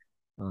happens.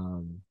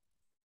 Um,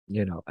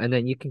 and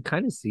then you can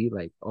kind of see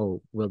like,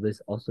 oh, will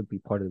this also be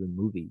part of the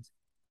movies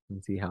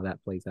and see how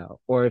that plays out,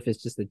 or if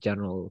it's just a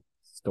general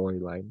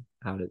storyline?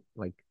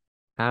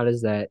 How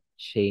does that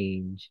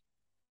change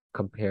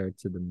compared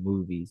to the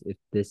movies? If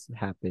this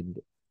happened,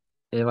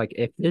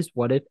 if this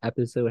what if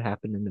episode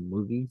happened in the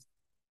movies,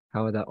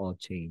 how would that all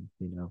change?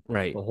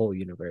 Right. The whole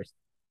universe.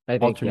 I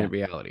think yeah, Alternate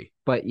reality.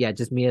 but yeah,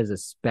 just me as a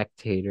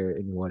spectator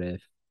in what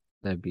if,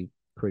 that'd be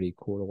pretty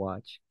cool to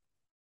watch.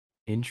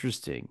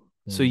 Interesting.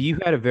 So Yeah. you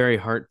had a very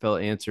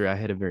heartfelt answer. I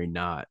had a very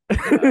not.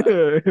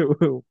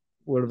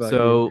 What about you?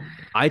 So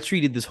I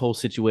treated this whole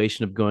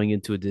situation of going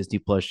into a Disney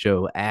Plus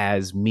show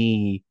as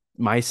me,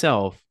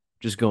 myself,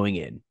 just going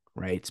in,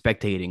 right?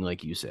 Spectating,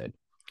 like you said.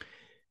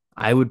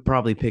 I would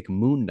probably pick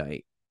Moon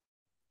Knight.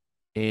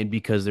 And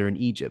because they're in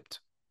Egypt,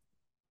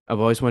 I've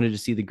always wanted to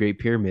see the Great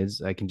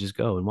Pyramids. I can just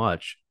go and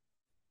watch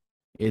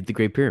at the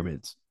Great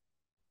Pyramids.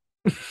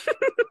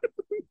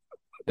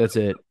 That's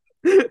it.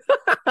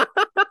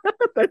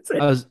 That's it.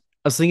 I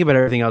was thinking about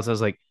everything else. I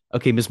was like,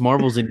 okay, Miss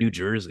Marvel's in New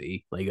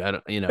Jersey. Like I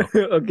don't,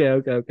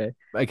 Okay.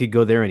 I could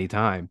go there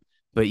anytime.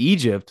 But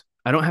Egypt,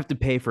 I don't have to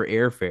pay for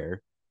airfare.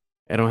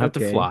 I don't have to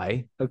Okay.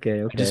 fly.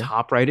 Okay. I just Okay.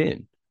 hop right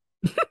in.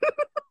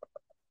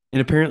 And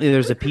apparently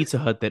there's a Pizza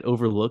Hut that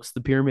overlooks the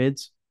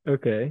pyramids,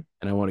 Okay.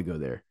 and I want to go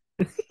there.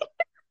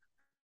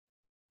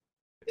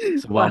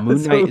 So while Wow. Moon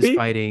So Knight is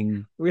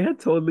fighting, we had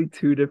totally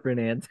two different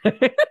answers.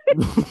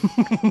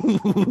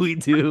 we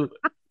do.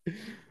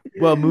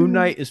 Well, Moon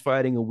Knight is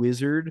fighting a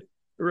wizard,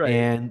 Right.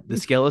 and the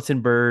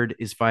skeleton bird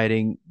is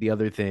fighting the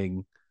other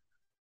thing.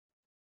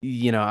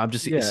 I'm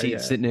just Yeah. Yeah.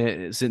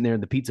 sitting there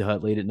in the Pizza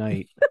Hut late at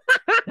night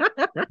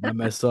by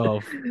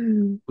myself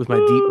with my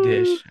deep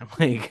dish. I'm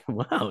like,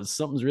 wow,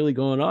 something's really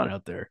going on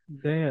out there.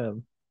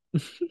 Damn.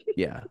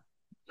 Yeah,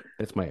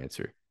 that's my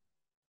answer.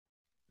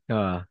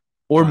 Uh,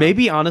 Or wow.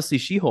 maybe honestly,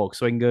 She-Hulk,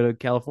 so I can go to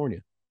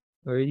California.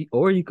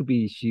 Or you could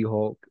be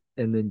She-Hulk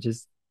and then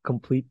just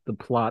complete the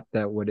plot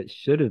that what it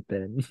should have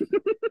been.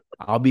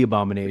 I'll be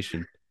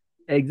Abomination.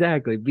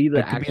 Exactly. Be I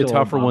the could be a actual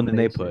tougher one than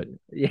they put. abomination.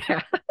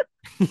 Yeah.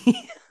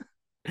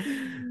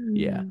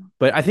 Yeah,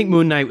 but I think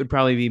Moon Knight would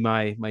probably be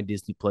my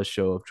Disney Plus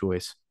show of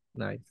choice.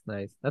 Nice,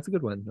 nice. That's a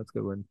good one. That's a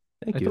good one.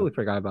 I Thank totally you.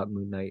 forgot about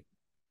Moon Knight.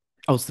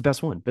 Oh, it's the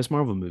best one, best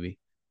Marvel movie.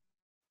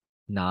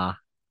 Nah.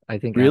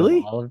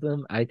 Really?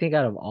 I think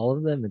out of all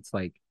of them, it's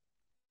like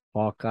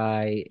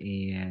Hawkeye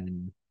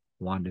and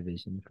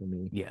WandaVision for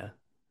me. Yeah,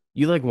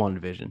 you like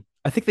WandaVision.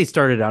 I think they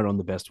started out on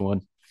the best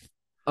one.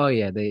 Oh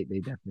yeah, they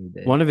definitely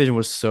did. WandaVision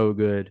was so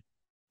good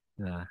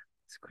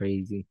It's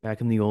crazy.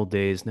 back in the old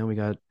days. Now we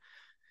got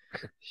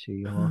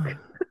She-Hulk.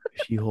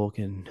 She-Hulk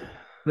and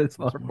That's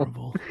Ms. horrible.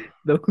 Marvel.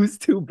 Those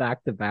two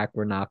back to back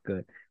were not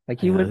good. Like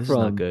he Yeah, went this is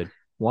not from good.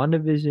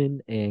 WandaVision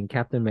and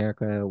Captain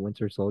America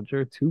Winter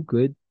Soldier,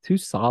 two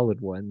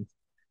solid ones.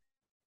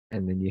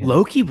 And then you had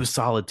Loki was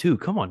solid too.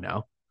 Come on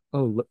now.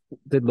 oh,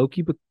 did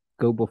Loki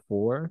go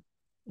before or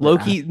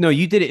Loki, after no,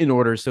 you did it in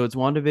order. So it's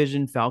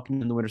WandaVision,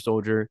 Falcon and the Winter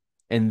Soldier,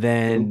 and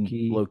then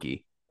Loki?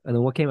 Loki. And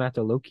then what came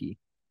after Loki?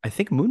 I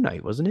think Moon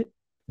Knight, wasn't it?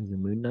 Was it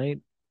Moon Knight?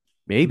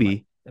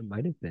 Maybe. It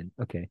might have been.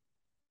 Okay.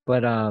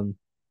 But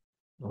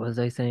what was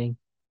I saying?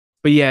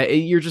 But yeah,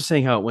 you're just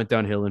saying how it went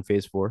downhill in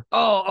phase four.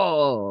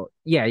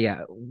 Yeah,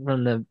 yeah.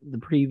 From the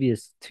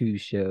previous two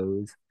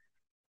shows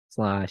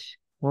slash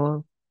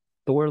well,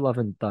 Thor Love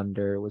and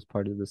Thunder was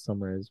part of the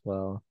summer as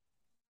well.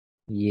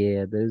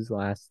 Yeah, those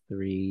last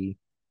three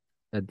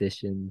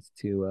additions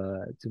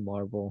to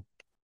Marvel.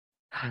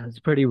 It's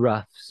pretty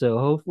rough. So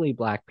hopefully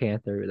Black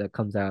Panther that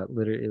comes out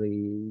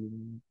literally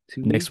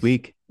two Next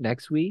weeks week.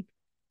 next week.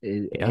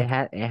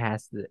 Yeah.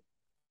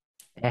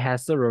 It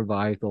has to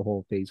revive the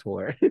whole phase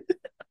four.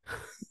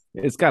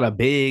 It's got a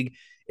big,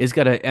 it's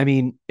got a, I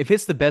mean, if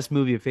it's the best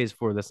movie of phase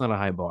four, that's not a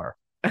high bar.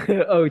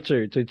 Oh,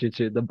 true.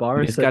 The I bar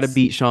mean, is it's got set. to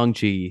beat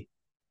Shang-Chi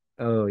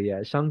Oh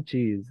yeah, Shang-Chi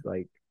is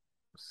like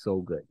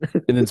so good.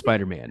 and then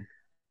Spider-Man.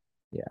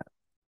 Yeah,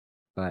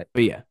 but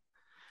But yeah, I'm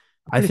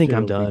I pretty think sure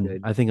I'm it'll be done.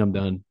 good. I think I'm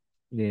done.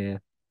 Yeah,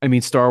 I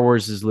mean, Star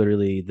Wars is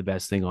literally the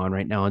best thing on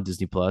right now on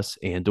Disney Plus.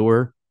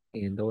 Andor,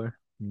 Andor.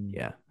 Mm.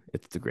 yeah,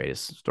 it's the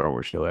greatest Star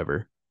Wars show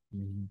ever.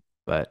 Mm.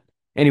 But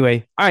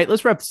anyway, all right,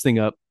 let's wrap this thing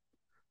up.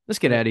 Let's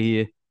get Uh, out of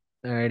here.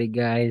 Alrighty,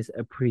 guys.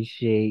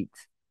 Appreciate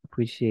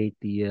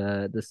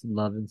the this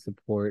love and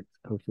support.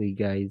 Hopefully, you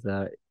guys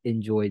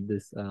enjoyed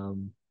this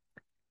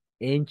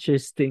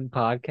interesting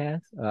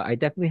podcast. I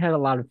definitely had a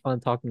lot of fun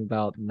talking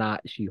about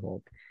not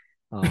She-Hulk.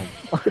 Um,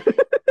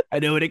 I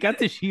know when it got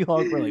to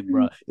She-Hulk, we're like,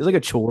 bro, it's like a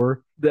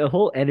chore. the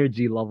whole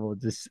energy level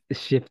just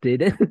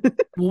shifted.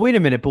 Well, wait a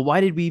minute, but why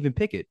did we even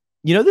pick it?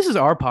 This is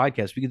our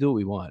podcast. We can do what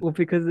we want. Well,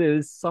 because it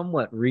was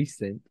somewhat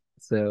recent.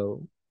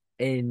 So,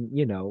 and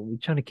we're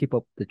trying to keep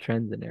up the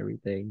trends and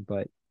everything,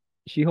 but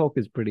She-Hulk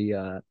is pretty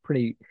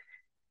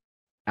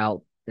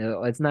out.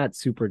 It's not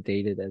super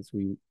dated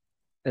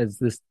as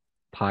this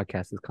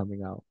podcast is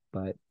coming out,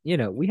 but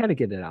we had to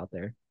get it out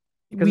there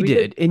because We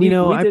did. And we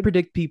I did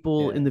predict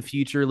people in yeah. the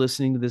future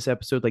listening to this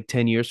episode like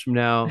 10 years from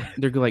now,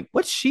 they're like,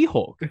 what's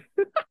She-Hulk?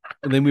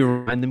 And then we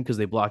remind them because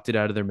they blocked it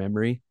out of their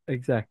memory,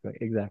 Exactly.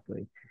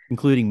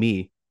 including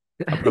me.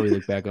 I'll probably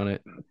look back on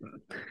it.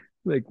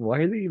 Like, why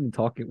are they even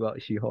talking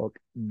about She-Hulk?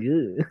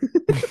 Good.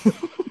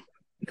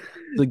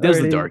 Like, there's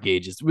the Dark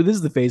Ages. This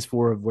is the phase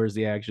 4 of Where's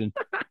the Action.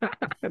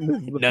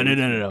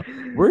 No.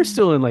 We're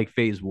still in like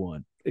phase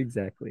 1.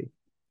 Exactly.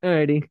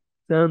 Alrighty.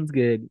 Sounds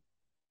good.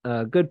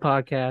 Good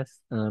podcast.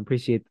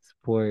 Appreciate the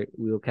support.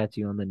 We'll catch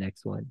you on the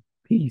next one.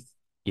 Peace.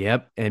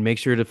 Yep. And make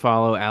sure to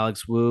follow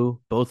Alex Wu,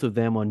 both of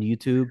them on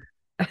YouTube.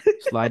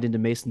 Slide into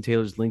Mason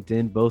Taylor's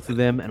LinkedIn, both of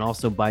them, and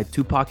also buy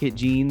 2 pocket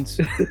jeans.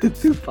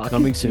 2 pocket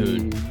coming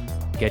soon. jeans.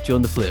 Catch you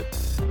on the flip.